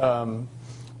noticed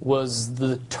was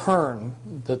the turn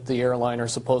that the airliner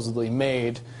supposedly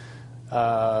made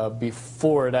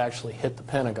before it actually hit the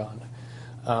Pentagon.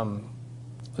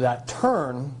 That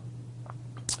turn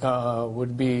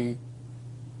would be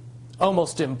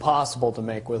almost impossible to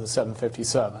make with a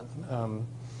 757.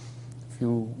 If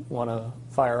you want to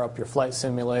fire up your flight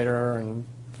simulator and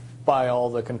buy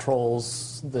all the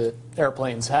controls that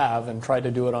airplanes have and try to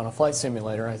do it on a flight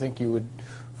simulator, I think you would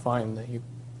find that you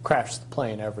crash the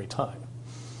plane every time.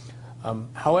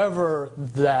 However,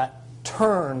 that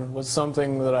turn was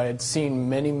something that I had seen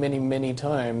many, many, many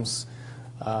times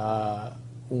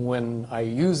when I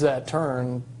used that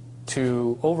turn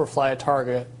to overfly a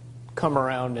target, come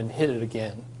around and hit it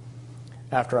again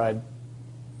after I'd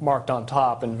marked on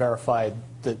top and verified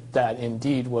that that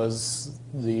indeed was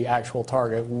the actual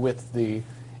target with the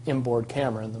inboard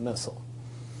camera in the missile.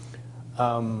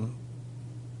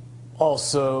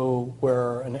 Also,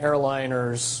 where an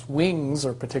airliner's wings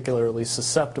are particularly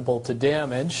susceptible to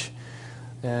damage,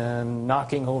 and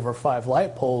knocking over 5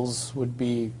 light poles would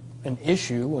be an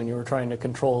issue when you were trying to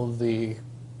control the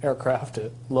aircraft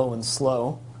at low and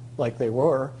slow, like they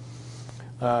were.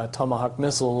 Tomahawk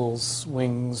missiles'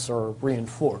 wings are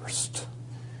reinforced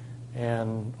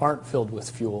and aren't filled with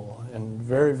fuel, and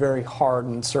very, very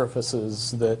hardened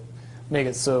surfaces that make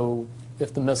it so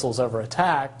if the missile's ever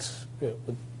attacked, it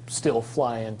would still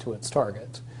fly into its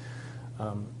target.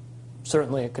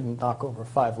 Certainly it could knock over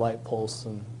 5 light poles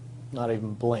and not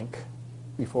even blink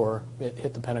before it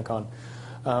hit the Pentagon.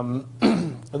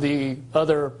 The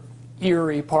other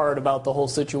eerie part about the whole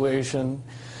situation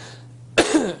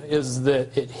is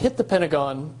that it hit the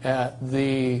Pentagon at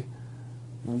the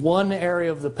one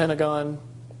area of the Pentagon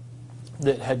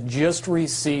that had just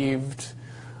received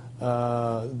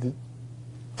a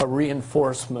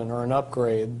reinforcement or an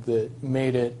upgrade that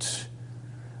made it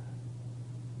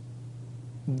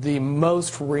the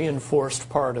most reinforced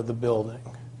part of the building.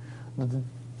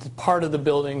 The part of the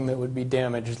building that would be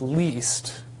damaged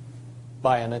least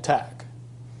by an attack.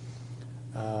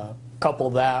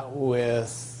 Couple that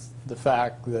with the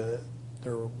fact that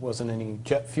there wasn't any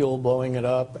jet fuel blowing it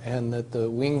up, and that the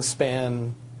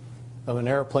wingspan of an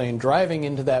airplane driving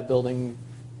into that building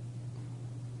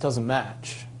doesn't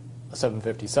match a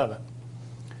 757.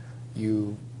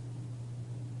 You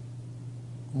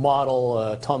model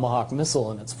a Tomahawk missile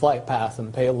and its flight path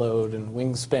and payload and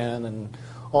wingspan and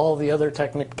all the other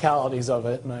technicalities of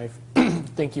it, and I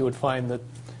think you would find that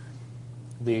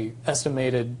the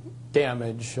estimated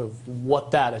damage of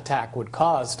what that attack would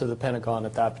cause to the Pentagon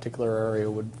at that particular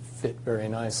area would fit very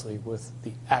nicely with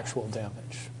the actual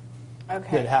damage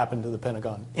that happened to the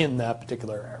Pentagon in that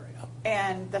particular area.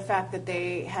 And the fact that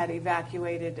they had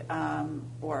evacuated,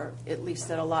 or at least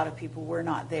that a lot of people were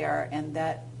not there, and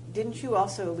that, didn't you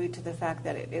also allude to the fact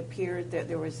that it appeared that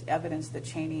there was evidence that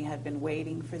Cheney had been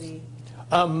waiting for the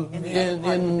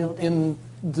in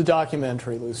the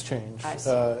documentary Loose Change,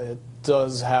 it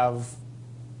does have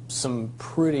some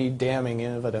pretty damning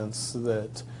evidence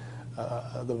that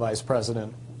the vice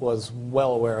president was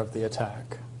well aware of the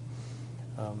attack.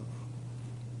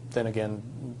 Then again,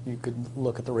 you could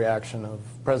look at the reaction of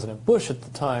President Bush at the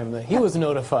time that he was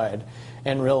notified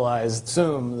and realized,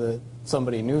 assume that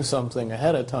somebody knew something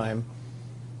ahead of time.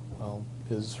 Well,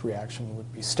 his reaction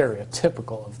would be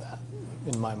stereotypical of that,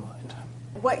 in my mind.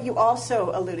 What you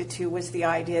also alluded to was the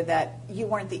idea that you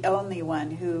weren't the only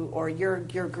one who, or your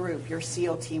group, your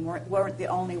SEAL team, weren't the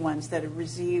only ones that had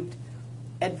received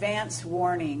advance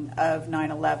warning of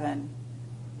 9/11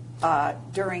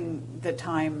 during the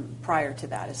time prior to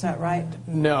that. Is that right?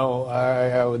 No,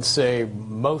 I would say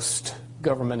most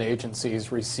government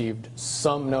agencies received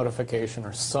some notification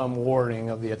or some warning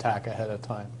of the attack ahead of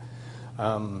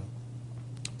time.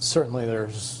 Certainly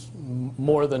there's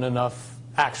more than enough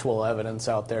actual evidence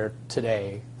out there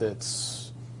today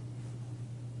that's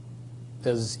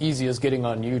as easy as getting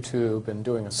on YouTube and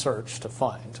doing a search to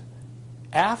find.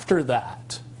 after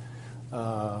that,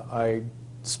 I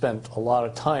spent a lot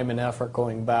of time and effort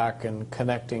going back and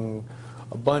connecting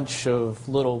a bunch of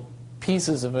little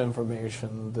pieces of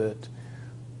information that,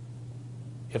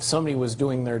 if somebody was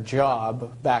doing their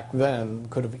job back then,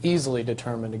 could have easily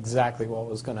determined exactly what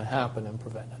was going to happen and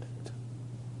prevented it.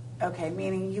 Okay,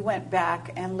 meaning you went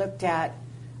back and looked at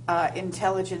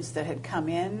intelligence that had come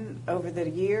in over the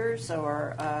years,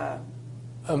 or?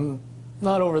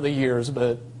 Not over the years,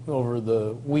 but over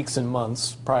the weeks and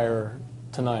months prior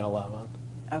to 9/11.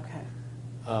 Okay.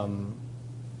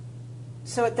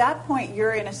 So at that point,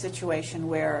 you're in a situation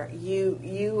where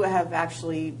you have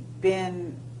actually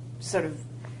been sort of,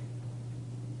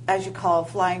 as you call,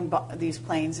 flying these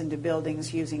planes into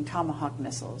buildings using Tomahawk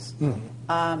missiles.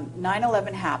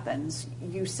 9/11 happens.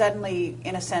 You suddenly,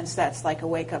 in a sense, that's like a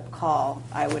wake-up call,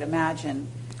 I would imagine.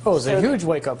 Oh, it was a huge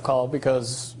wake-up call,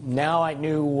 because now I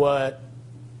knew what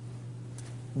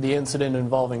the incident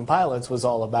involving pilots was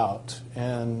all about.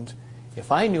 And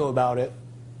if I knew about it,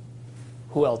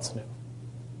 who else knew?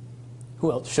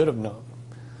 Who else should have known?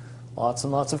 Lots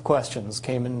and lots of questions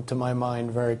came into my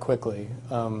mind very quickly.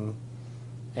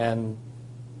 And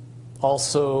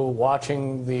also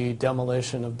watching the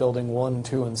demolition of Building 1,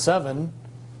 2, and 7,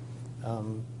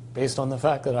 based on the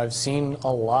fact that I've seen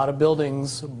a lot of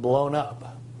buildings blown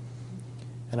up.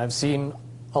 And I've seen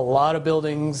a lot of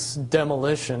buildings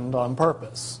demolitioned on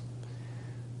purpose.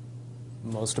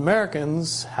 Most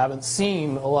Americans haven't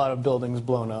seen a lot of buildings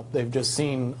blown up. They've just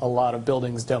seen a lot of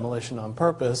buildings demolition on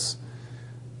purpose,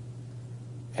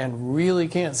 and really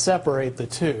can't separate the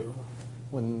two.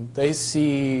 When they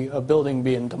see a building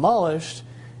being demolished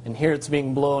and hear it's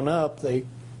being blown up, they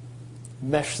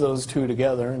mesh those two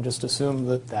together and just assume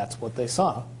that that's what they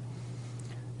saw.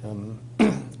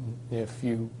 If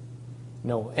you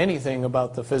know anything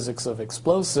about the physics of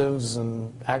explosives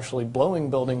and actually blowing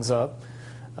buildings up,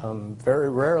 very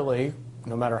rarely,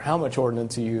 no matter how much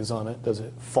ordnance you use on it, does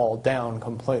it fall down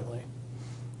completely,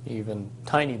 even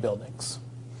tiny buildings.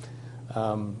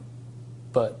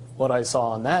 But what I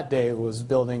saw on that day was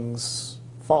buildings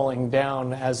falling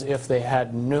down as if they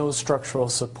had no structural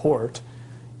support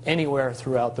anywhere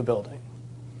throughout the building.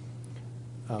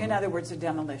 In other words, a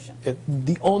demolition.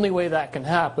 The only way that can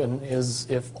happen is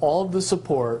if all of the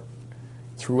support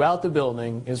throughout the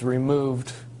building is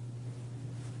removed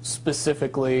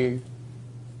specifically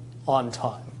on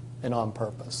time and on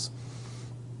purpose.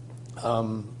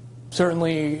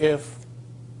 Certainly if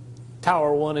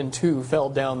Tower 1 and 2 fell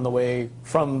down the way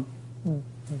from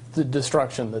the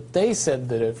destruction that they said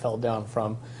that it fell down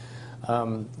from,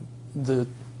 the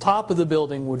top of the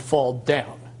building would fall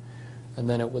down, and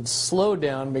then it would slow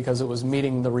down because it was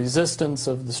meeting the resistance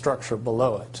of the structure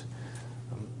below it.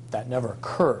 That never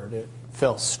occurred. It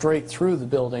fell straight through the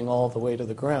building all the way to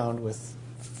the ground with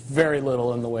very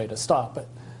little in the way to stop it.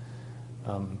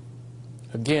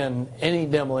 Again, any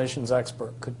demolitions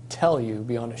expert could tell you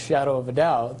beyond a shadow of a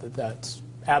doubt that that's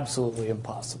absolutely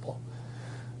impossible.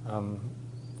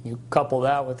 You couple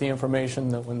that with the information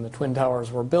that when the Twin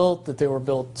Towers were built, that they were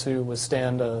built to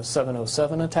withstand a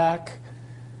 707 attack,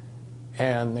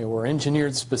 and they were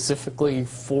engineered specifically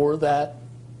for that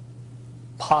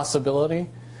possibility.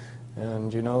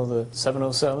 And you know, the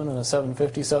 707 and a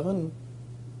 757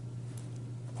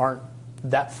 aren't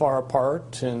that far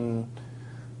apart in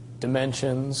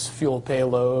dimensions, fuel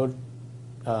payload,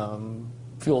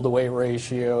 fuel to weight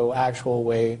ratio, actual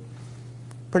weight,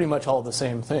 pretty much all the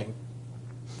same thing.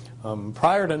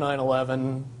 Prior to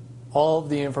 9/11, all of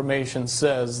the information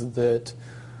says that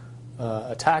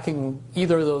attacking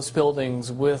either of those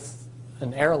buildings with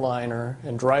an airliner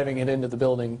and driving it into the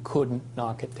building couldn't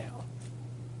knock it down.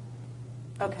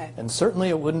 Okay. And certainly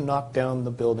it wouldn't knock down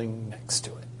the building next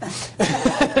to it.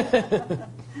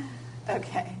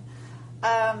 Okay.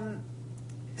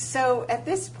 So at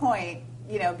this point,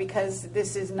 you know, because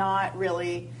this is not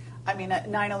really, I mean,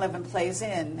 9/11 plays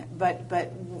in, but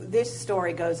this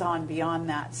story goes on beyond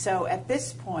that. So at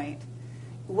this point,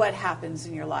 what happens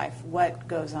in your life? What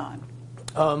goes on?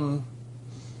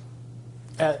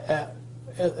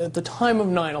 At the time of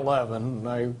 9/11,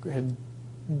 I had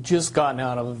just gotten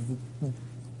out of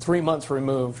 3 months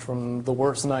removed from the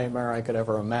worst nightmare I could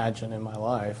ever imagine in my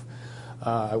life.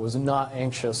 I was not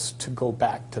anxious to go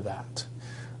back to that.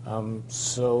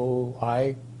 So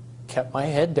I kept my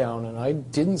head down and I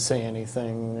didn't say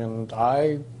anything, and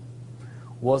I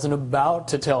wasn't about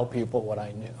to tell people what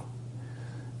I knew.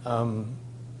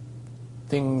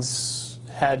 Things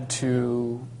had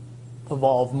to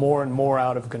evolve more and more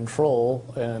out of control,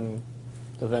 and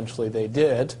eventually they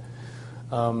did,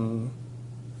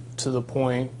 to the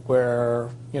point where,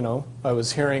 I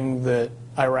was hearing that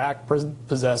Iraq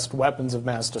possessed weapons of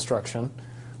mass destruction,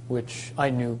 which I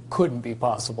knew couldn't be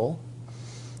possible,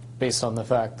 based on the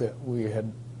fact that we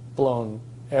had blown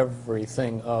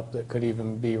everything up that could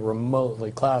even be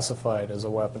remotely classified as a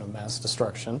weapon of mass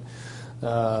destruction.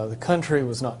 The country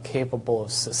was not capable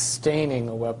of sustaining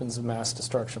a weapons of mass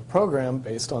destruction program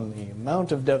based on the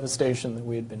amount of devastation that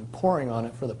we had been pouring on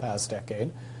it for the past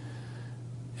decade.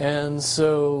 And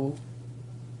so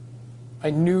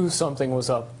I knew something was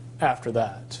up after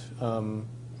that.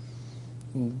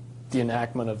 The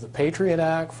enactment of the Patriot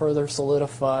Act further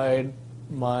solidified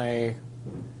my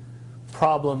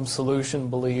problem-solution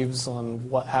beliefs on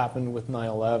what happened with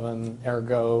 9/11.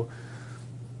 Ergo,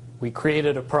 we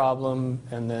created a problem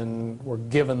and then were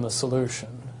given the solution.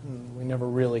 And we never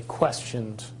really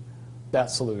questioned that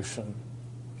solution.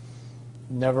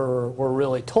 Never were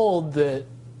really told that,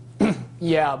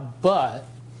 yeah, but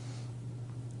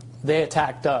they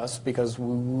attacked us because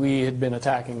we had been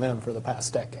attacking them for the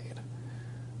past decade.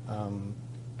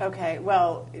 Okay,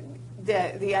 well,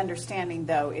 the understanding,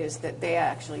 though, is that they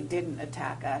actually didn't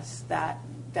attack us, that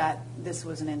this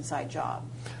was an inside job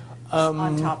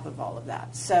on top of all of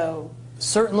that. So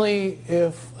certainly,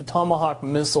 if a Tomahawk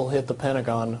missile hit the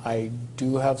Pentagon, I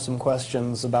do have some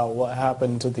questions about what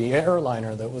happened to the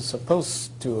airliner that was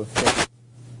supposed to have hit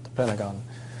the Pentagon,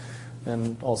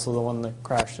 and also the one that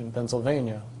crashed in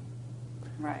Pennsylvania.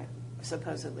 Right,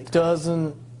 supposedly.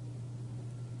 Doesn't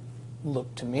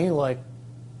look to me like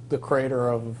the crater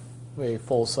of a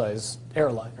full-size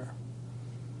airliner.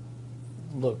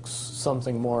 Looks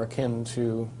something more akin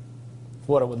to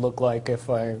what it would look like if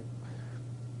I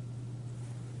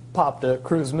popped a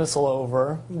cruise missile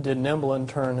over, did an Emblem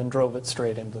turn, and drove it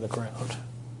straight into the ground.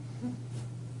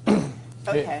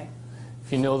 Okay.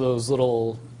 If you know those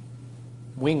little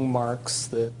wing marks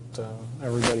that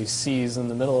everybody sees in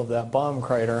the middle of that bomb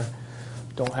crater,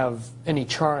 don't have any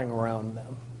charring around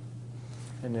them.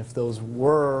 And if those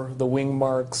were the wing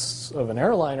marks of an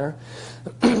airliner,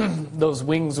 those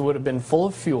wings would have been full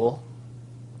of fuel,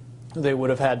 they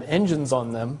would have had engines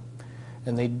on them,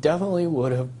 and they definitely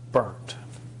would have burned.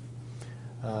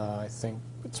 I think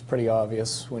it's pretty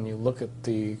obvious when you look at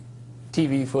the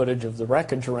TV footage of the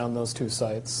wreckage around those two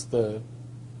sites. The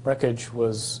wreckage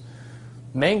was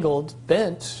mangled,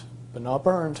 bent, but not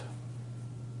burned.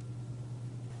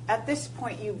 At this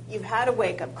point, you've had a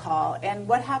wake-up call, and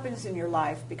what happens in your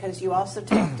life, because you also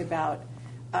talked about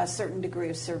a certain degree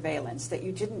of surveillance, that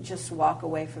you didn't just walk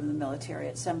away from the military.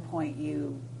 At some point,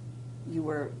 you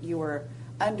were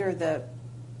under the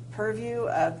purview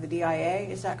of the DIA,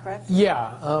 is that correct?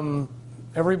 Yeah.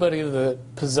 Everybody that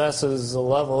possesses a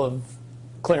level of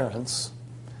clearance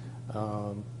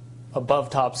above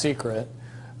top secret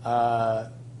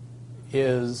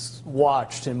is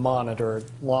watched and monitored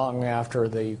long after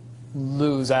they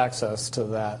lose access to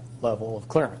that level of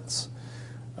clearance.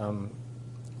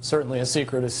 Certainly a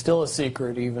secret is still a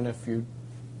secret, even if you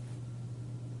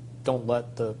don't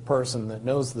let the person that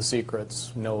knows the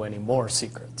secrets know any more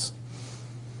secrets.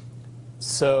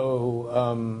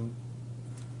 So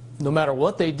no matter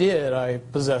what they did, I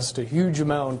possessed a huge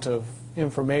amount of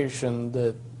information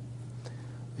that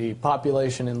the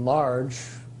population in large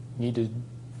needed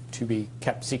to be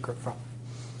kept secret from.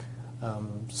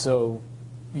 So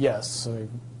yes,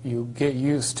 you get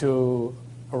used to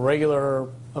a regular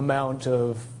amount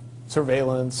of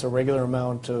surveillance, a regular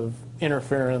amount of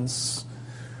interference,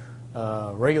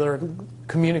 regular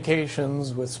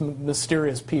communications with some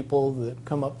mysterious people that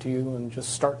come up to you and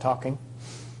just start talking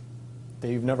that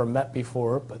you've never met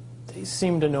before, but they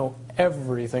seem to know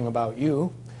everything about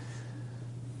you.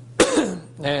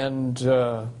 And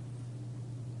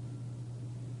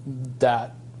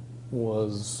that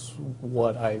was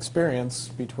what I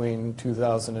experienced between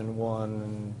 2001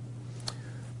 and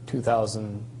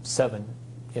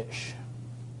 2007-ish.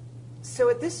 So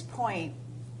at this point,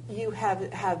 you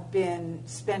have been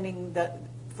spending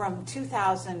from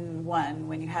 2001,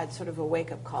 when you had sort of a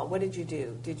wake-up call, what did you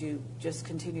do? Did you just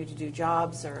continue to do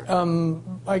jobs, or?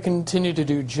 I continued to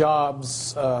do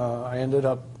jobs. I ended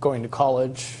up going to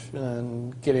college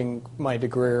and getting my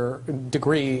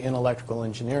degree in electrical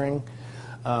engineering.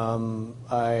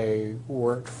 I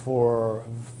worked for a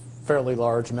fairly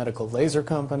large medical laser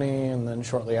company, and then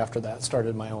shortly after that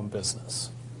started my own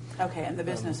business. Okay, and the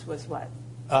business was what?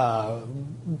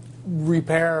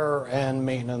 Repair and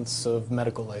maintenance of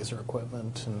medical laser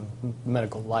equipment and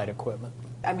medical light equipment.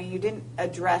 I mean, you didn't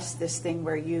address this thing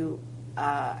where you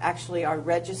actually are a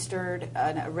registered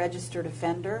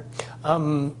offender?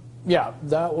 Yeah,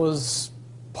 that was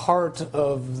part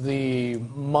of the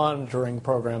monitoring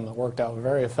program that worked out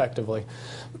very effectively.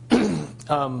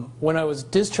 When I was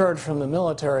discharged from the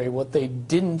military, what they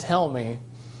didn't tell me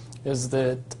is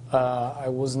that I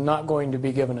was not going to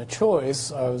be given a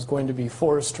choice. I was going to be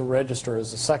forced to register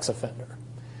as a sex offender.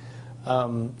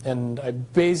 And I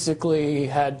basically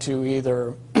had to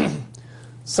either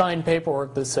sign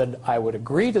paperwork that said I would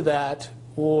agree to that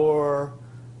or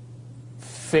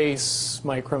face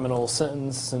my criminal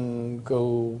sentence and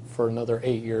go for another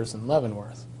 8 years in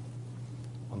Leavenworth.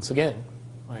 Once again,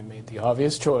 I made the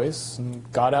obvious choice and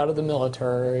got out of the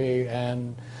military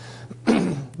and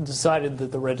decided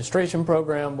that the registration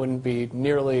program wouldn't be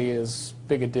nearly as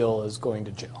big a deal as going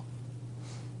to jail.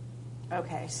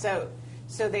 Okay, so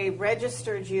they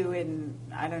registered you in,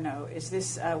 I don't know,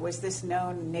 was this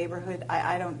known neighborhood?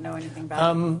 I don't know anything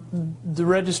about it. The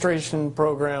registration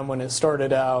program, when it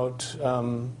started out,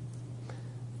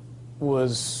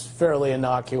 was fairly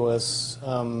innocuous.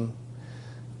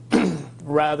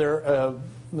 Rather,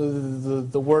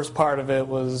 the worst part of it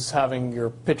was having your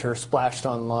picture splashed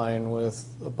online with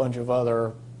a bunch of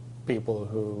other people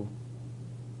who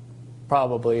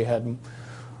probably had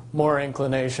more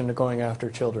inclination to going after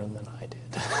children than I did.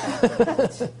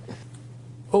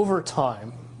 Over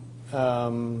time,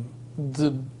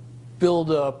 the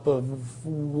buildup of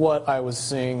what I was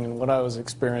seeing and what I was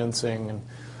experiencing and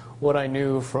what I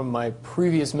knew from my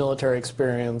previous military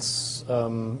experience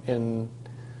in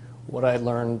what I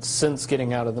learned since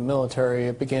getting out of the military,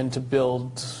 it began to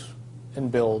build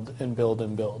and build and build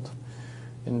and build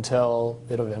until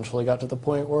it eventually got to the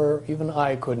point where even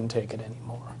I couldn't take it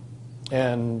anymore.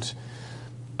 And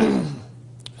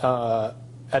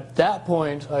at that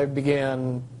point, I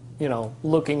began,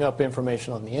 looking up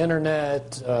information on the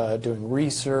internet, doing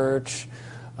research,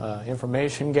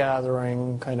 information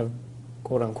gathering, kind of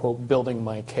quote-unquote building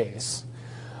my case.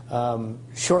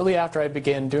 Shortly after I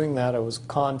began doing that, I was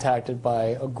contacted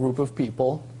by a group of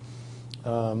people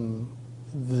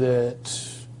that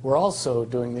were also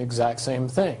doing the exact same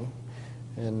thing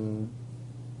and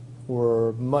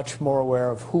were much more aware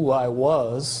of who I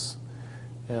was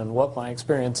and what my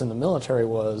experience in the military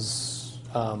was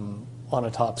on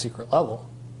a top secret level.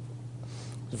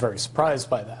 I was very surprised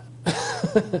by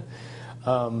that.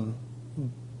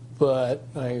 But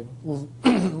I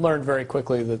learned very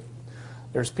quickly that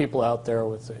there's people out there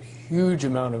with a huge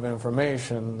amount of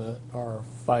information that are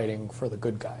fighting for the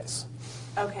good guys.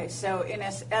 Okay, so in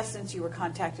essence, you were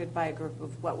contacted by a group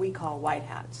of what we call white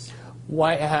hats.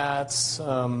 White hats,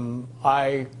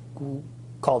 I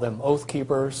call them oath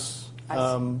keepers,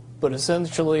 but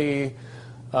essentially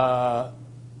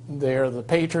they're the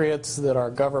patriots that our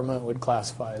government would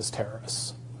classify as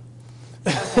terrorists.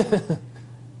 Okay.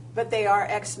 But they are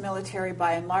ex-military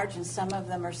by and large, and some of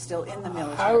them are still in the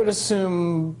military. I would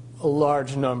assume a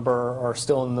large number are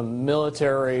still in the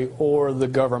military or the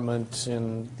government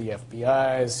in the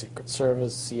FBI, Secret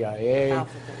Service, CIA,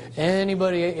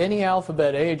 any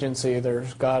alphabet agency.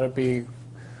 There's got to be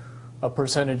a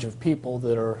percentage of people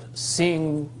that are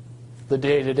seeing the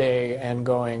day-to-day and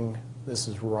going, this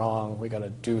is wrong, we got to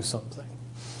do something.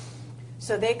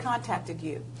 So they contacted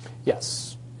you?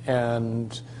 Yes,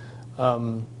 and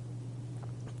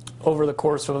over the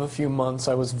course of a few months,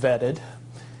 I was vetted,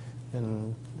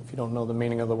 and if you don't know the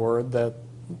meaning of the word, that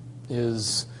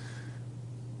is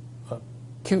a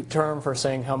cute term for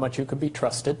saying how much you could be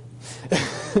trusted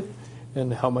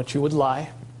and how much you would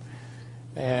lie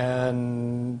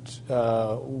and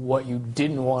what you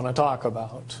didn't want to talk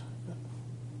about.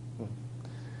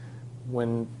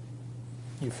 When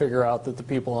you figure out that the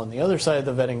people on the other side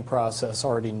of the vetting process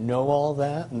already know all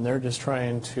that and they're just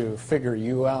trying to figure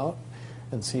you out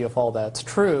and see if all that's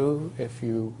true, if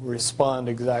you respond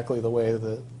exactly the way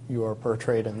that you are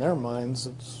portrayed in their minds,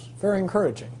 it's very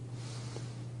encouraging.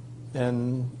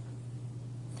 And,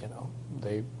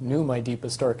 they knew my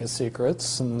deepest, darkest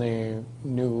secrets, and they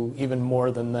knew even more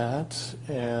than that.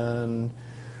 And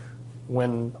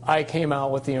when I came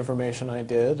out with the information I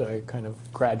did, I kind of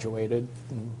graduated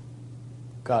and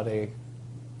got a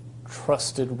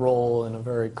trusted role in a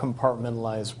very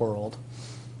compartmentalized world.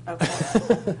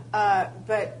 Okay.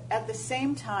 But at the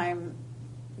same time,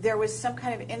 there was some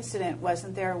kind of incident,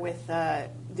 wasn't there, with the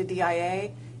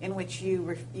DIA in which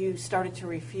you started to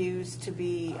refuse to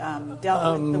be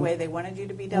dealt with the way they wanted you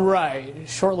to be dealt with? Right.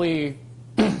 Shortly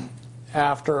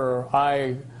after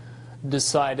I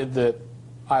decided that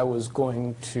I was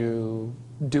going to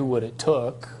do what it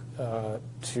took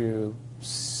to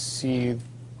see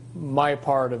my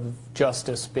part of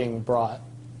justice being brought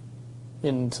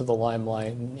into the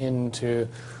limelight and into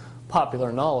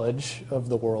popular knowledge of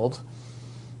the world,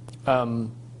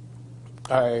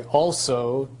 I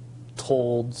also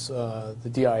told the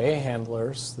DIA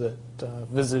handlers that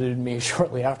visited me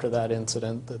shortly after that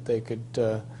incident that they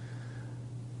could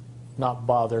not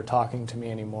bother talking to me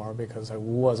anymore because I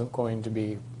wasn't going to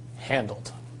be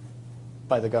handled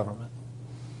by the government.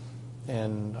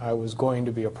 And I was going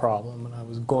to be a problem, and I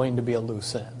was going to be a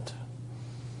loose end.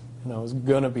 And I was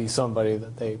going to be somebody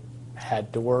that they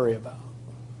had to worry about.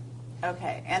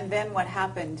 Okay, and then what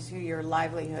happened to your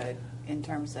livelihood in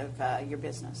terms of your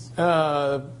business?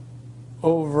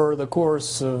 Over the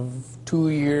course of 2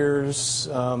 years,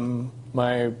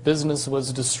 my business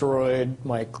was destroyed.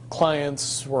 My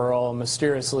clients were all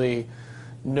mysteriously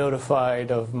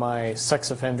notified of my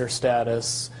sex offender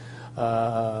status.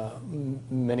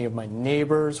 Many of my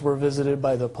neighbors were visited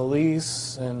by the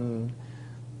police and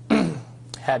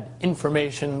had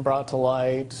information brought to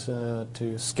light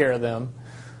to scare them.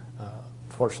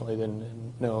 Fortunately, they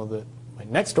didn't know that my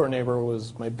next-door neighbor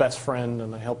was my best friend,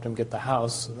 and I helped him get the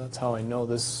house, so that's how I know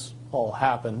this all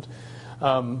happened.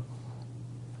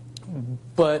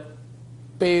 But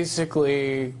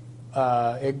basically,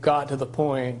 it got to the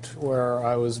point where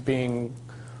I was being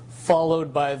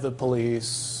followed by the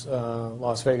police,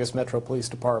 Las Vegas Metro Police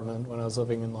Department, when I was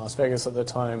living in Las Vegas at the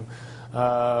time,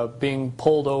 being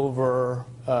pulled over,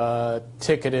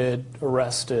 ticketed,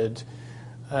 arrested,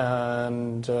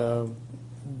 and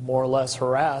more or less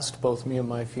harassed, both me and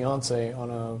my fiance,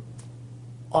 on an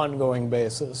ongoing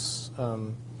basis.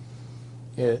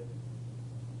 It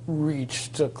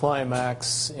reached a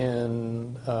climax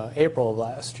in April of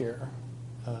last year,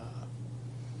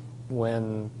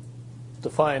 when the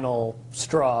final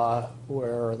straw,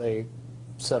 where they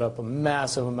set up a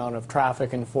massive amount of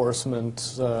traffic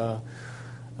enforcement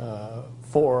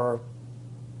for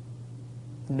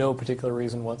no particular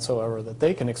reason whatsoever that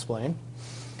they can explain,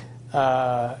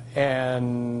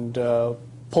 and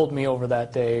pulled me over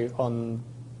that day on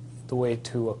the way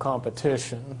to a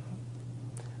competition,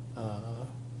 a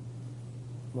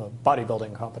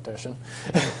bodybuilding competition,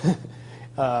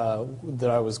 that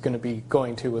I was going to be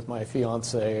going to with my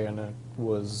fiance, and it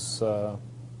was the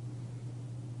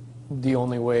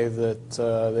only way that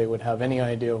they would have any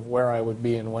idea of where I would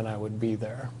be and when I would be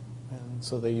there. And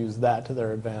so they used that to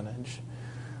their advantage.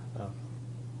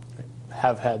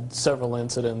 Have had several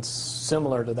incidents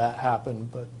similar to that happen,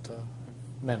 but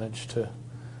managed to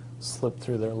slip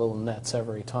through their little nets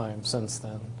every time since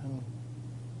then. And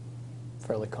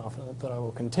fairly confident that I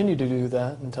will continue to do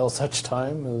that until such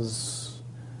time as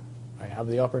I have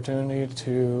the opportunity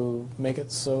to make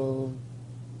it so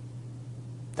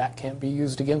that can't be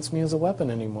used against me as a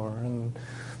weapon anymore. And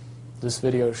this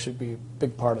video should be a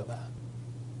big part of that.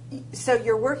 So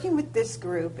you're working with this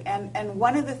group, and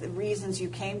one of the reasons you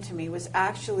came to me was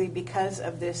actually because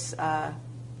of this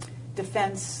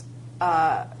Defense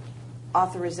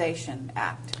Authorization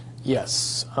Act.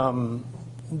 Yes.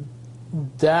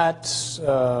 That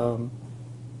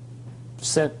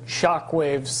sent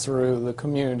shockwaves through the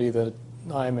community that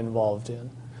I'm involved in.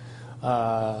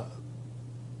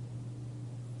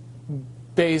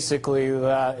 Basically,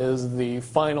 that is the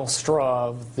final straw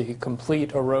of the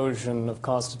complete erosion of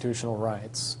constitutional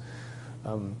rights.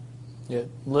 It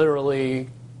literally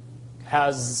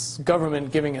has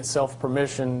government giving itself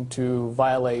permission to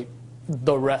violate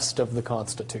the rest of the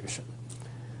Constitution.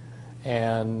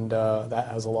 And that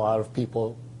has a lot of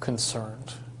people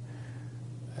concerned.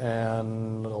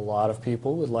 And a lot of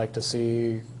people would like to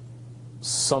see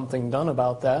something done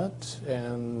about that,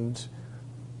 and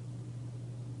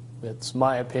it's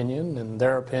my opinion and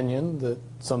their opinion that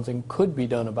something could be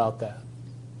done about that.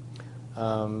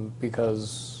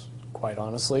 Because, quite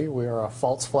honestly, we are a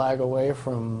false flag away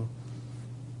from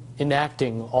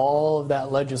enacting all of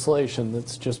that legislation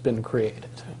that's just been created.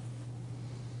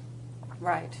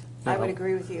 Right. I would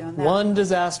agree with you on that. One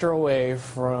disaster away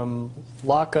from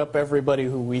lock up everybody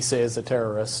who we say is a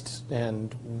terrorist,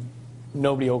 and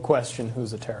nobody will question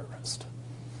who's a terrorist.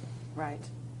 Right.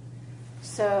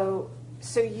 So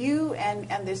you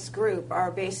and this group are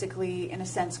basically, in a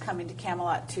sense, coming to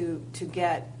Camelot to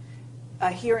get a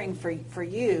hearing for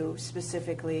you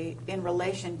specifically in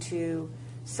relation to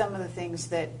some of the things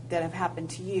that have happened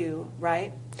to you,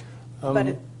 right? But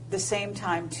at the same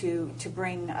time to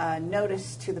bring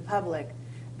notice to the public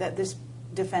that this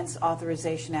Defense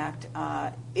Authorization Act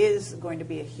is going to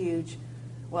be a huge,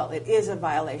 well, it is a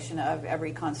violation of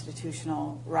every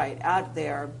constitutional right out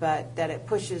there, but that it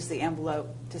pushes the envelope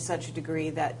to such a degree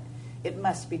that it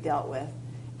must be dealt with.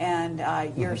 And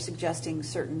you're suggesting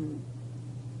certain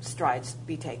strides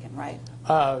be taken, right?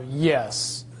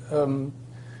 Yes.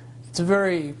 It's a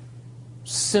very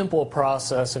simple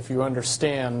process if you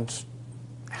understand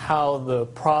how the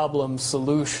problem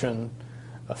solution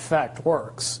effect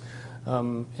works.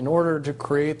 In order to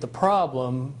create the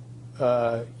problem,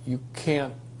 you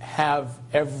can't have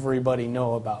everybody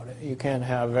know about it. You can't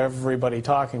have everybody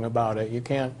talking about it. You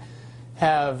can't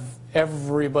have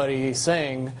everybody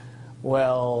saying,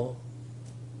 well,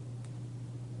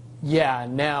 yeah,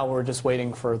 now we're just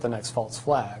waiting for the next false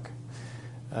flag.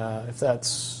 If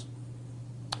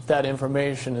that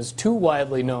information is too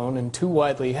widely known and too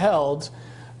widely held,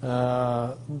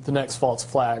 the next false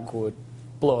flag would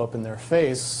blow up in their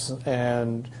face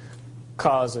and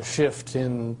cause a shift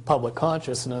in public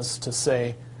consciousness to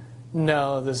say,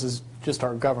 no, this is just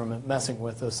our government messing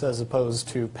with us, as opposed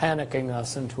to panicking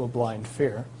us into a blind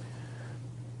fear.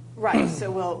 Right. So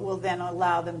we'll then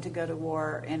allow them to go to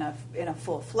war in a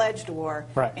full-fledged war,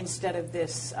 right, instead of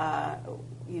this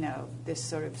this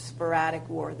sort of sporadic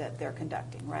war that they're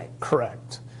conducting. Right.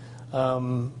 Correct.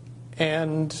 And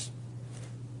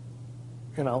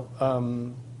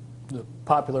the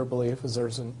popular belief is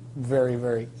there's a very,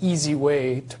 very easy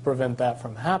way to prevent that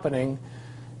from happening,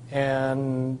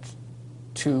 and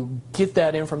to get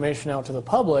that information out to the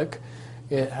public,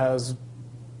 it has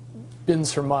been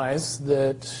surmised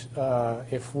that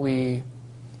if we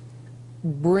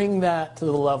bring that to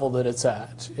the level that it's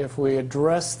at, if we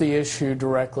address the issue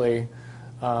directly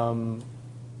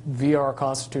via our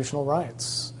constitutional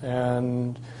rights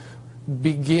and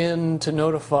begin to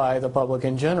notify the public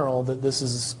in general that this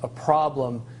is a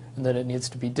problem and that it needs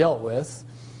to be dealt with,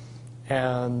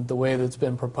 and the way that's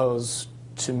been proposed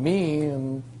to me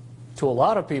and to a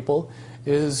lot of people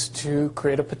is to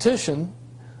create a petition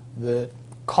that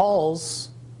calls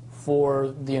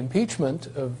for the impeachment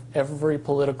of every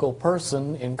political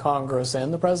person in Congress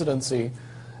and the presidency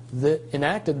that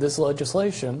enacted this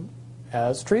legislation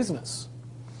as treasonous.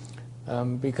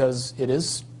 Because it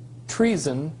is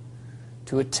treason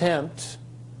to attempt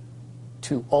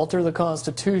to alter the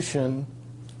Constitution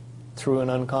through an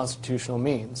unconstitutional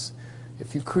means.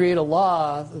 If you create a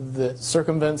law that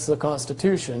circumvents the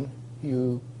Constitution,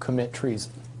 you commit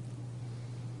treason.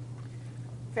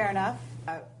 Fair enough.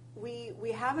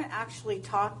 We haven't actually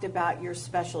talked about your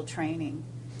special training.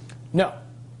 No.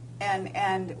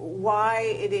 And why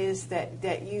it is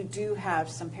that you do have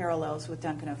some parallels with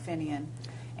Duncan O'Finian.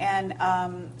 And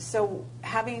so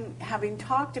having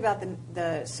talked about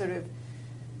the sort of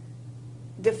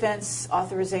Defense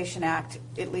Authorization Act,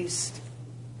 at least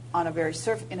on a very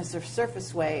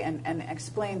surface way, and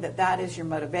explained that is your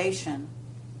motivation,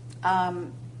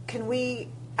 can we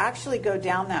actually go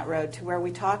down that road to where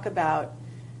we talk about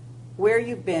where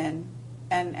you've been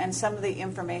and some of the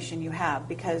information you have?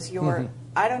 Because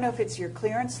I don't know if it's your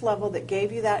clearance level that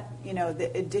gave you that,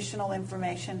 the additional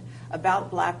information about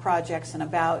black projects and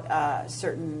about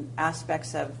certain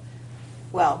aspects of,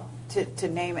 well, to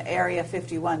name Area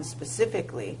 51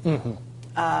 specifically,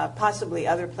 possibly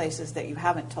other places that you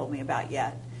haven't told me about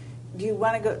yet. Do you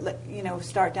want to go,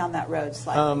 start down that road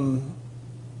slightly?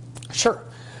 Sure.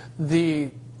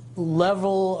 The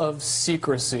level of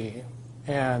secrecy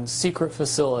and secret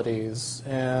facilities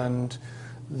and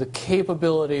the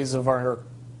capabilities of our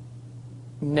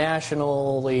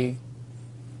nationally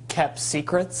kept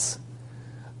secrets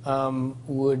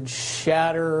would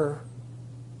shatter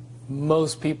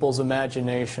most people's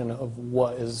imagination of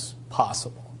what is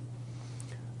possible.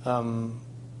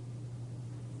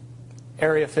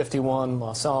 Area 51,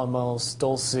 Los Alamos,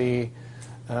 Dulce,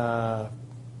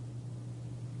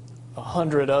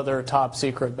 100 other top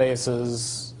secret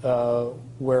bases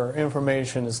where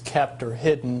information is kept or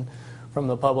hidden from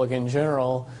the public in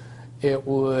general, it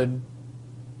would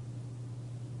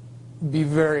be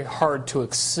very hard to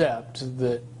accept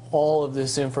that all of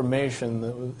this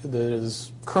information that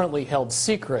is currently held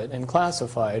secret and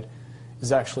classified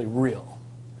is actually real.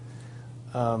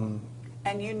 And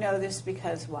you know this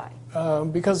because why?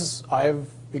 Because I've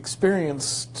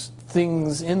experienced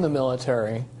things in the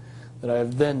military that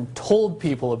I've then told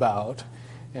people about,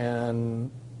 and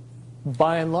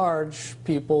by and large,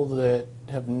 people that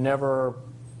have never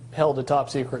held a top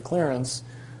secret clearance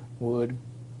would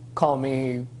call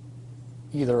me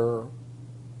either,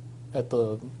 at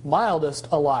the mildest,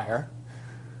 a liar,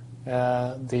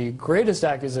 the greatest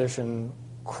accusation,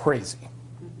 crazy.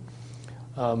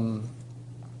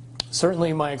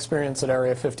 Certainly my experience at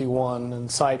Area 51 and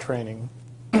PSY training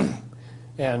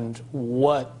and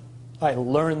what I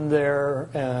learned there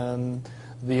and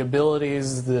the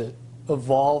abilities that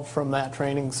evolved from that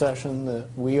training session that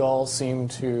we all seem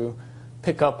to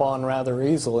pick up on rather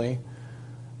easily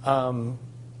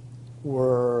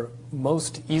were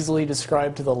most easily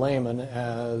described to the layman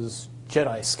as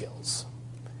Jedi skills.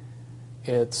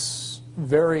 It's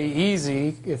very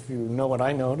easy, if you know what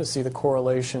I know, to see the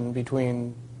correlation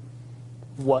between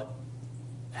what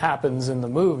happens in the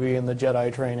movie in the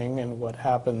Jedi training and what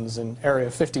happens in Area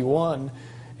 51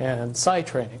 and Psi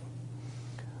training.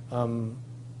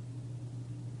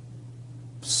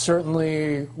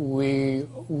 Certainly, we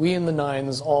in the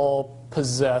Nines all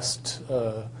possessed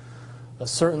a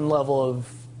certain level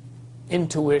of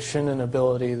intuition and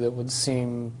ability that would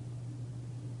seem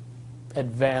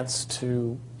advanced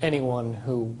to anyone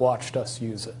who watched us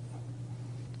use it.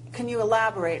 Can you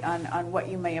elaborate on what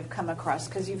you may have come across?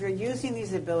 Because if you're using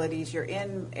these abilities, you're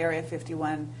in Area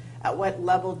 51, at what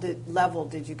level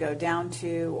did you go down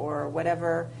to, or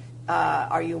whatever?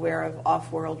 Are you aware of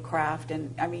off-world craft?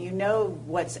 And I mean, you know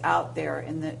what's out there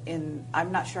in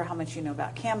I'm not sure how much you know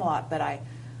about Camelot, but I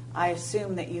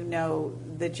assume that you know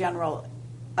the general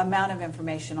amount of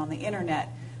information on the internet.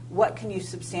 What can you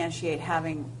substantiate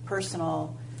having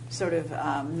personal sort of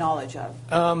knowledge of?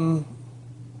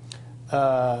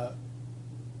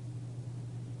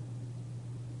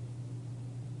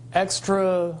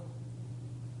 Extra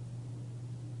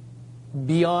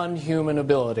beyond human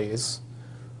abilities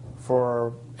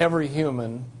for every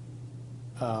human,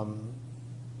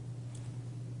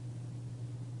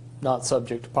 not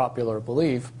subject to popular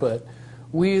belief, but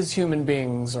we as human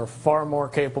beings are far more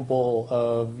capable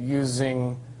of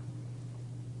using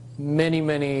many,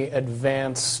 many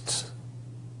advanced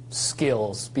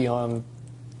skills beyond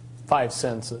 5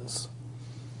 senses.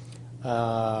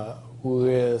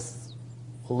 With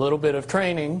a little bit of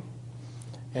training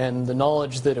and the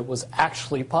knowledge that it was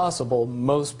actually possible,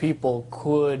 most people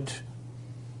could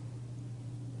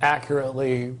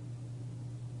accurately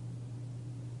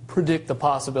predict the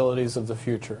possibilities of the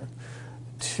future,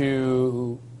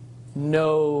 to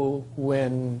know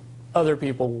when other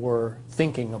people were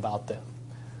thinking about them,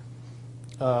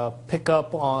 pick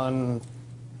up on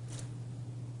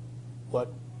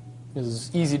what is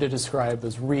easy to describe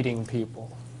as reading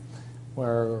people,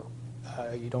 where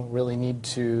you don't really need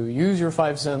to use your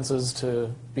 5 senses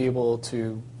to be able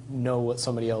to know what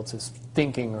somebody else is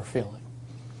thinking or feeling.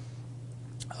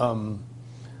 A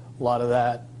lot of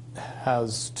that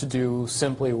has to do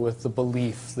simply with the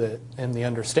belief that and the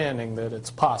understanding that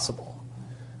it's possible.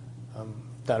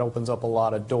 That opens up a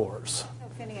lot of doors.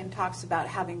 Finian talks about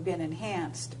having been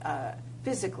enhanced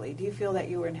physically. Do you feel that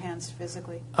you were enhanced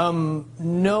physically?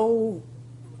 No.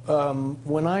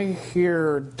 When I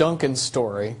hear Duncan's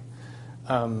story,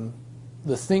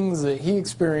 the things that he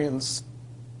experienced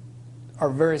are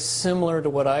very similar to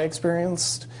what I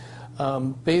experienced,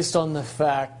 based on the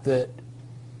fact that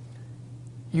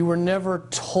you were never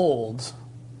told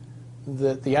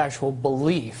that the actual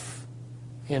belief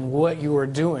in what you were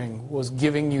doing was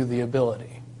giving you the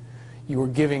ability. You were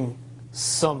giving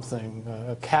something,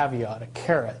 a caveat, a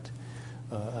carrot,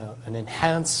 an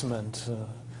enhancement.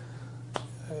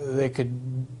 They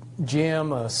could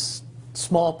jam a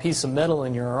small piece of metal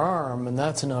in your arm, and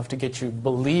that's enough to get you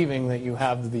believing that you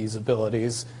have these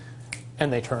abilities,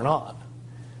 and they turn on.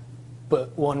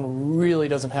 But one really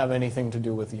doesn't have anything to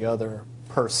do with the other,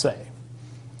 per se.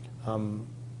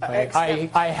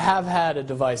 I have had a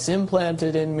device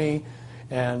implanted in me,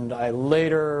 and I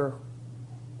later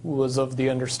was of the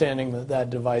understanding that that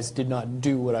device did not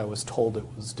do what I was told it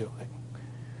was doing.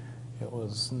 It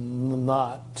was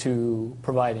not to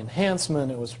provide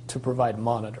enhancement, it was to provide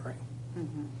monitoring.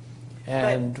 Mm-hmm.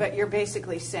 And but you're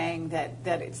basically saying that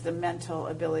it's the mental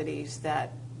abilities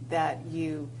that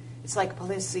you, it's like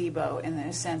placebo in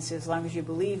a sense. As long as you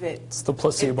believe it, it's the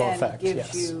placebo effect.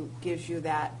 Gives you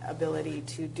that ability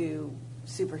to do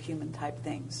superhuman type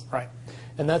things. Right,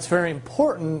 and that's very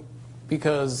important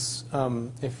because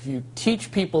if you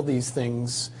teach people these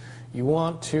things, you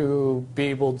want to be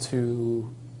able to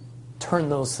turn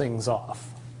those things off.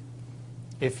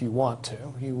 If you want to,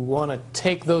 you want to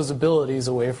take those abilities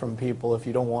away from people if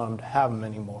you don't want them to have them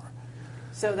anymore.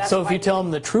 So if you tell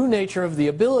them the true nature of the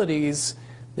abilities,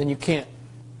 then you can't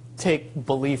take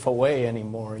belief away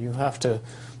anymore. You have to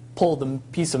pull the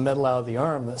piece of metal out of the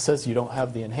arm that says you don't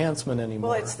have the enhancement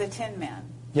anymore. Well, it's the Tin Man.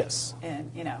 Yes. And,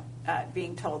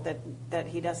 being told that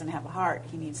he doesn't have a heart,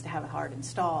 he needs to have a heart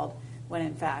installed, when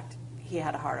in fact he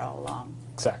had a heart all along.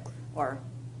 Exactly. Or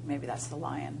maybe that's the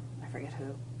lion. I forget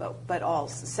who. But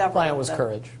several. Lion was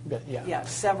courage. But yeah. Yeah,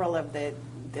 several of the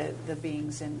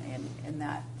beings in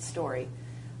that story.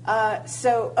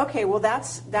 So okay, well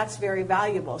that's very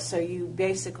valuable. So you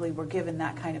basically were given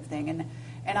that kind of thing,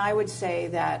 and I would say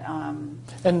that.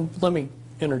 And let me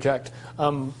interject.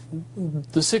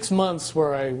 The 6 months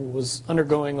where I was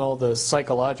undergoing all the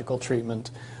psychological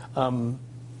treatment,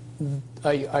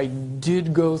 I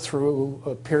did go through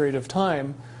a period of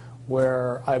time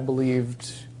where I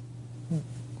believed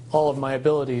all of my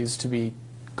abilities to be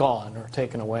gone or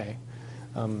taken away.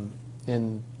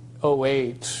 In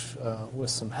 '08, with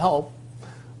some help,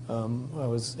 I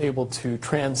was able to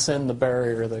transcend the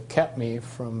barrier that kept me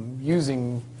from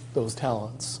using those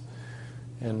talents.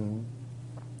 And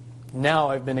now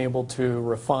I've been able to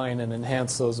refine and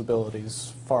enhance those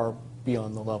abilities far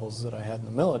beyond the levels that I had in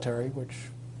the military, which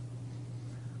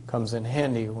comes in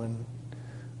handy when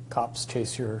cops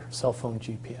chase your cell phone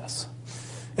GPS.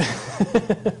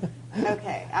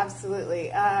 Okay,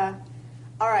 absolutely.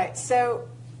 All right, so,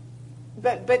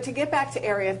 but to get back to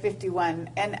Area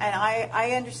 51, and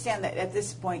I understand that at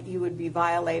this point you would be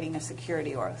violating a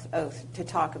security oath to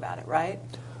talk about it, right?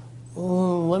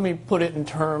 Let me put it in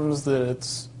terms that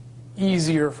it's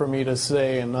easier for me to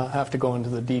say and not have to go into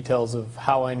the details of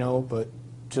how I know, but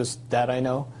just that I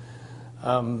know.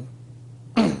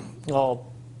 I'll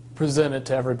present it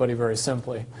to everybody very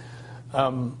simply.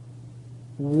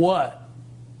 What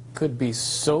could be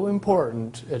so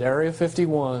important at Area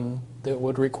 51 that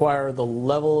would require the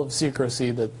level of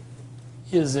secrecy that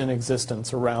is in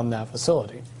existence around that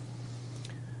facility?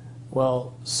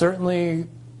 Well, certainly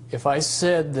if I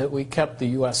said that we kept the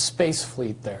U.S. space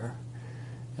fleet there,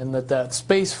 and that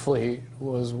space fleet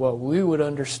was what we would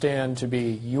understand to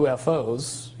be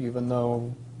UFOs, even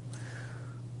though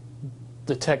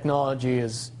the technology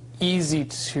is easy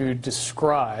to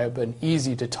describe and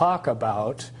easy to talk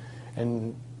about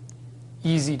and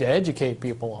easy to educate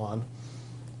people on,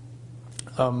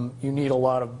 you need a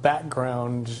lot of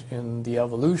background in the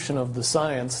evolution of the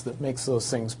science that makes those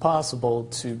things possible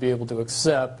to be able to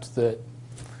accept that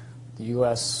the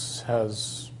U.S.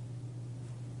 has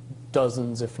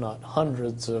dozens, if not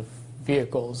hundreds, of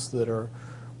vehicles that are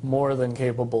more than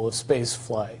capable of space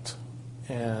flight,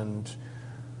 and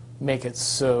make it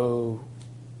so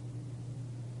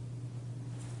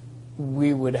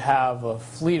we would have a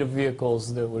fleet of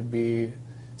vehicles that would be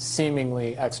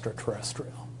seemingly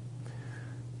extraterrestrial.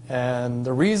 And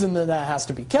the reason that that has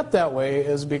to be kept that way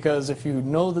is because if you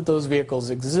know that those vehicles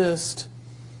exist,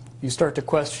 you start to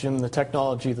question the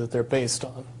technology that they're based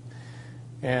on.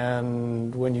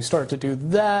 And when you start to do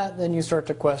that, then you start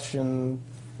to question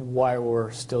why we're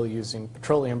still using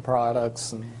petroleum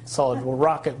products and solid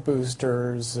rocket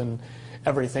boosters and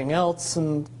everything else,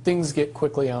 and things get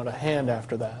quickly out of hand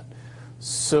after that.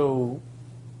 So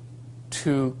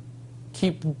to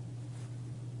keep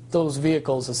those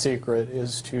vehicles a secret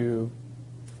is to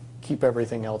keep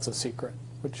everything else a secret,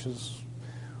 which is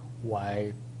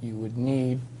why you would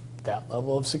need that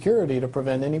level of security to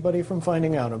prevent anybody from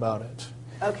finding out about it.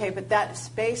 Okay, but that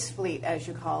space fleet, as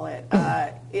you call it,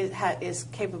 is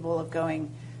capable of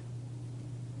going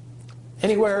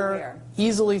anywhere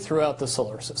easily throughout the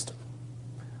solar system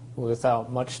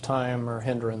without much time or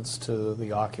hindrance to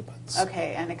the occupants.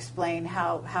 Okay, and explain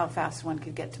how fast one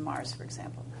could get to Mars, for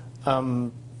example.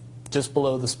 Just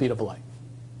below the speed of light.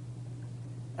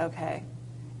 Okay,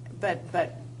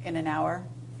 but in an hour?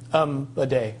 A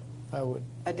day, I would.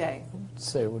 A day.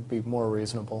 Say would be more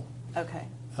reasonable. Okay.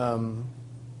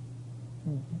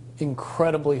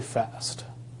 Incredibly fast.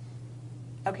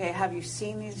 Okay, have you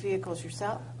seen these vehicles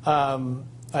yourself?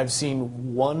 I've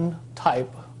seen one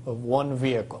type of one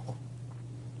vehicle.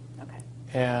 Okay.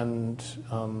 And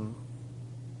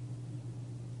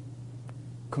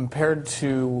compared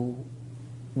to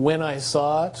when I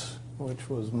saw it, which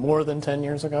was more than 10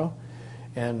 years ago,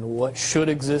 and what should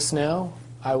exist now,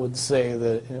 I would say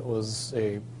that it was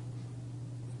a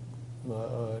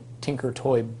tinker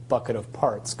toy bucket of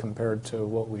parts compared to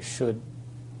what we should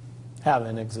have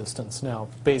in existence now,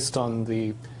 based on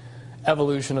the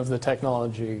evolution of the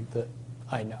technology that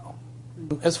I know.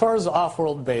 As far as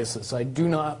off-world bases, I do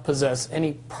not possess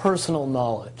any personal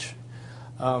knowledge.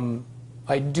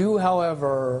 I do,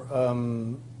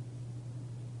 however,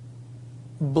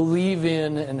 believe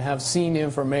in and have seen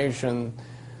information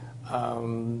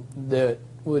that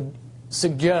would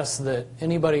suggest that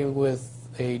anybody with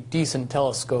a decent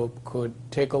telescope could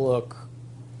take a look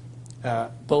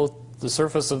at both the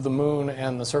surface of the moon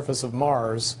and the surface of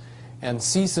Mars and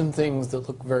see some things that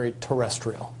look very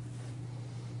terrestrial.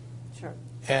 Sure.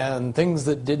 And things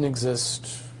that didn't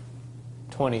exist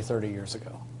 20, 30 years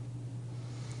ago.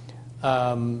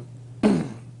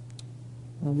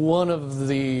 One of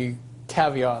the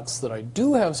caveats that I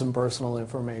do have some personal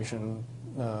information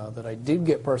that I did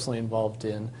get personally involved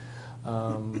in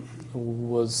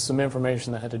was some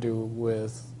information that had to do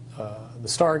with the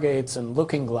Stargates and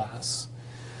Looking Glass,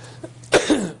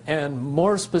 and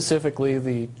more specifically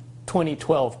the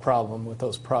 2012 problem with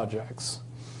those projects.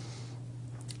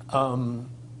 I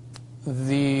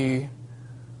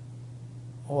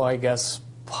guess,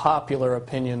 popular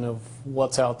opinion of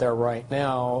what's out there right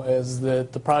now is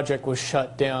that the project was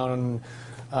shut down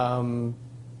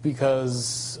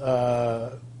because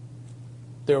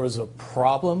there was a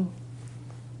problem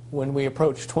when we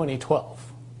approached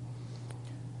 2012.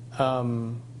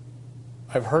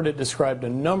 I've heard it described a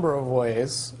number of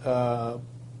ways,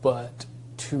 but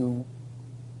to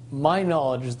my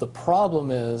knowledge, the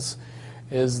problem is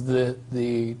that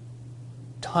the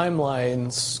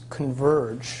timelines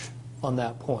converge on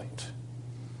that point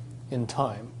in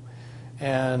time.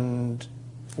 And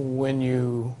when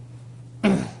you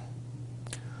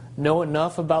know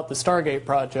enough about the Stargate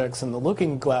projects and the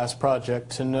Looking Glass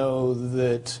project to know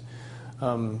that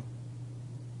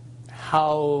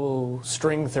how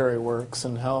string theory works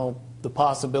and how the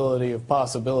possibility of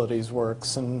possibilities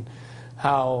works and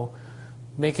how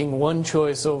making one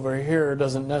choice over here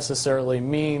doesn't necessarily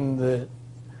mean that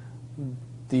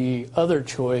the other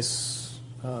choice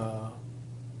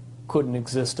couldn't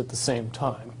exist at the same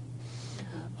time.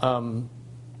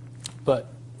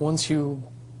 But once you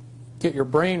get your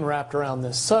brain wrapped around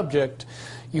this subject,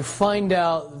 you find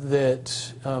out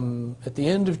that at the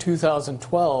end of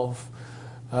 2012,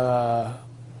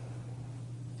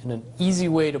 in an easy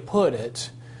way to put it,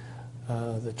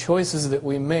 the choices that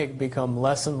we make become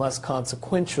less and less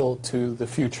consequential to the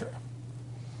future.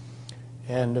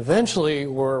 And eventually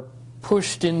we're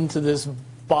pushed into this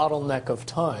bottleneck of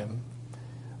time,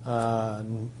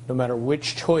 no matter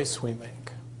which choice we make.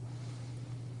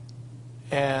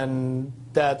 And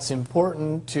that's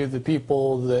important to the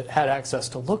people that had access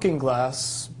to Looking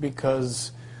Glass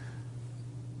because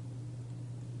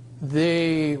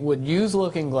they would use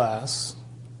Looking Glass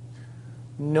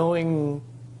knowing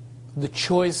the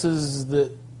choices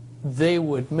that they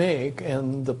would make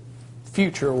and the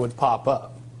future would pop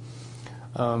up.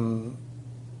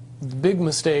 The big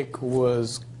mistake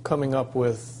was coming up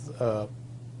with the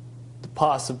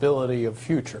possibility of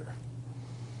future.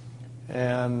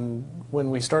 And when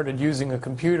we started using a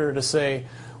computer to say,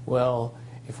 well,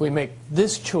 if we make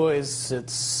this choice,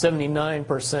 it's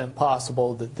 79%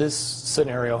 possible that this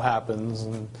scenario happens,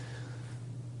 and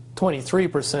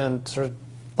 23% are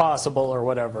possible, or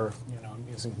whatever, you know, I'm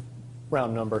using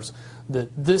round numbers, that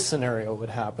this scenario would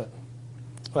happen.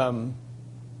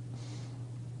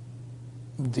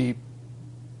 The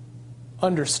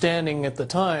understanding at the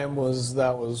time was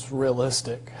that was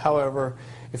realistic. However,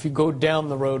 if you go down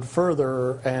the road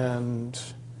further and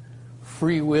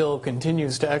free will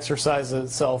continues to exercise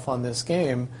itself on this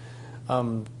game,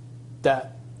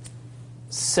 that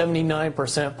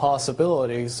 79%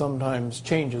 possibility sometimes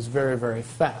changes very, very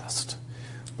fast.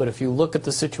 But if you look at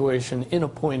the situation in a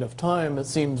point of time, it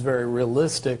seems very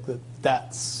realistic that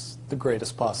that's the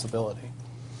greatest possibility.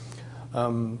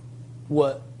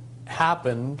 What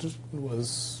happened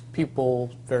was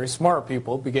people, very smart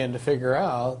people, began to figure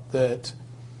out that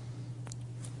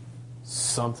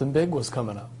something big was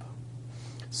coming up.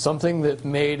 Something that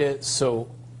made it so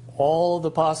all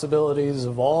the possibilities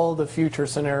of all the future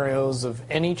scenarios of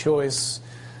any choice,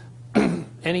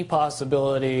 any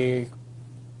possibility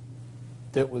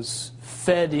that was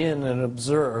fed in and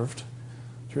observed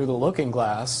through the Looking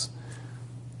Glass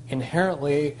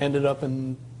inherently ended up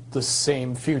in the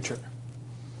same future.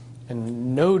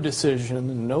 And no decision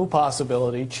and no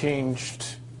possibility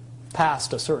changed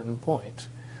past a certain point.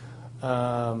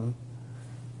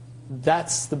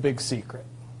 That's the big secret.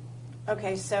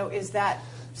 Okay, so is that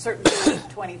certainly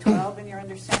 2012 in your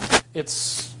understanding?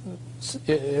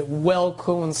 It well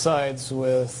coincides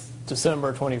with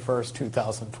December 21st,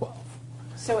 2012.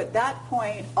 So at that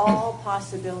point, all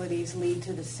possibilities lead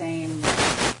to the same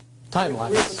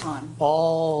timelines. Rubicon.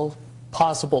 All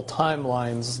possible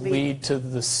timelines lead to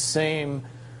the same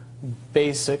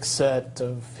basic set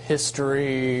of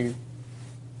history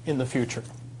in the future.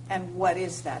 And what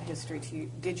is that history to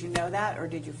you? Did you know that, or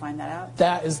did you find that out?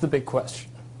 That is the big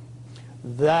question.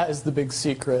 That is the big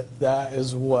secret. That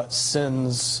is what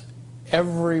sends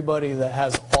everybody that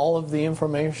has all of the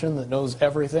information, that knows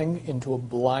everything, into a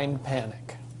blind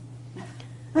panic.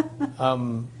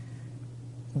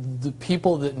 The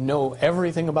people that know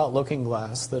everything about Looking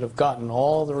Glass, that have gotten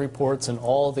all the reports and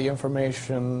all the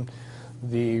information,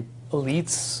 the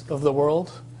elites of the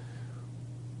world,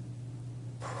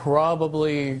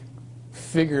 probably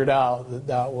figured out that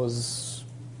that was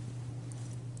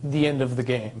the end of the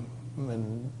game,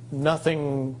 and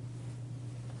nothing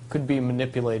could be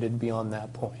manipulated beyond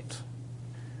that point.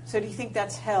 So do you think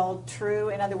that's held true?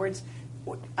 In other words,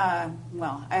 well,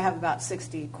 I have about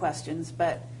 60 questions,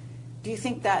 but do you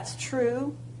think that's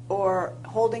true or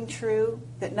holding true,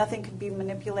 that nothing could be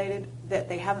manipulated, that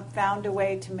they haven't found a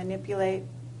way to manipulate,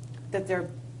 that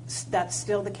that's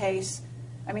still the case?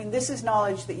 I mean, this is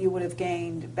knowledge that you would have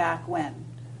gained back when?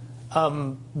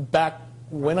 Back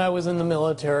when I was in the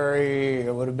military,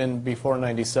 it would have been before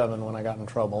 '97 when I got in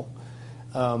trouble.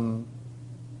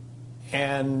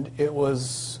 And it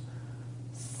was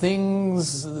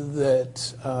things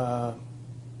that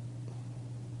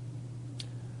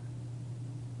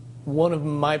one of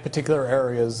my particular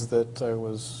areas that I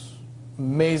was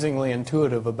amazingly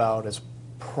intuitive about is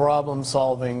problem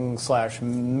solving /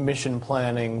 mission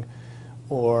planning,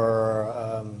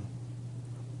 or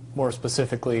more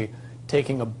specifically,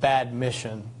 taking a bad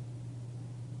mission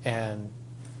and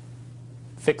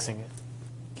fixing it,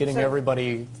 getting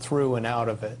everybody through and out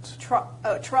of it.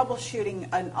 Troubleshooting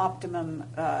an optimum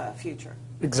future.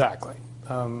 Exactly.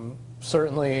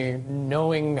 Certainly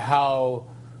knowing how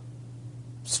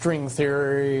string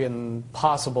theory and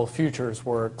possible futures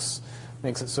works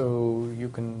makes it so you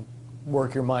can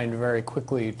work your mind very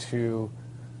quickly to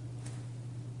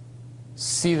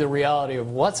see the reality of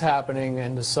what's happening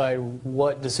and decide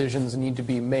what decisions need to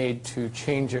be made to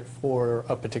change it for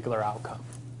a particular outcome.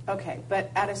 Okay,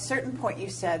 but at a certain point you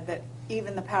said that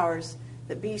even the powers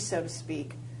that be, so to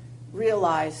speak,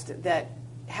 realized that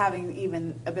having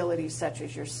even abilities such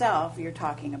as yourself, you're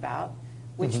talking about,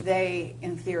 which they,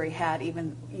 in theory, had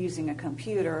even using a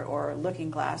computer or a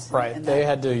looking glass. Right, they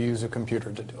had to use a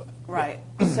computer to do it. Right,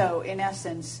 so in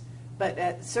essence, but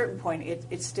at a certain point,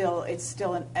 it's still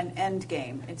an end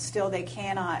game. It's still, they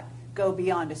cannot go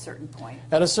beyond a certain point.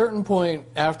 At a certain point,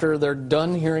 after they're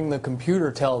done hearing the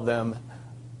computer tell them,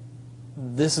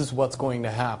 this is what's going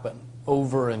to happen,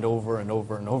 over and over and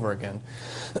over and over again,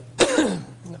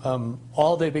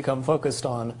 all they become focused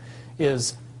on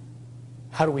is,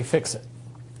 how do we fix it?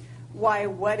 Why?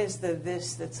 What is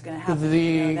this that's going to happen? The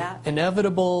you know that?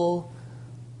 inevitable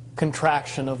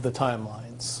contraction of the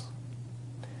timelines.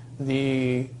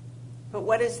 But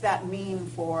what does that mean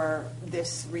for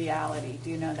this reality? Do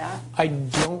you know that? I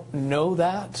don't know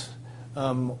that.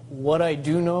 What I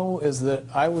do know is that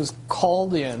I was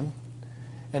called in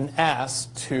and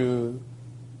asked to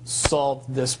solve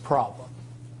this problem,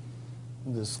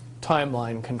 this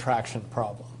timeline contraction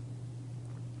problem.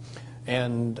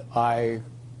 And I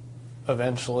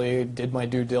eventually did my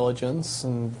due diligence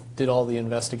and did all the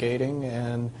investigating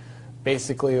and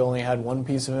basically only had one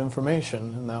piece of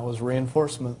information, and that was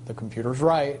reinforcement. The computer's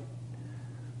right.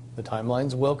 The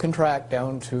timelines will contract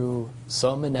down to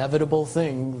some inevitable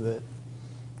thing that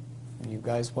you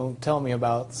guys won't tell me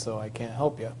about, so I can't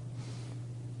help you.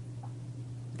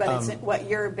 But what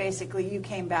you're basically, you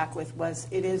came back with was,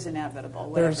 it is inevitable,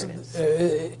 whatever it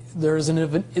is. There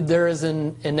is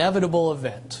an inevitable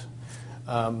event.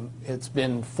 It's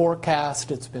been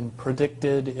forecast, it's been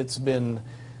predicted, it's been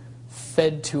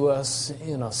fed to us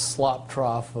in a slop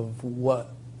trough of what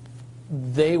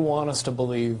they want us to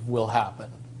believe will happen.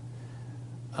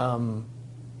 But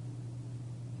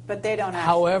they don't actually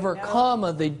However,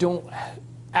 know. They don't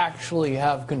actually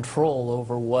have control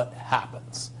over what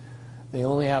happens. They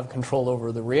only have control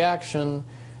over the reaction,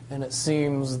 and it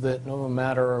seems that no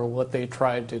matter what they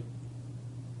tried to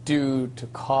do to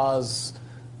cause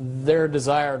their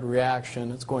desired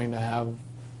reaction, it's going to have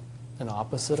an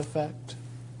opposite effect.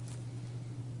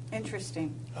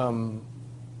 Interesting.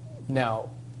 Now,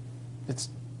 it's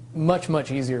much,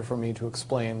 much easier for me to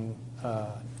explain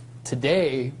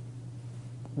today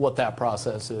what that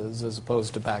process is as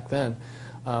opposed to back then.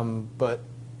 But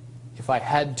if I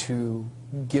had to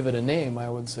give it a name, I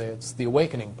would say it's the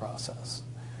awakening process.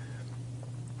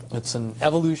 It's an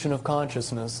evolution of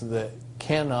consciousness that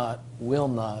cannot, will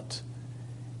not,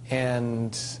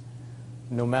 and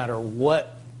no matter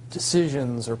what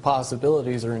decisions or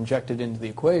possibilities are injected into the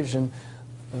equation,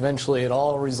 eventually it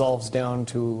all resolves down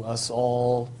to us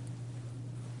all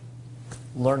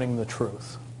learning the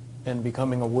truth and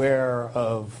becoming aware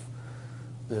of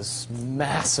this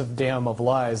massive dam of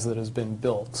lies that has been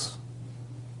built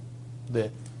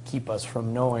that keep us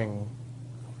from knowing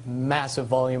massive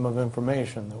volume of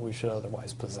information that we should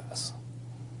otherwise possess.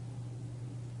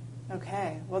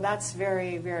 Okay, well that's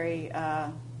very, very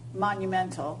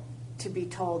monumental to be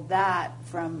told that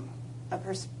from a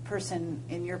person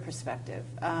in your perspective,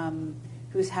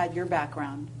 who's had your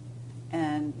background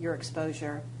and your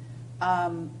exposure.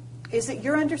 Is it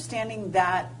your understanding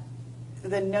that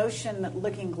the notion that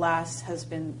looking glass has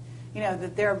been,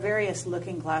 that there are various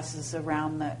looking glasses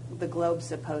around the globe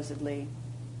supposedly,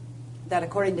 that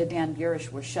according to Dan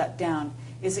Burish were shut down.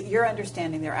 Is it your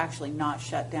understanding they're actually not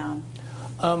shut down?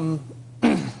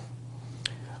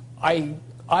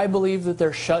 I believe that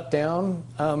they're shut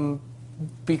down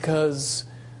because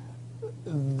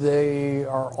they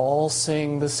are all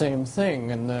saying the same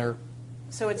thing, and they're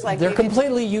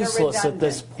completely useless at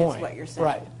this point. Is what you're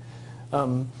saying.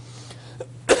 Right.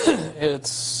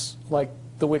 It's like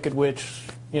the Wicked Witch,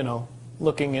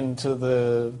 looking into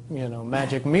the,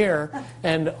 magic mirror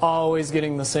and always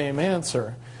getting the same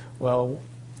answer. Well,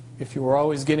 if you were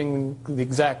always getting the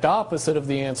exact opposite of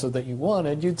the answer that you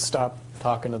wanted, you'd stop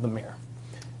talking to the mirror.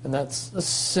 And that's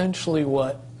essentially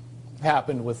what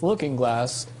happened with Looking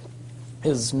Glass,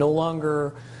 is no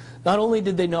longer, not only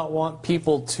did they not want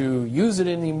people to use it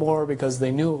anymore because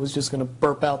they knew it was just going to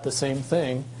burp out the same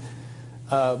thing,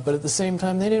 but at the same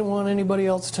time they didn't want anybody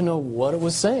else to know what it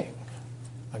was saying,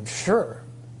 I'm sure.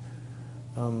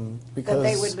 Because that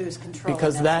they would lose control.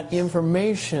 Because that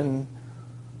information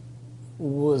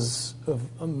was of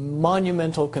a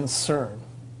monumental concern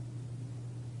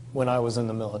when I was in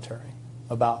the military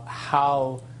about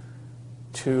how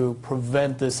to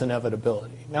prevent this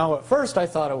inevitability. Now, at first I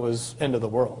thought it was end of the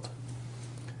world.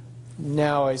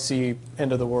 Now I see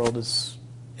end of the world as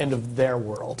end of their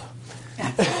world.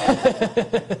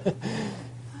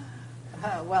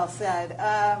 Well said.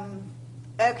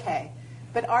 Okay.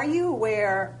 But are you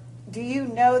aware, do you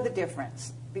know the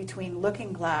difference between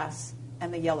Looking Glass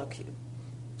and the Yellow Cube?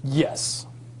 Yes.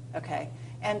 Okay.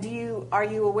 And are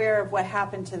you aware of what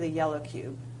happened to the Yellow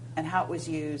Cube and how it was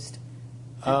used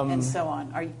and so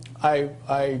on?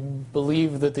 I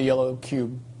believe that the Yellow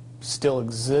Cube still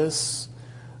exists.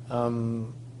 I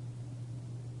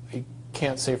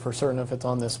can't say for certain if it's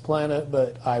on this planet,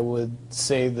 but I would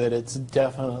say that it's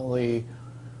definitely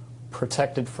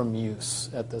protected from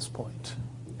use at this point.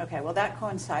 Okay, well that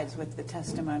coincides with the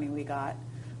testimony we got.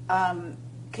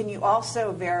 Can you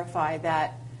also verify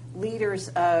that leaders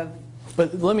of...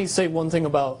 But let me say one thing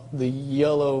about the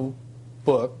Yellow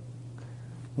Book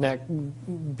and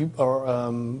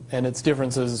its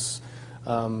differences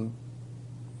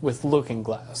with Looking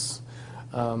Glass.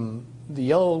 The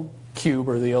Yellow Cube,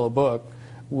 or the Yellow Book,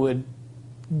 would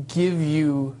give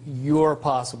you your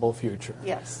possible future.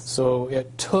 Yes. So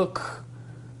it took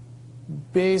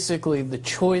basically the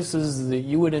choices that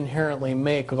you would inherently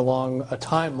make along a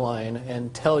timeline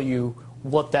and tell you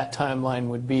what that timeline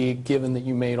would be, given that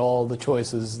you made all the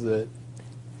choices that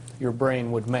your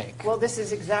brain would make. Well, this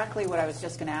is exactly what I was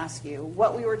just going to ask you.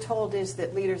 What we were told is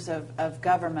that leaders of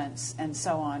governments and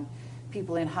so on,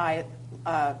 people in high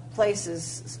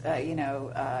places,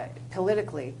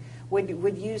 politically,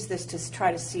 would use this to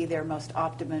try to see their most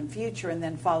optimum future and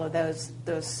then follow those.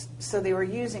 So they were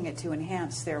using it to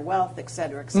enhance their wealth, et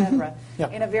cetera, Yeah.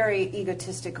 in a very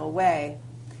egotistical way.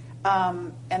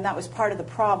 And that was part of the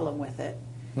problem with it.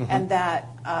 And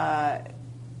that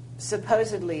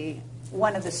supposedly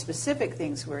one of the specific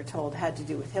things we were told had to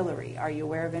do with Hillary. Are you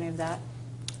aware of any of that?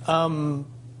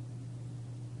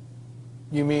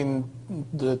 You mean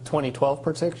the 2012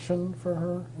 prediction for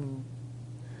her?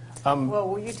 Well,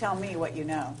 will you tell me what you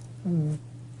know?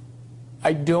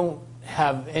 I don't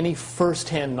have any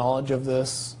first-hand knowledge of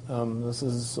this. This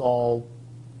is all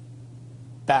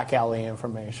back alley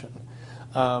information.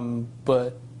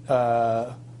 But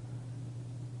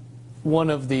one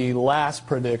of the last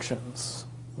predictions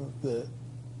that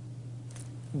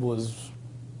was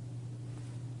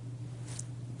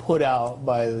put out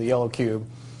by the Yellow Cube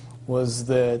was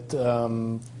that,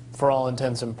 for all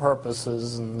intents and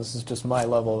purposes, and this is just my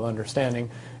level of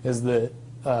understanding, is that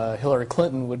Hillary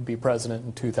Clinton would be president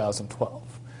in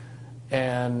 2012.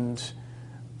 And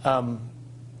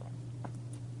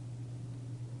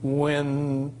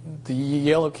when the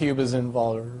Yellow Cube is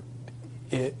involved,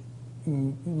 it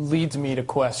leads me to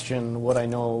question what I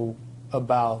know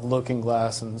about Looking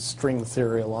Glass and string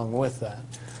theory along with that.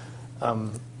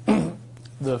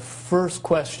 The first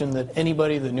question that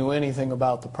anybody that knew anything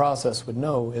about the process would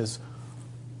know is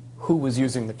who was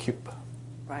using the cube,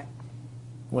 right,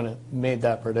 when it made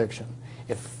that prediction.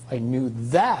 If I knew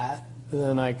that,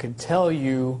 then I could tell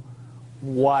you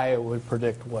why it would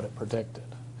predict what it predicted.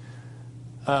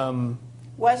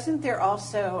 Wasn't there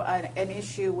also an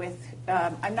issue with,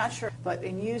 I'm not sure, but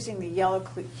in using the Yellow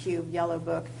Cube, Yellow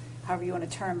Book, however you want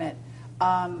to term it,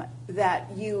 that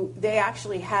they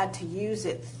actually had to use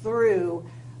it through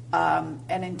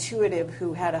an intuitive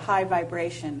who had a high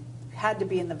vibration, had to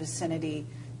be in the vicinity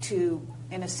to,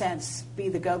 in a sense, be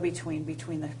the go-between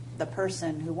between the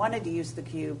person who wanted to use the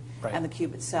cube Right. and the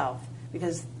cube itself,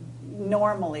 because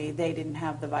normally they didn't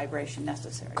have the vibration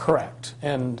necessary. Correct.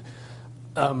 And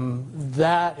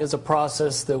that is a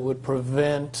process that would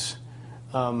prevent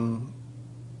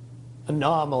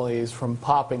anomalies from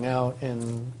popping out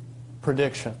in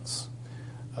predictions.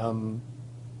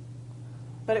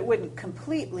 But it wouldn't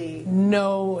completely...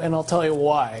 No, and I'll tell you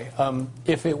why.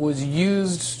 If it was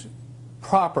used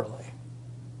properly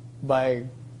by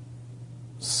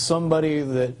somebody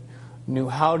that knew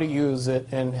how to use it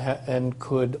and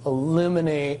could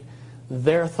eliminate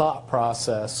their thought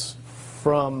process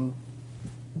from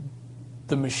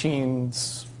the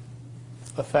machine's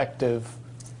effective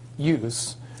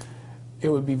use, it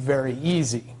would be very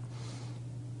easy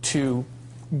to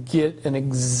get an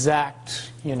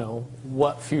exact,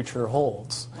 what future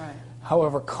holds. Right.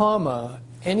 However,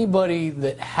 anybody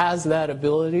that has that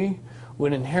ability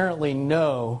would inherently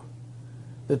know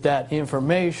that that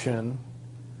information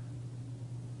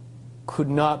could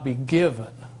not be given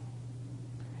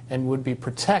and would be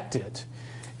protected.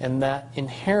 And that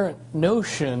inherent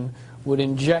notion would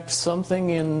inject something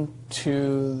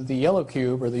into the yellow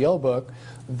cube or the yellow book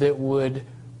that would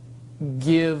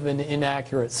give an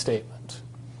inaccurate statement.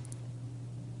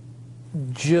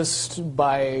 Just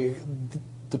by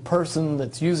the person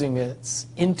that's using its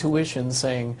intuition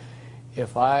saying,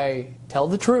 if I tell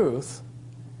the truth,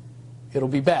 it'll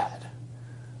be bad.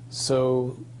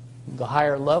 So the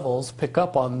higher levels pick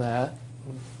up on that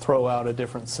and throw out a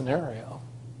different scenario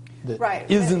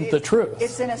that isn't the truth.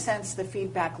 It's in a sense the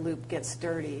feedback loop gets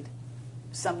dirtied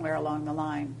somewhere along the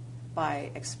line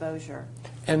by exposure.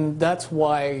 And that's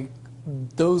why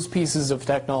those pieces of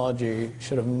technology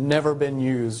should have never been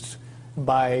used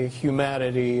by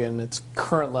humanity in its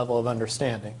current level of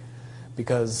understanding.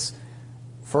 Because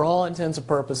for all intents and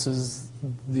purposes,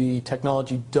 the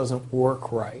technology doesn't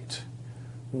work right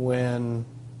when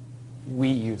we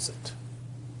use it.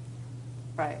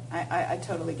 Right. I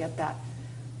totally get that.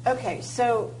 Okay,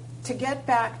 so to get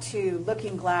back to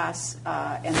Looking Glass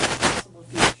and the possible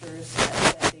futures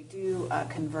that they do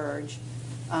converge,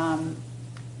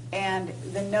 and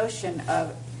the notion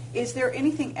of, is there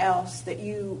anything else that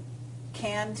you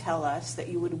can tell us, that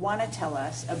you would want to tell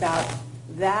us about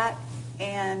that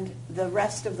and the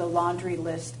rest of the laundry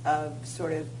list of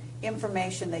sort of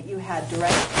information that you had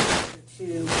direct exposure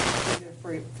to,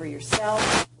 either for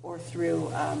yourself or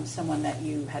through someone that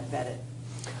you had vetted?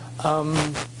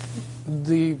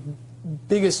 The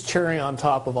biggest cherry on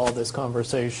top of all this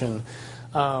conversation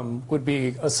would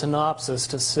be a synopsis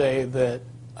to say that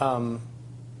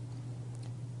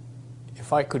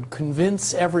if I could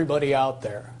convince everybody out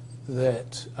there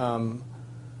that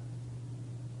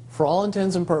for all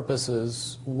intents and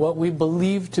purposes, what we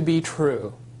believe to be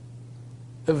true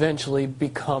eventually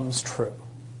becomes true.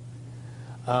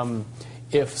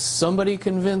 If somebody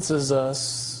convinces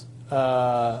us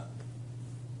that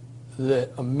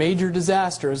a major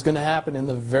disaster is going to happen in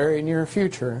the very near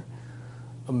future,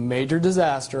 a major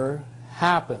disaster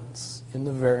happens in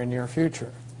the very near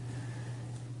future.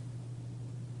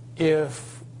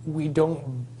 If we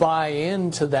don't buy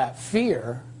into that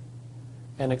fear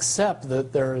and accept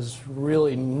that there's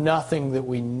really nothing that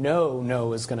we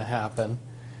know is going to happen,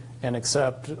 and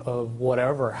accept of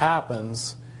whatever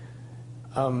happens,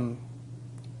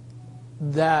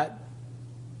 that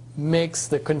makes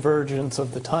the convergence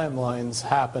of the timelines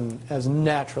happen as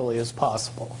naturally as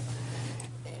possible.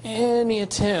 Any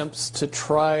attempts to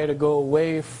try to go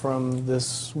away from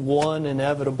this one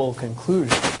inevitable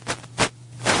conclusion,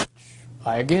 which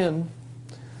I again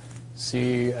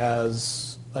see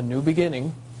as a new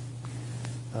beginning,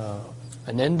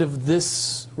 an end of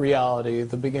this reality,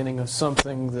 the beginning of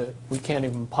something that we can't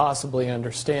even possibly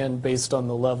understand based on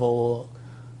the level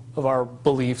of our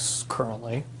beliefs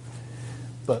currently.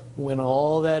 But when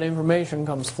all that information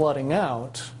comes flooding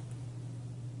out,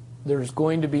 there's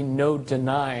going to be no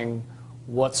denying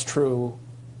what's true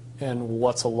and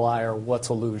what's a lie or what's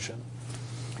illusion.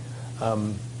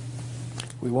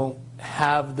 We won't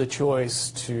have the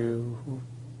choice to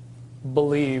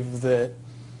believe that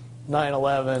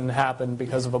 9/11 happened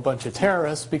because of a bunch of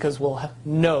terrorists, because we'll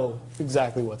know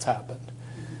exactly what's happened.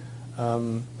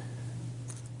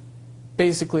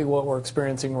 Basically what we're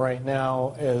experiencing right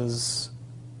now is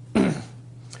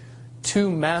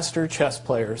two master chess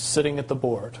players sitting at the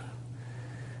board.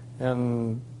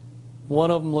 And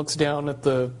one of them looks down at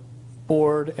the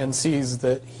board and sees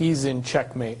that he's in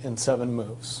checkmate in 7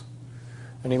 moves.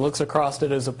 And he looks across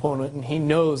at his opponent and he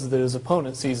knows that his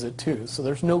opponent sees it too. So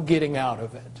there's no getting out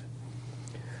of it.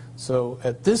 So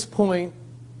at this point,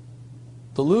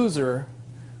 the loser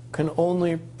can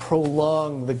only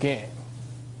prolong the game.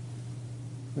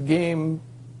 The game,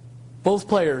 both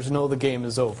players know the game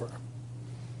is over.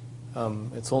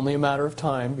 It's only a matter of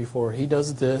time before he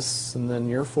does this, and then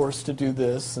you're forced to do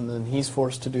this, and then he's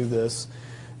forced to do this,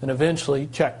 and eventually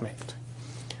checkmate.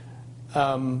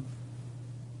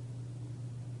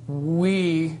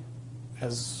 We,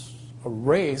 as a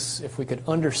race, if we could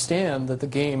understand that the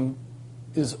game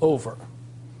is over,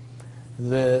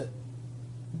 that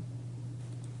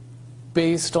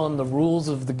based on the rules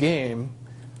of the game,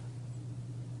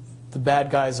 the bad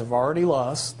guys have already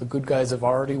lost, the good guys have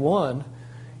already won,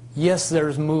 yes,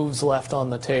 there's moves left on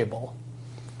the table,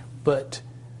 but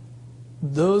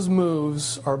those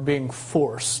moves are being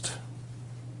forced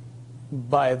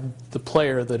by the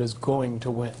player that is going to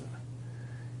win.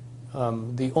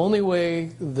 The only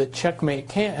way that checkmate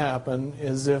can't happen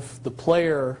is if the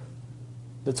player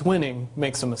that's winning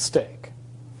makes a mistake.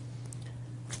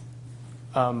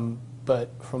 But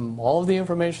from all of the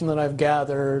information that I've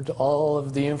gathered, all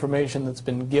of the information that's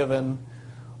been given,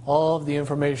 all of the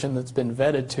information that's been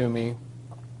vetted to me,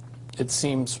 it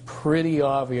seems pretty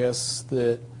obvious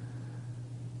that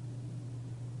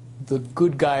the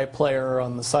good guy player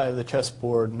on the side of the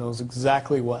chessboard knows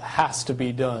exactly what has to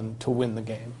be done to win the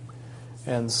game.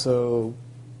 And so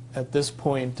at this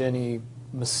point, any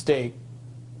mistake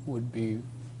would be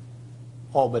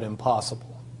all but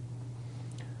impossible.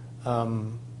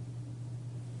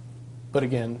 But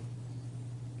again,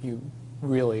 you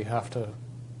really have to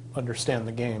understand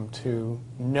the game to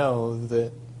know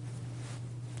that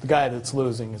the guy that's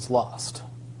losing is lost.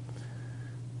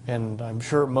 And I'm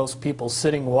sure most people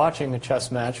sitting watching a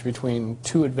chess match between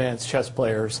two advanced chess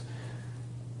players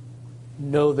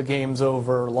know the game's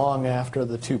over long after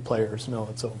the two players know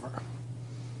it's over,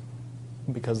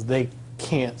 because they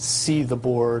can't see the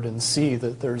board and see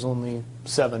that there's only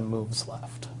 7 moves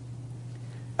left.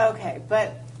 Okay,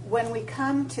 but when we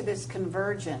come to this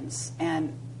convergence,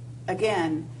 and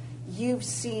again, you've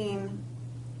seen,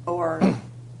 or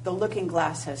the looking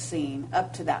glass has seen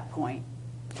up to that point.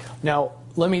 Now,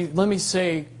 let me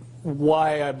say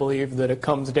why I believe that it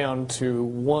comes down to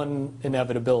one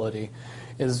inevitability,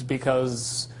 is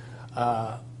because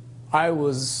I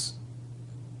was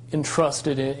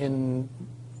entrusted in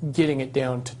getting it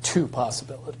down to 2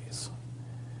 possibilities.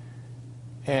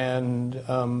 And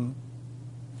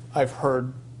I've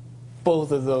heard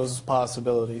both of those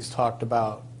possibilities talked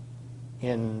about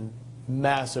in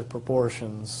massive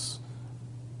proportions,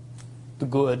 the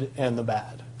good and the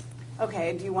bad.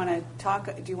 Okay, do you want to talk,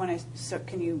 so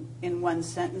can you in one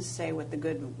sentence say what the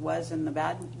good was and the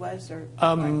bad was, or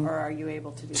are you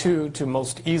able to do that? To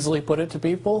most easily put it to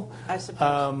people, I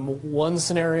suppose. One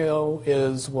scenario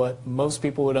is what most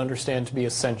people would understand to be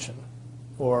ascension,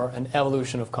 or an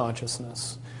evolution of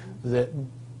consciousness that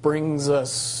brings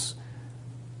us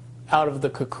out of the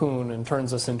cocoon and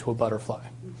turns us into a butterfly.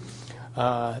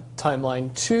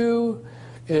 Timeline 2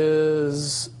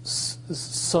 is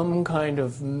some kind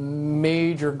of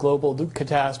major global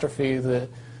catastrophe that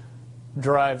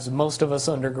drives most of us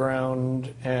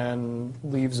underground and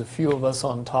leaves a few of us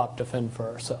on top to fend for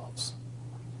ourselves.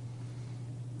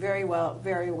 Very well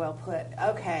put.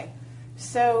 Okay,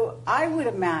 so I would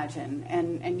imagine,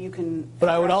 and you can... But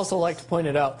I would also like to point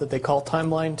it out that they call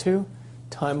Timeline 2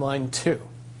 Timeline 2.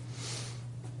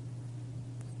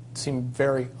 It seemed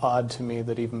very odd to me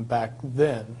that even back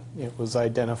then it was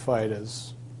identified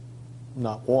as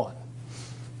not 1.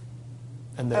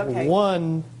 And that okay.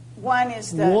 one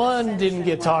is the didn't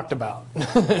get one. Talked about.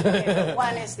 Okay, but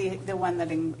 1 is the one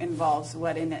that involves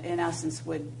what in essence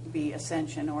would be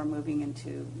ascension, or moving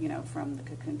into, from the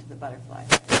cocoon to the butterfly.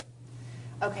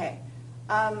 Okay,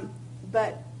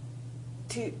 but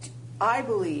I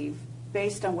believe,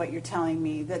 based on what you're telling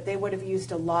me, that they would have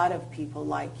used a lot of people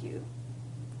like you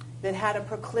that had a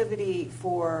proclivity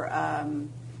for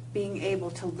being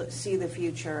able to see the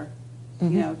future,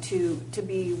 to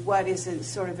be what is a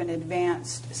sort of an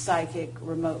advanced psychic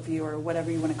remote viewer,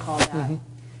 whatever you want to call that,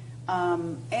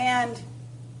 and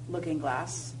looking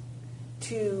glass,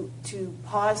 to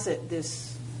posit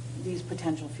these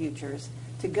potential futures,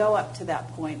 to go up to that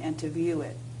point and to view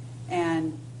it,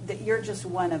 and that you're just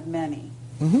one of many.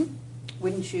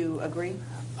 Wouldn't you agree?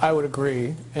 I would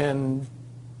agree. And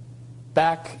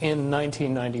back in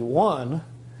 1991,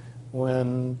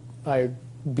 when I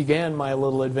began my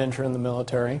little adventure in the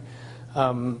military,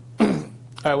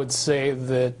 I would say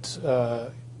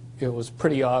that it was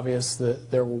pretty obvious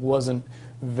that there wasn't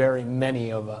very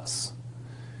many of us.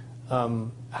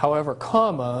 However,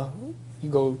 you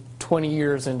go 20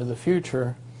 years into the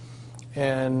future,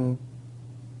 and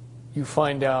you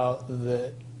find out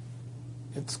that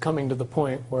it's coming to the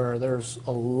point where there's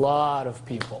a lot of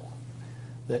people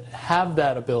that have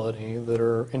that ability, that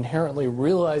are inherently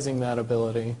realizing that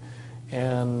ability,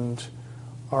 and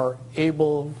are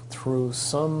able, through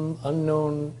some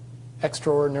unknown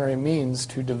extraordinary means,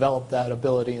 to develop that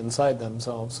ability inside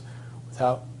themselves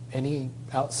without any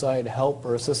outside help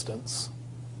or assistance.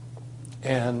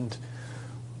 And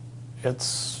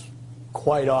it's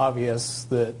quite obvious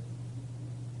that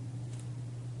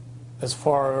as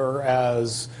far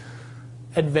as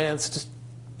advanced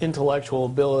intellectual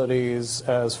abilities,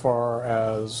 as far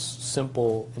as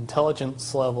simple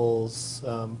intelligence levels,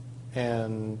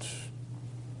 and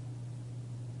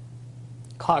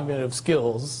cognitive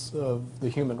skills of the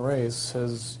human race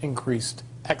has increased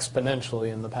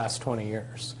exponentially in the past 20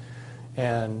 years.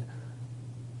 And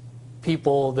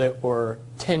people that were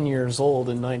 10 years old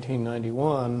in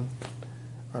 1991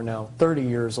 are now 30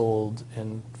 years old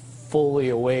and fully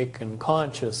awake and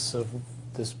conscious of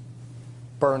this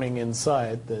burning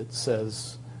inside that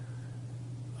says,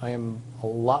 I am a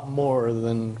lot more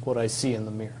than what I see in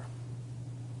the mirror.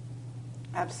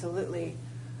 Absolutely.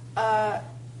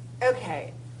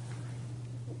 Okay.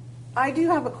 I do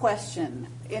have a question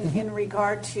in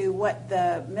regard to what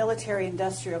the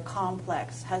military-industrial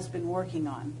complex has been working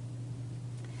on.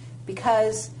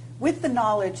 Because with the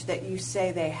knowledge that you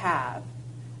say they have,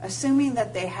 assuming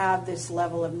that they have this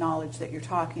level of knowledge that you're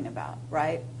talking about,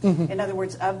 right? In other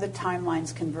words, of the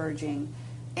timelines converging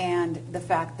and the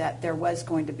fact that there was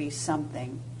going to be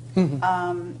something.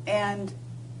 And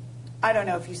I don't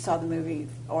know if you saw the movie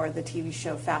or the TV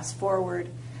show Fast Forward.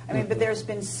 I mean, but there's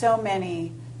been so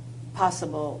many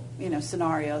possible,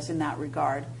 scenarios in that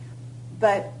regard.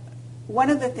 But one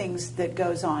of the things that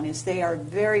goes on is they are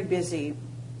very busy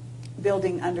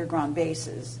building underground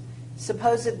bases,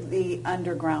 supposedly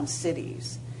underground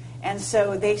cities. And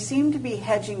so they seem to be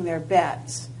hedging their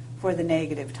bets for the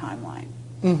negative timeline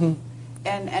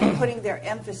and putting their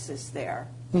emphasis there.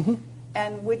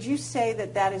 And would you say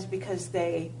that that is because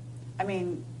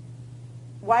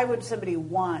why would somebody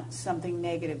want something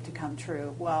negative to come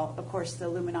true? Well, of course, the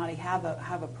Illuminati have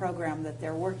a program that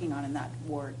they're working on in that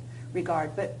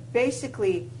regard. But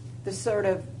basically, the sort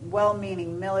of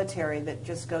well-meaning military that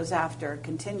just goes after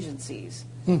contingencies,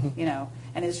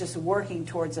 and is just working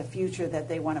towards a future that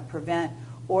they want to prevent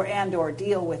or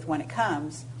deal with when it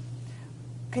comes.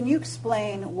 Can you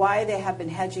explain why they have been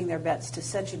hedging their bets to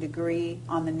such a degree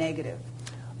on the negative?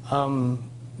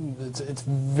 It's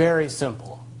very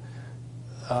simple.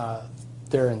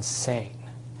 They're insane.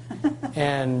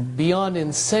 And beyond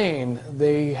insane,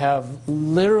 they have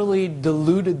literally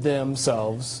deluded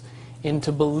themselves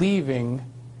into believing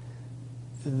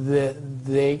that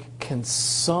they can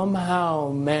somehow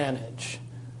manage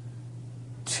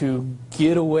to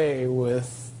get away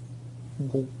with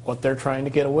what they're trying to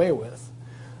get away with.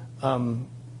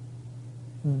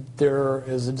 There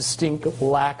is a distinct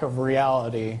lack of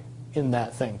reality in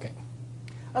that thinking.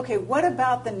 Okay, what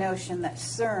about the notion that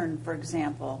CERN, for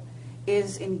example,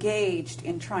 is engaged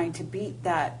in trying to beat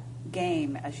that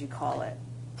game, as you call it?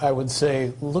 I would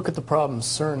say, look at the problems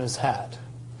CERN has had.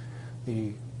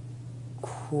 The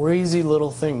crazy little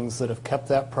things that have kept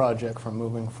that project from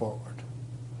moving forward.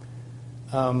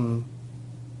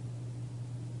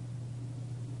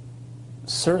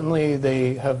 Certainly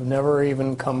they have never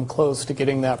even come close to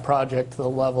getting that project to the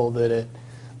level that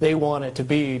they want it to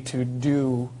be to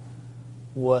do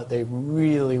what they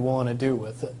really want to do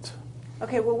with it.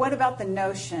 Okay, well, what about the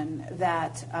notion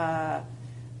that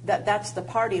that's the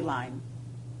party line,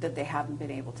 that they haven't been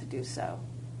able to do so?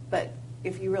 But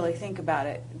if you really think about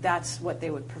it, that's what they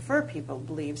would prefer people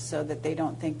believe, so that they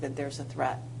don't think that there's a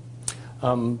threat.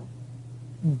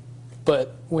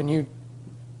 But when you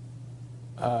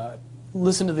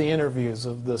listen to the interviews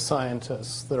of the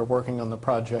scientists that are working on the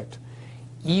project,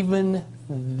 even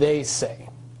they say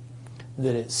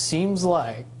that it seems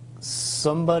like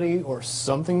somebody or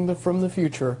something from the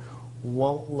future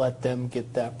won't let them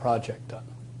get that project done.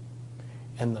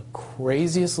 And the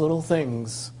craziest little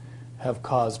things have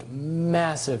caused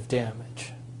massive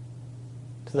damage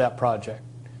to that project.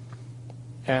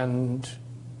 And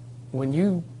when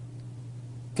you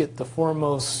get the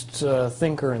foremost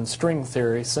thinker in string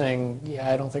theory saying,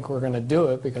 yeah, I don't think we're going to do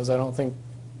it because I don't think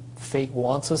fate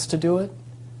wants us to do it,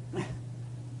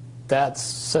 that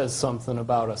says something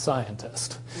about a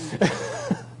scientist.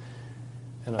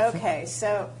 Okay,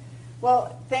 so,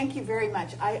 well, thank you very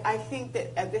much. I think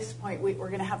that at this point we're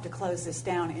going to have to close this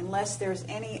down unless there's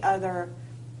any other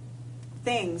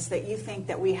things that you think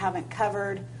that we haven't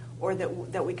covered or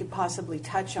that we could possibly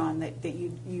touch on that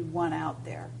you want out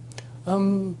there.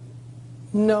 No,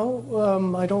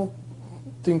 I don't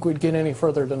think we'd get any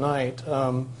further tonight.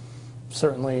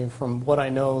 Certainly from what I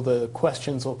know, the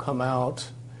questions will come out,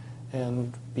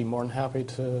 and be more than happy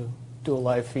to do a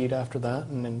live feed after that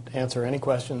and answer any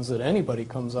questions that anybody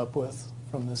comes up with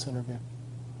from this interview.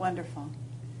 Wonderful.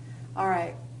 All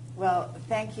right. Well,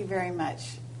 thank you very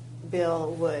much,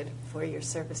 Bill Wood, for your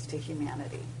service to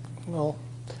humanity. Well,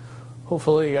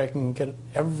 hopefully I can get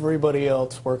everybody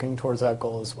else working towards that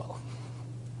goal as well.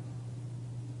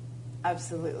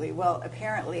 Absolutely. Well,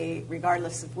 apparently,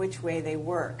 regardless of which way they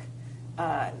work,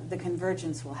 the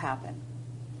convergence will happen.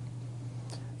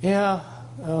 Yeah,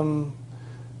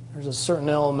 there's a certain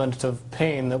element of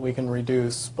pain that we can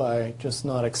reduce by just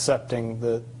not accepting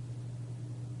that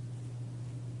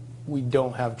we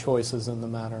don't have choices in the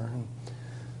matter. And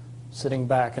sitting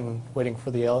back and waiting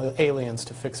for the aliens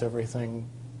to fix everything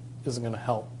isn't going to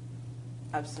help.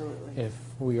 Absolutely. If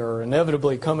we are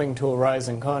inevitably coming to a rise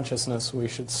in consciousness, we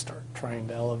should start trying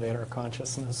to elevate our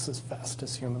consciousness as fast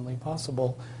as humanly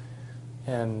possible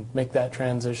and make that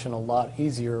transition a lot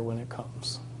easier when it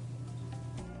comes.